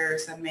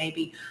employers and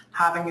maybe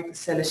having a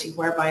facility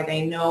whereby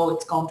they know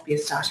it's going to be a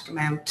static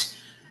amount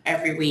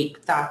every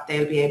week, that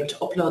they'll be able to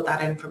upload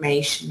that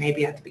information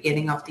maybe at the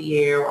beginning of the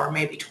year or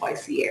maybe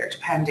twice a year,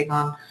 depending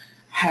on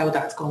how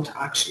that's going to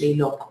actually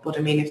look. But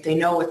I mean, if they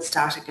know it's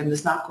static and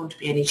there's not going to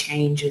be any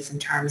changes in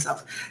terms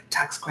of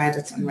tax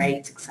credits and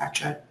rates,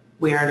 etc.,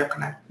 we are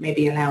looking at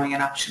maybe allowing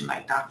an option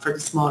like that for the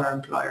smaller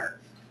employer.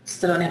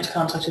 So they don't have to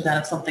contact you then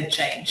if something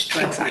changed.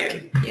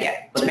 Exactly.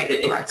 Yeah. But if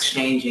it's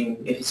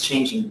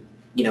changing,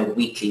 you know,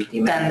 weekly, the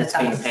amount that's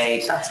being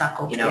paid, that's not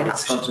going to you know, be an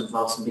it's option. going to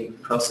involve some big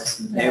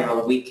processing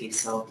payroll weekly.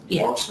 So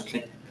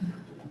unfortunately,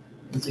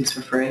 nothing's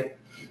for free.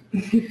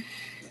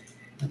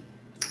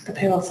 The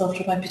payroll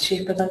software might be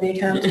cheaper than the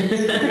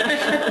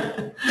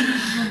accountant.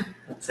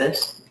 That's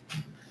it.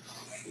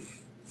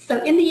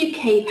 So in the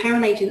UK,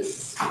 payroll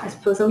agents, I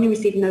suppose, only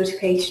receive a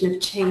notification of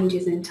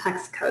changes in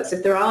tax codes.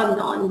 If there are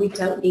none, we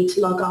don't need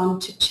to log on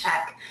to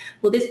check.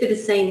 Will this be the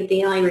same with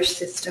the Irish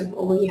system,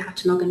 or will you have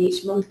to log on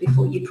each month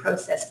before you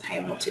process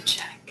payroll to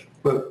check?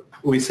 Well,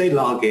 we say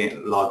log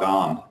in, log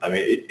on. I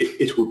mean,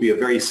 it will be a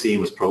very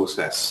seamless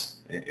process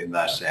in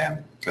that,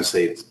 I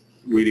say it's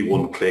really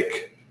one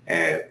click.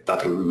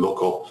 That'll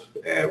look up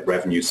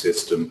revenue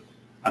system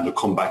and it'll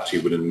come back to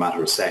you within a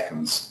matter of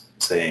seconds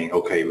saying,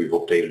 okay, we've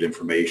updated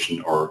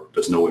information or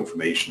there's no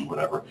information,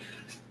 whatever.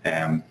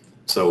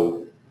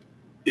 So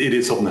it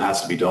is something that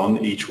has to be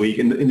done each week.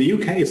 In the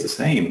UK, it's the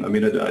same. I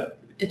mean,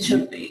 it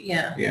should be,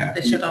 yeah.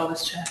 They should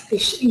always check.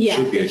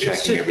 Should be a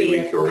checking every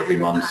week or every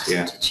month,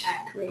 yeah. To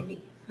check,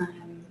 really.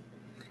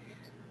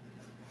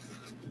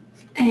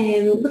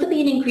 Will there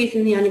be an increase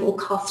in the annual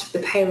cost of the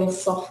payroll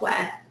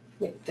software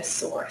with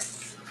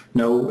Thesaurus?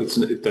 No,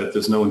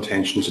 there's no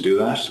intention to do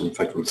that. In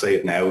fact, we'll say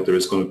it now, there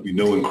is going to be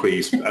no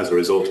increase as a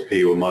result of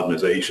PAYE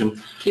Modernisation.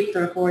 Keep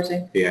the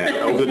reporting. Yeah,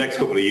 over the next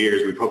couple of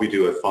years, we probably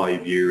do a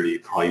 5-yearly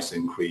price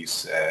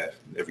increase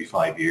every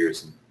 5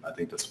 years. And I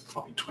think that's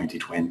probably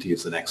 2020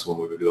 is the next one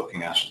we'll be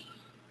looking at.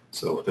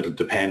 So it'll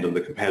depend on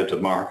the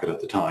competitive market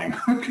at the time.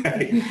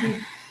 Okay.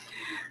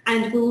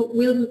 And will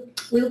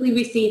we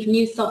receive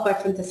new software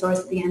from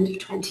Thesaurus at the end of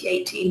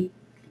 2018?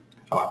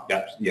 Oh,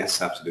 yeah,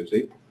 yes,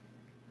 absolutely.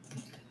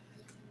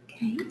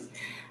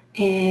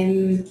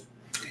 Okay.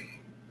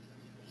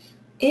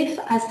 If,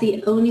 as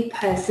the only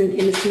person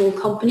in a small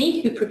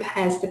company who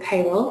prepares the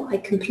payroll, I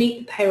complete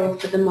the payroll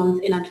for the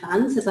month in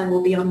advance, as I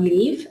will be on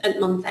leave at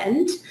month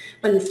end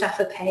when the staff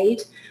are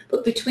paid,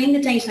 but between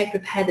the date I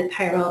prepare the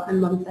payroll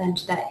and month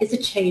end there is a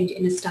change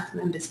in a staff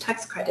member's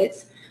tax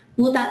credits,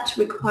 will that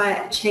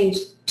require a change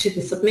to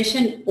the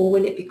submission, or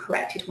will it be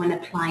corrected when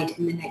applied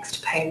in the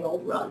next payroll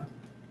run?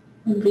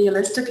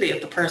 Realistically, if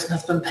the person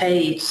has been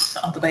paid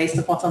on the basis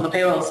of what's on the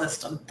payroll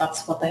system,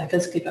 that's what they have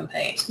physically been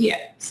paid. Yeah.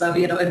 So,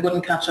 you know, it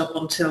wouldn't catch up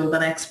until the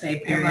next pay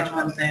period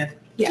when the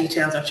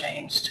details are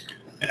changed.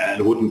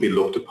 And it wouldn't be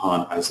looked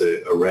upon as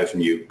a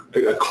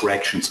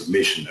correction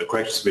submission. A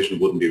correction submission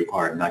wouldn't be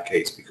required in that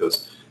case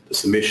because the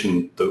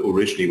submission that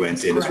originally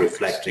went in is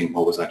reflecting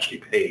what was actually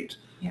paid.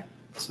 Yeah.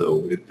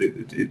 So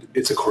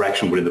it's a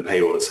correction within the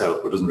payroll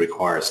itself, but it doesn't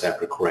require a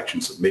separate correction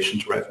submission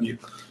to revenue.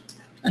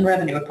 And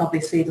revenue would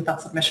probably see that that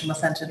submission was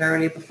sent in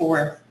early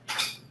before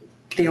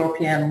the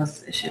RPN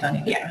was issued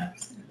anyway. Yeah.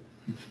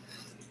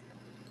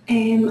 I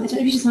don't know if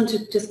you just want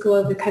to just go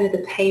over kind of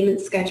the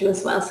payment schedule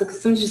as well. So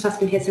because someone's just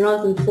asking here, so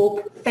rather than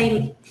four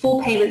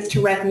payments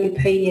to revenue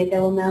per year, there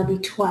will now be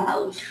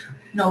 12.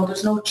 No,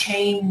 there's no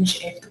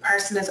change. If the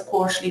person is a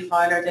quarterly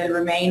filer, they'll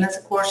remain as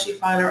a quarterly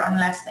filer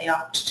unless they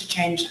opt to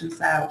change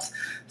themselves.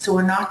 So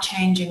we're not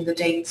changing the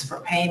dates for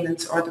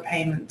payments or the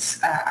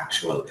payments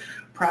actual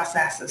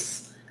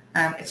processes.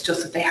 It's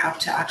just that they have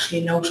to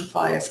actually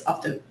notify us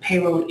of the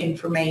payroll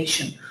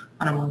information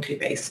on a monthly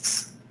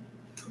basis.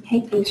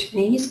 Okay, thanks,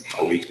 Sinead.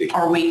 Or weekly.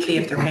 Or weekly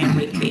if they're paying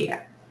weekly,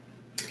 yeah.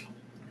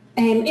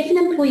 If an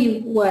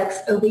employee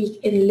works a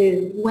week in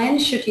lieu, when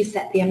should you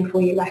set the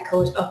employee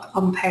record up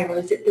on payroll?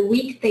 Is it the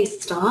week they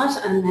start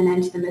and then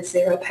enter them as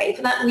zero pay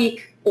for that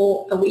week,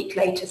 or a week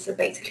later, so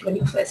basically when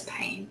you're first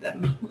paying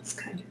them? What's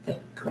kind of the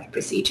correct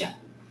procedure?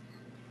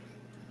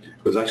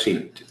 Because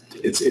actually,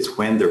 it's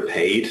when they're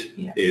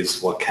paid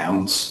is what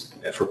counts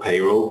for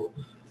payroll.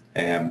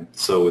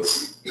 So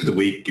it's the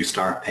week you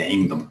start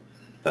paying them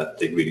that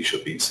they really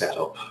should be set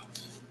up.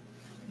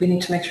 We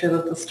need to make sure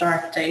that the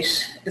start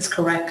date is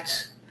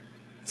correct.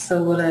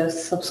 So will a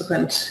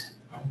subsequent,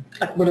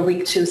 like will a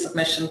week 2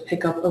 submission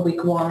pick up a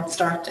week 1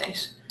 start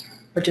date?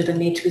 Or do they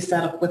need to be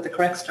set up with the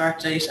correct start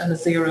date and a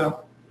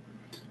zero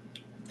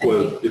pay?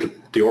 Well,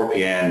 the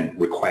RPN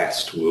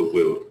request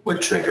will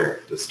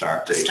trigger the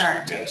start date.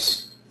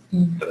 Yes.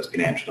 That has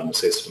been entered on the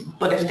system.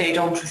 But if they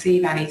don't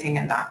receive anything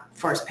in that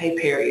first pay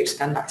period,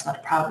 then that's not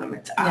a problem.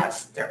 It's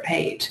as they're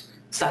paid.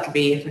 So that'll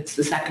be if it's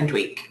the second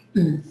week.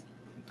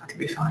 That'll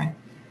be fine.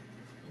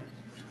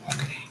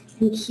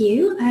 Thank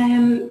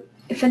you.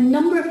 If a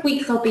number of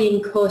weeks are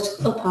being caught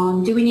up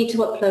on, do we need to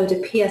upload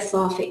a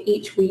PSR for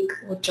each week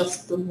or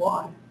just the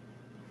one?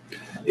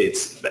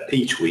 It's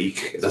each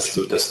week. That's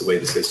the way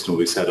the system will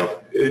be set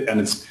up.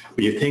 And it's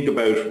when you think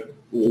about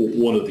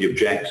one of the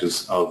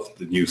objectives of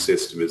the new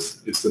system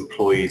is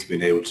employees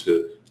being able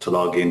to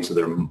log into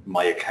their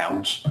My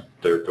Account,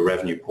 the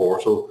revenue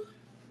portal,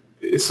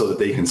 so that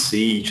they can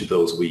see each of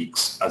those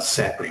weeks as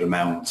separate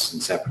amounts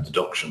and separate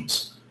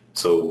deductions.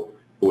 So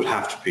it would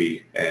have to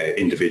be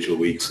individual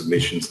week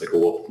submissions that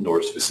go up in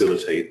order to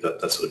facilitate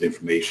that sort of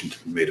information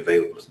to be made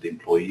available to the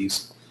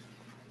employees.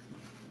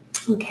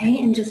 Okay,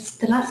 and just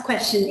the last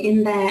question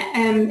in there.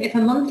 If a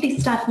monthly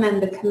staff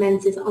member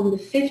commences on the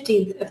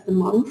 15th of the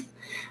month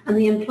and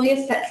the employer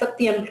sets up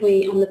the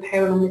employee on the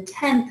payroll on the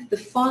 10th the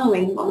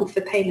following month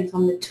for payment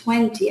on the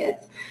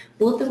 20th,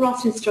 will the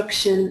ROS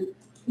instruction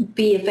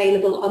be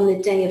available on the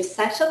day of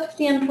setup of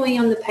the employee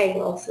on the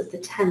payroll, so the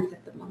 10th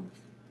of the month?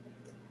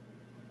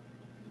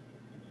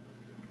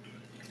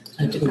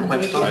 I didn't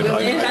quite follow. I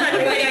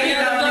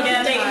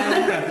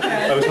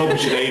was hoping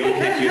Sinead would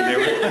hit you in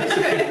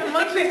there. The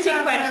monthly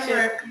staff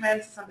member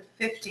commences on the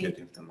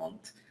 15th of the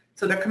month.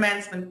 So their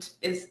commencement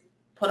is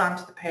put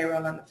onto the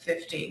payroll on the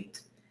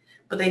 15th.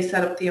 But they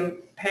set up the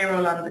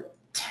payroll on the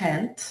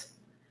 10th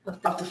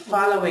of the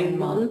following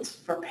month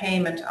for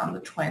payment on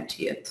the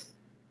 20th.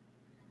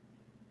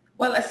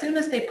 Well, as soon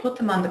as they put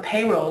them on the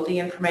payroll, the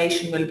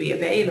information will be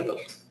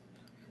available.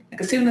 Like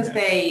as soon as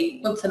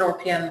once an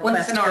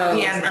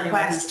RPN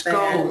request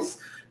goes,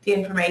 the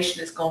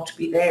information is going to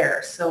be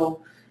there.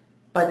 So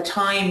by the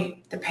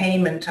time the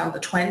payment on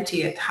the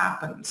 20th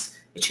happens,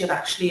 it should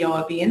actually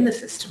all be in the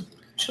system,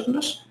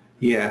 shouldn't it?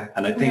 Yeah,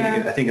 and I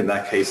think in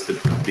that case the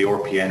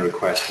RPN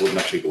request wouldn't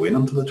actually go in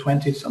until the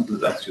 20th, until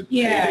that's the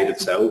pay date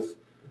itself.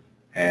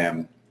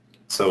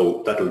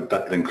 So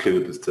that'll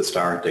include the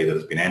start date that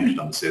has been entered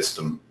on the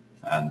system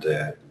And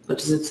but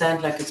does it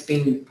sound like it's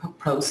being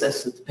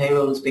processed, that the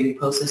payroll is being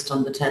processed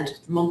on the 10th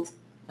of the month,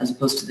 as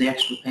opposed to the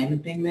actual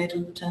payment being made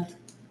on the 10th?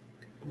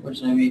 What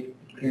did I read?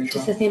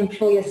 Just as the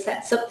employer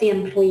sets up the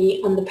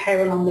employee on the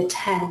payroll on the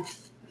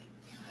 10th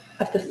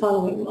of the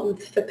following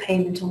month for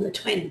payment on the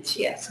 20th.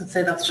 Yes, I'd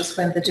say that's just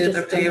when they do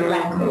their Just on the payroll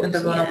record, in the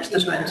run up yeah, to the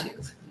yeah.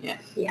 20th. Yeah.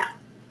 Yeah.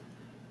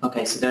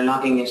 Okay, so they're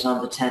logging it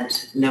on the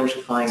 10th,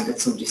 notifying that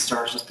somebody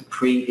started the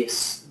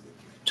previous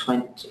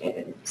 15th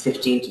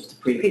of the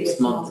previous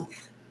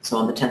month. So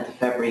on the 10th of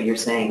February, you're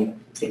saying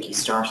Vicky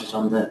started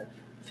on the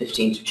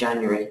 15th of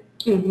January,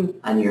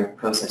 and you're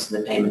processing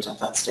the payment at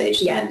that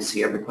stage then, so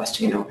you're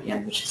requesting an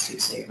OPM, which is you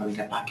say you're going to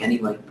get back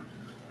anyway.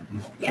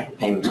 Yeah,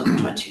 payment on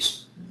the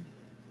 20th.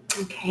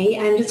 Okay,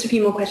 and just a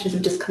few more questions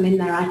have just come in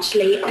there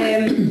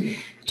actually.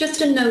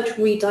 Just a note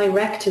re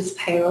directors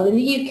payroll. In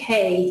the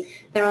UK,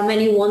 there are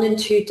many 1 and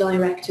 2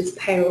 directors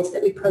payrolls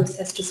that we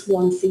process just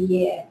once a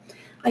year.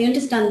 I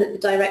understand that the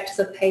directors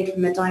are paid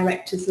from a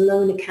director's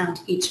loan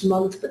account each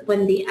month, but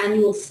when the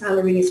annual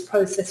salary is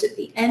processed at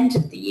the end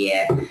of the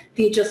year,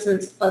 the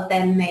adjustments are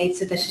then made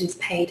so that it is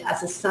paid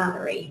as a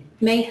salary.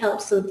 May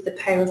help some of the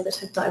payrolls that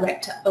have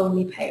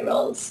director-only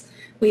payrolls.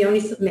 We only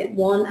submit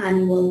 1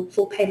 annual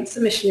full payment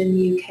submission in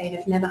the UK and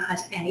have never had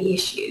any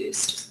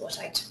issues. Just thought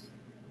I'd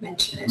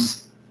mention it.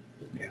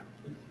 Yeah,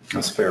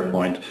 that's a fair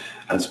point. And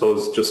I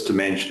suppose just to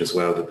mention as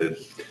well that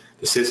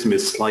the system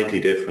is slightly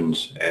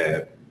different.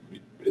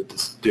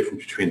 It's different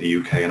between the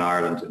UK and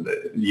Ireland. In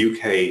the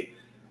UK,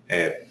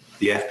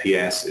 the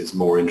FPS is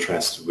more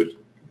interested with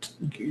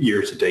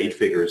year-to-date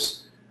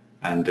figures,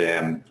 and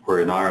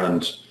where in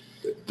Ireland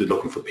they're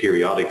looking for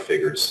periodic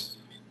figures.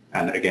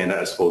 And again,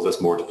 I suppose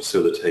that's more to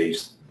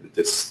facilitate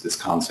this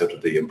concept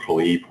of the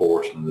employee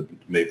portal and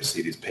maybe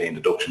see these pay and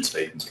deduction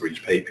statements for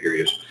each pay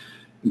period.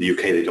 In the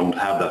UK, they don't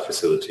have that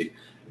facility.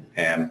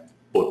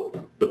 But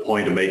the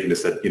point I'm making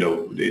is that, you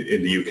know,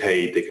 in the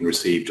UK, they can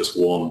receive just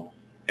one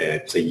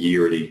say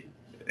yearly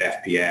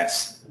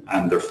FPS,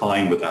 and they're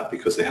fine with that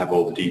because they have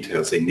all the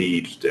details they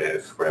need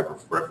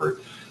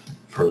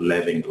for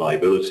levying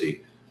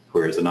liability.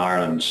 Whereas in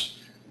Ireland,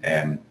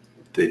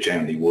 they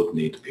generally would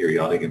need the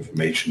periodic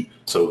information.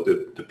 So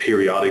the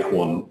periodic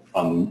one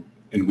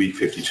in week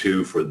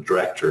 52 for the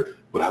director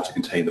would have to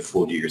contain the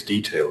full year's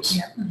details,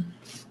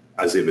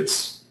 as if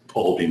it's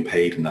all been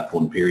paid in that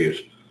one period.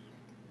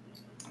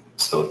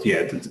 So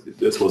yeah,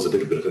 this was a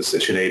little bit of a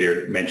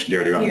Sinead mentioned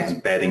earlier on, this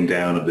bedding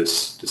down of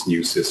this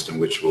new system,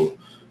 which will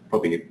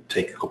probably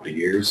take a couple of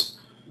years,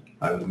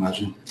 I would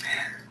imagine.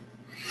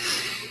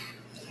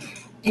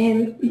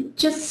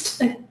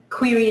 Just a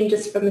query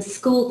just from a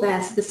school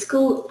there. So the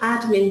school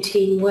admin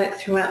team work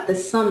throughout the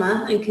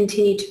summer and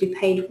continue to be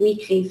paid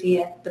weekly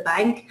via the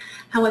bank.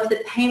 However,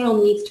 the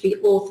payroll needs to be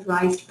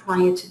authorised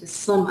prior to the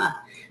summer.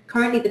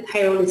 Currently, the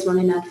payroll is run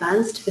in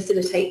advance to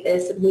facilitate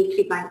this, and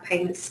weekly bank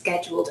payments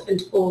scheduled and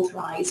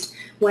authorised.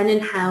 When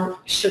and how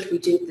should we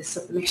do the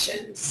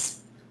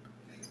submissions?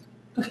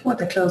 Before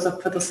they close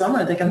up for the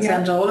summer, they can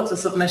send all of the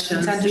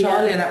submissions. Send it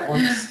all in at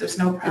once. There's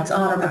no problem. It's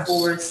on or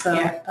before, so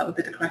Yeah. that would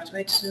be the correct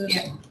way to do it.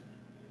 Yeah.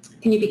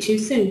 Can you be too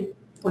soon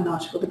or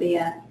not? Will there be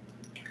a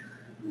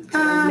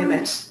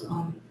limit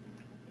on?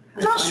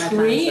 Not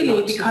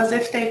really, because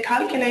if they've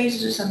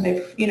calculated it and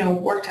they've, you know,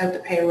 worked out the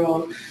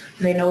payroll and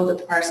they know that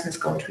the person is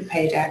going to be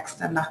paid X,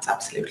 then that's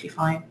absolutely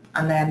fine.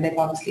 And then they've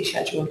obviously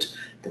scheduled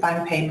the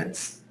bank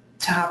payments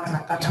to happen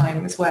at that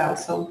time as well,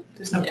 so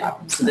there's no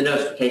problem. So the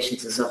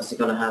notifications is obviously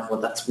going to have, well,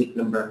 that's week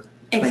number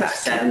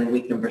 27,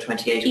 week number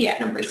 28, week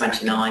number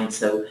 29.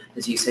 So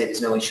as you say,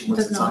 there's no issue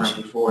once it's on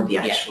or before the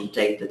actual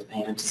date that the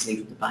payment is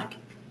leaving the bank.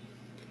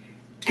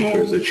 If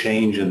there's a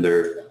change in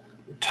their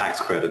tax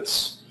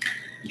credits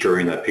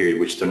during that period,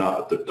 which they're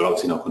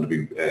obviously not going to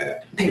be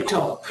picked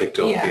up.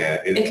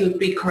 Yeah, it'll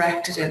be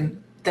corrected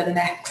in the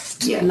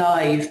next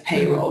live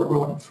payroll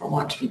run, for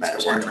want of a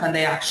better word, when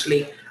they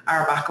actually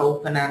are back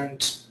open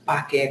and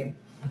back in,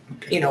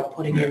 you know,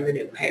 putting in the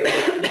new payroll.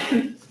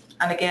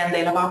 And again,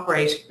 they'll have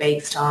operated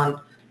based on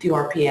the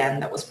RPN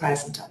that was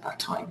present at that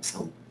time,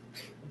 so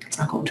it's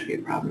not going to be a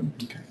problem.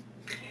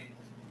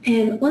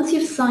 Once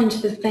you've signed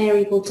the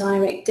variable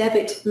direct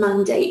debit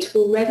mandate,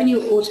 will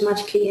Revenue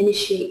automatically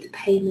initiate the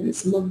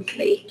payments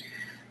monthly?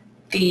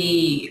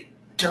 The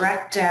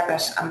direct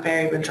debit and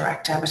variable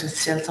direct debit is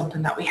still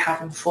something that we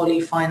haven't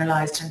fully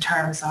finalised in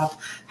terms of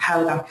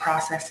how that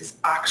process is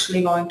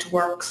actually going to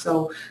work.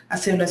 So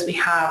as soon as we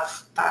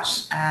have that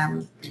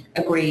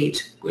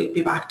agreed, we'll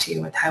be back to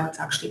you with how it's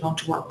actually going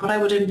to work. But I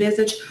would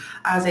envisage,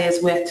 as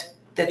is with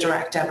the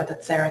direct debit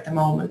that's there at the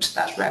moment,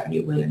 that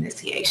Revenue will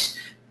initiate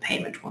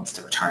payment once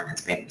the return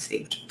has been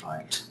received and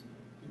filed.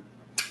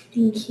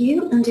 Thank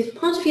you. And if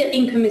part of your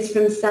income is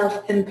from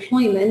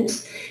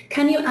self-employment,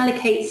 can you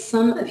allocate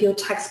some of your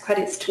tax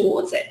credits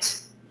towards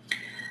it?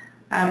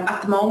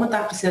 At the moment,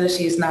 that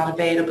facility is not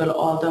available,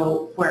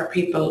 although where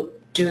people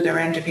do their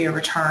end of year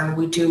return,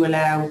 we do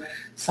allow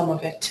some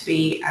of it to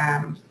be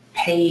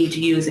paid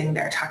using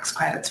their tax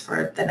credits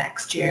for the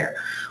next year.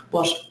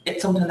 But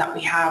it's something that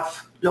we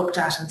have looked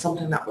at and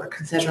something that we're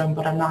considering,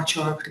 but I'm not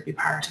sure if it'll be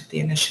part of the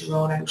initial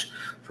rollout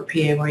for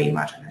PAYE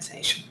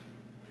modernisation.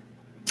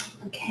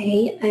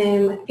 Okay,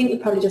 I think we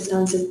probably just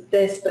answered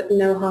this, but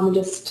no harm in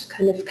just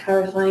kind of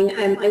clarifying.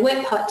 I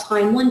work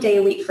part-time 1 day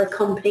a week for a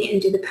company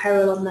and do the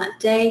payroll on that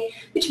day,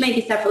 which may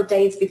be several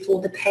days before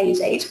the pay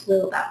date.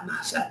 Will that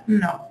matter?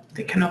 No,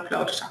 they can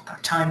upload it at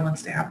that time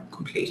once they have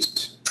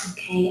completed.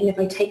 Okay, and if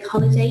I take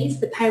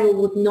holidays, the payroll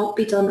would not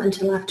be done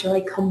until after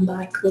I come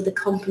back. Will the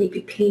company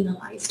be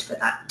penalised for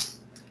that?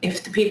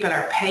 If the people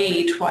are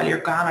paid while you're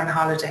gone on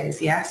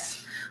holidays,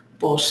 yes.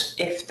 But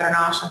if they're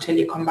not until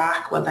you come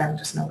back, well then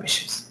there's no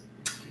issues.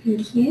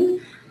 Thank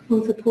you.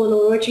 One for Paul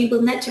or Audrey.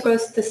 Will net to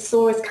gross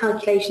Thesaurus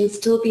calculations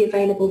still be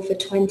available for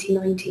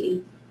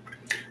 2019?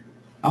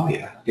 Oh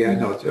yeah,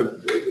 no,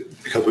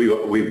 because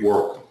we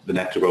work the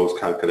net to gross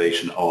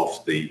calculation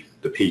of the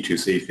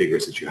P2C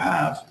figures that you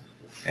have.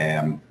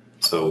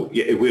 So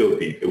yeah, it will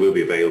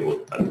be available.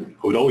 And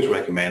I would always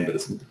recommend that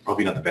it's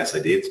probably not the best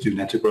idea to do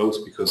net to gross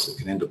because it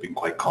can end up being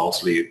quite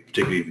costly,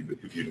 particularly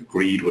if you've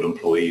agreed with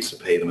employees to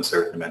pay them a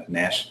certain amount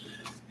net.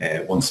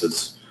 Once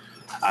there's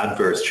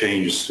adverse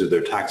changes to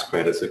their tax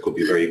credits, it could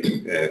be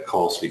very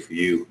costly for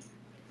you.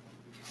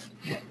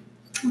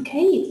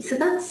 Okay, so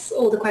that's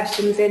all the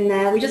questions in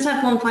there. We just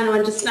have one final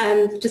one, just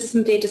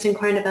somebody just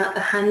inquiring about the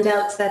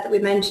handouts that we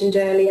mentioned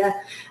earlier.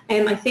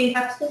 I think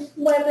after the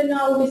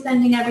webinar we'll be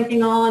sending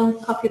everything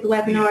on, copy of the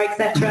webinar,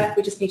 etc.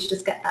 We just need to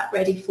just get that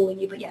ready for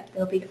you, but yeah,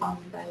 they'll be on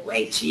their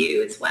way to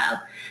you as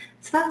well.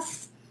 So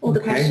that's all the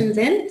questions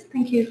in.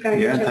 Thank you very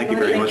much. Yeah, thank you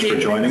very much for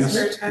joining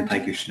us. And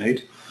thank you,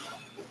 Sinead.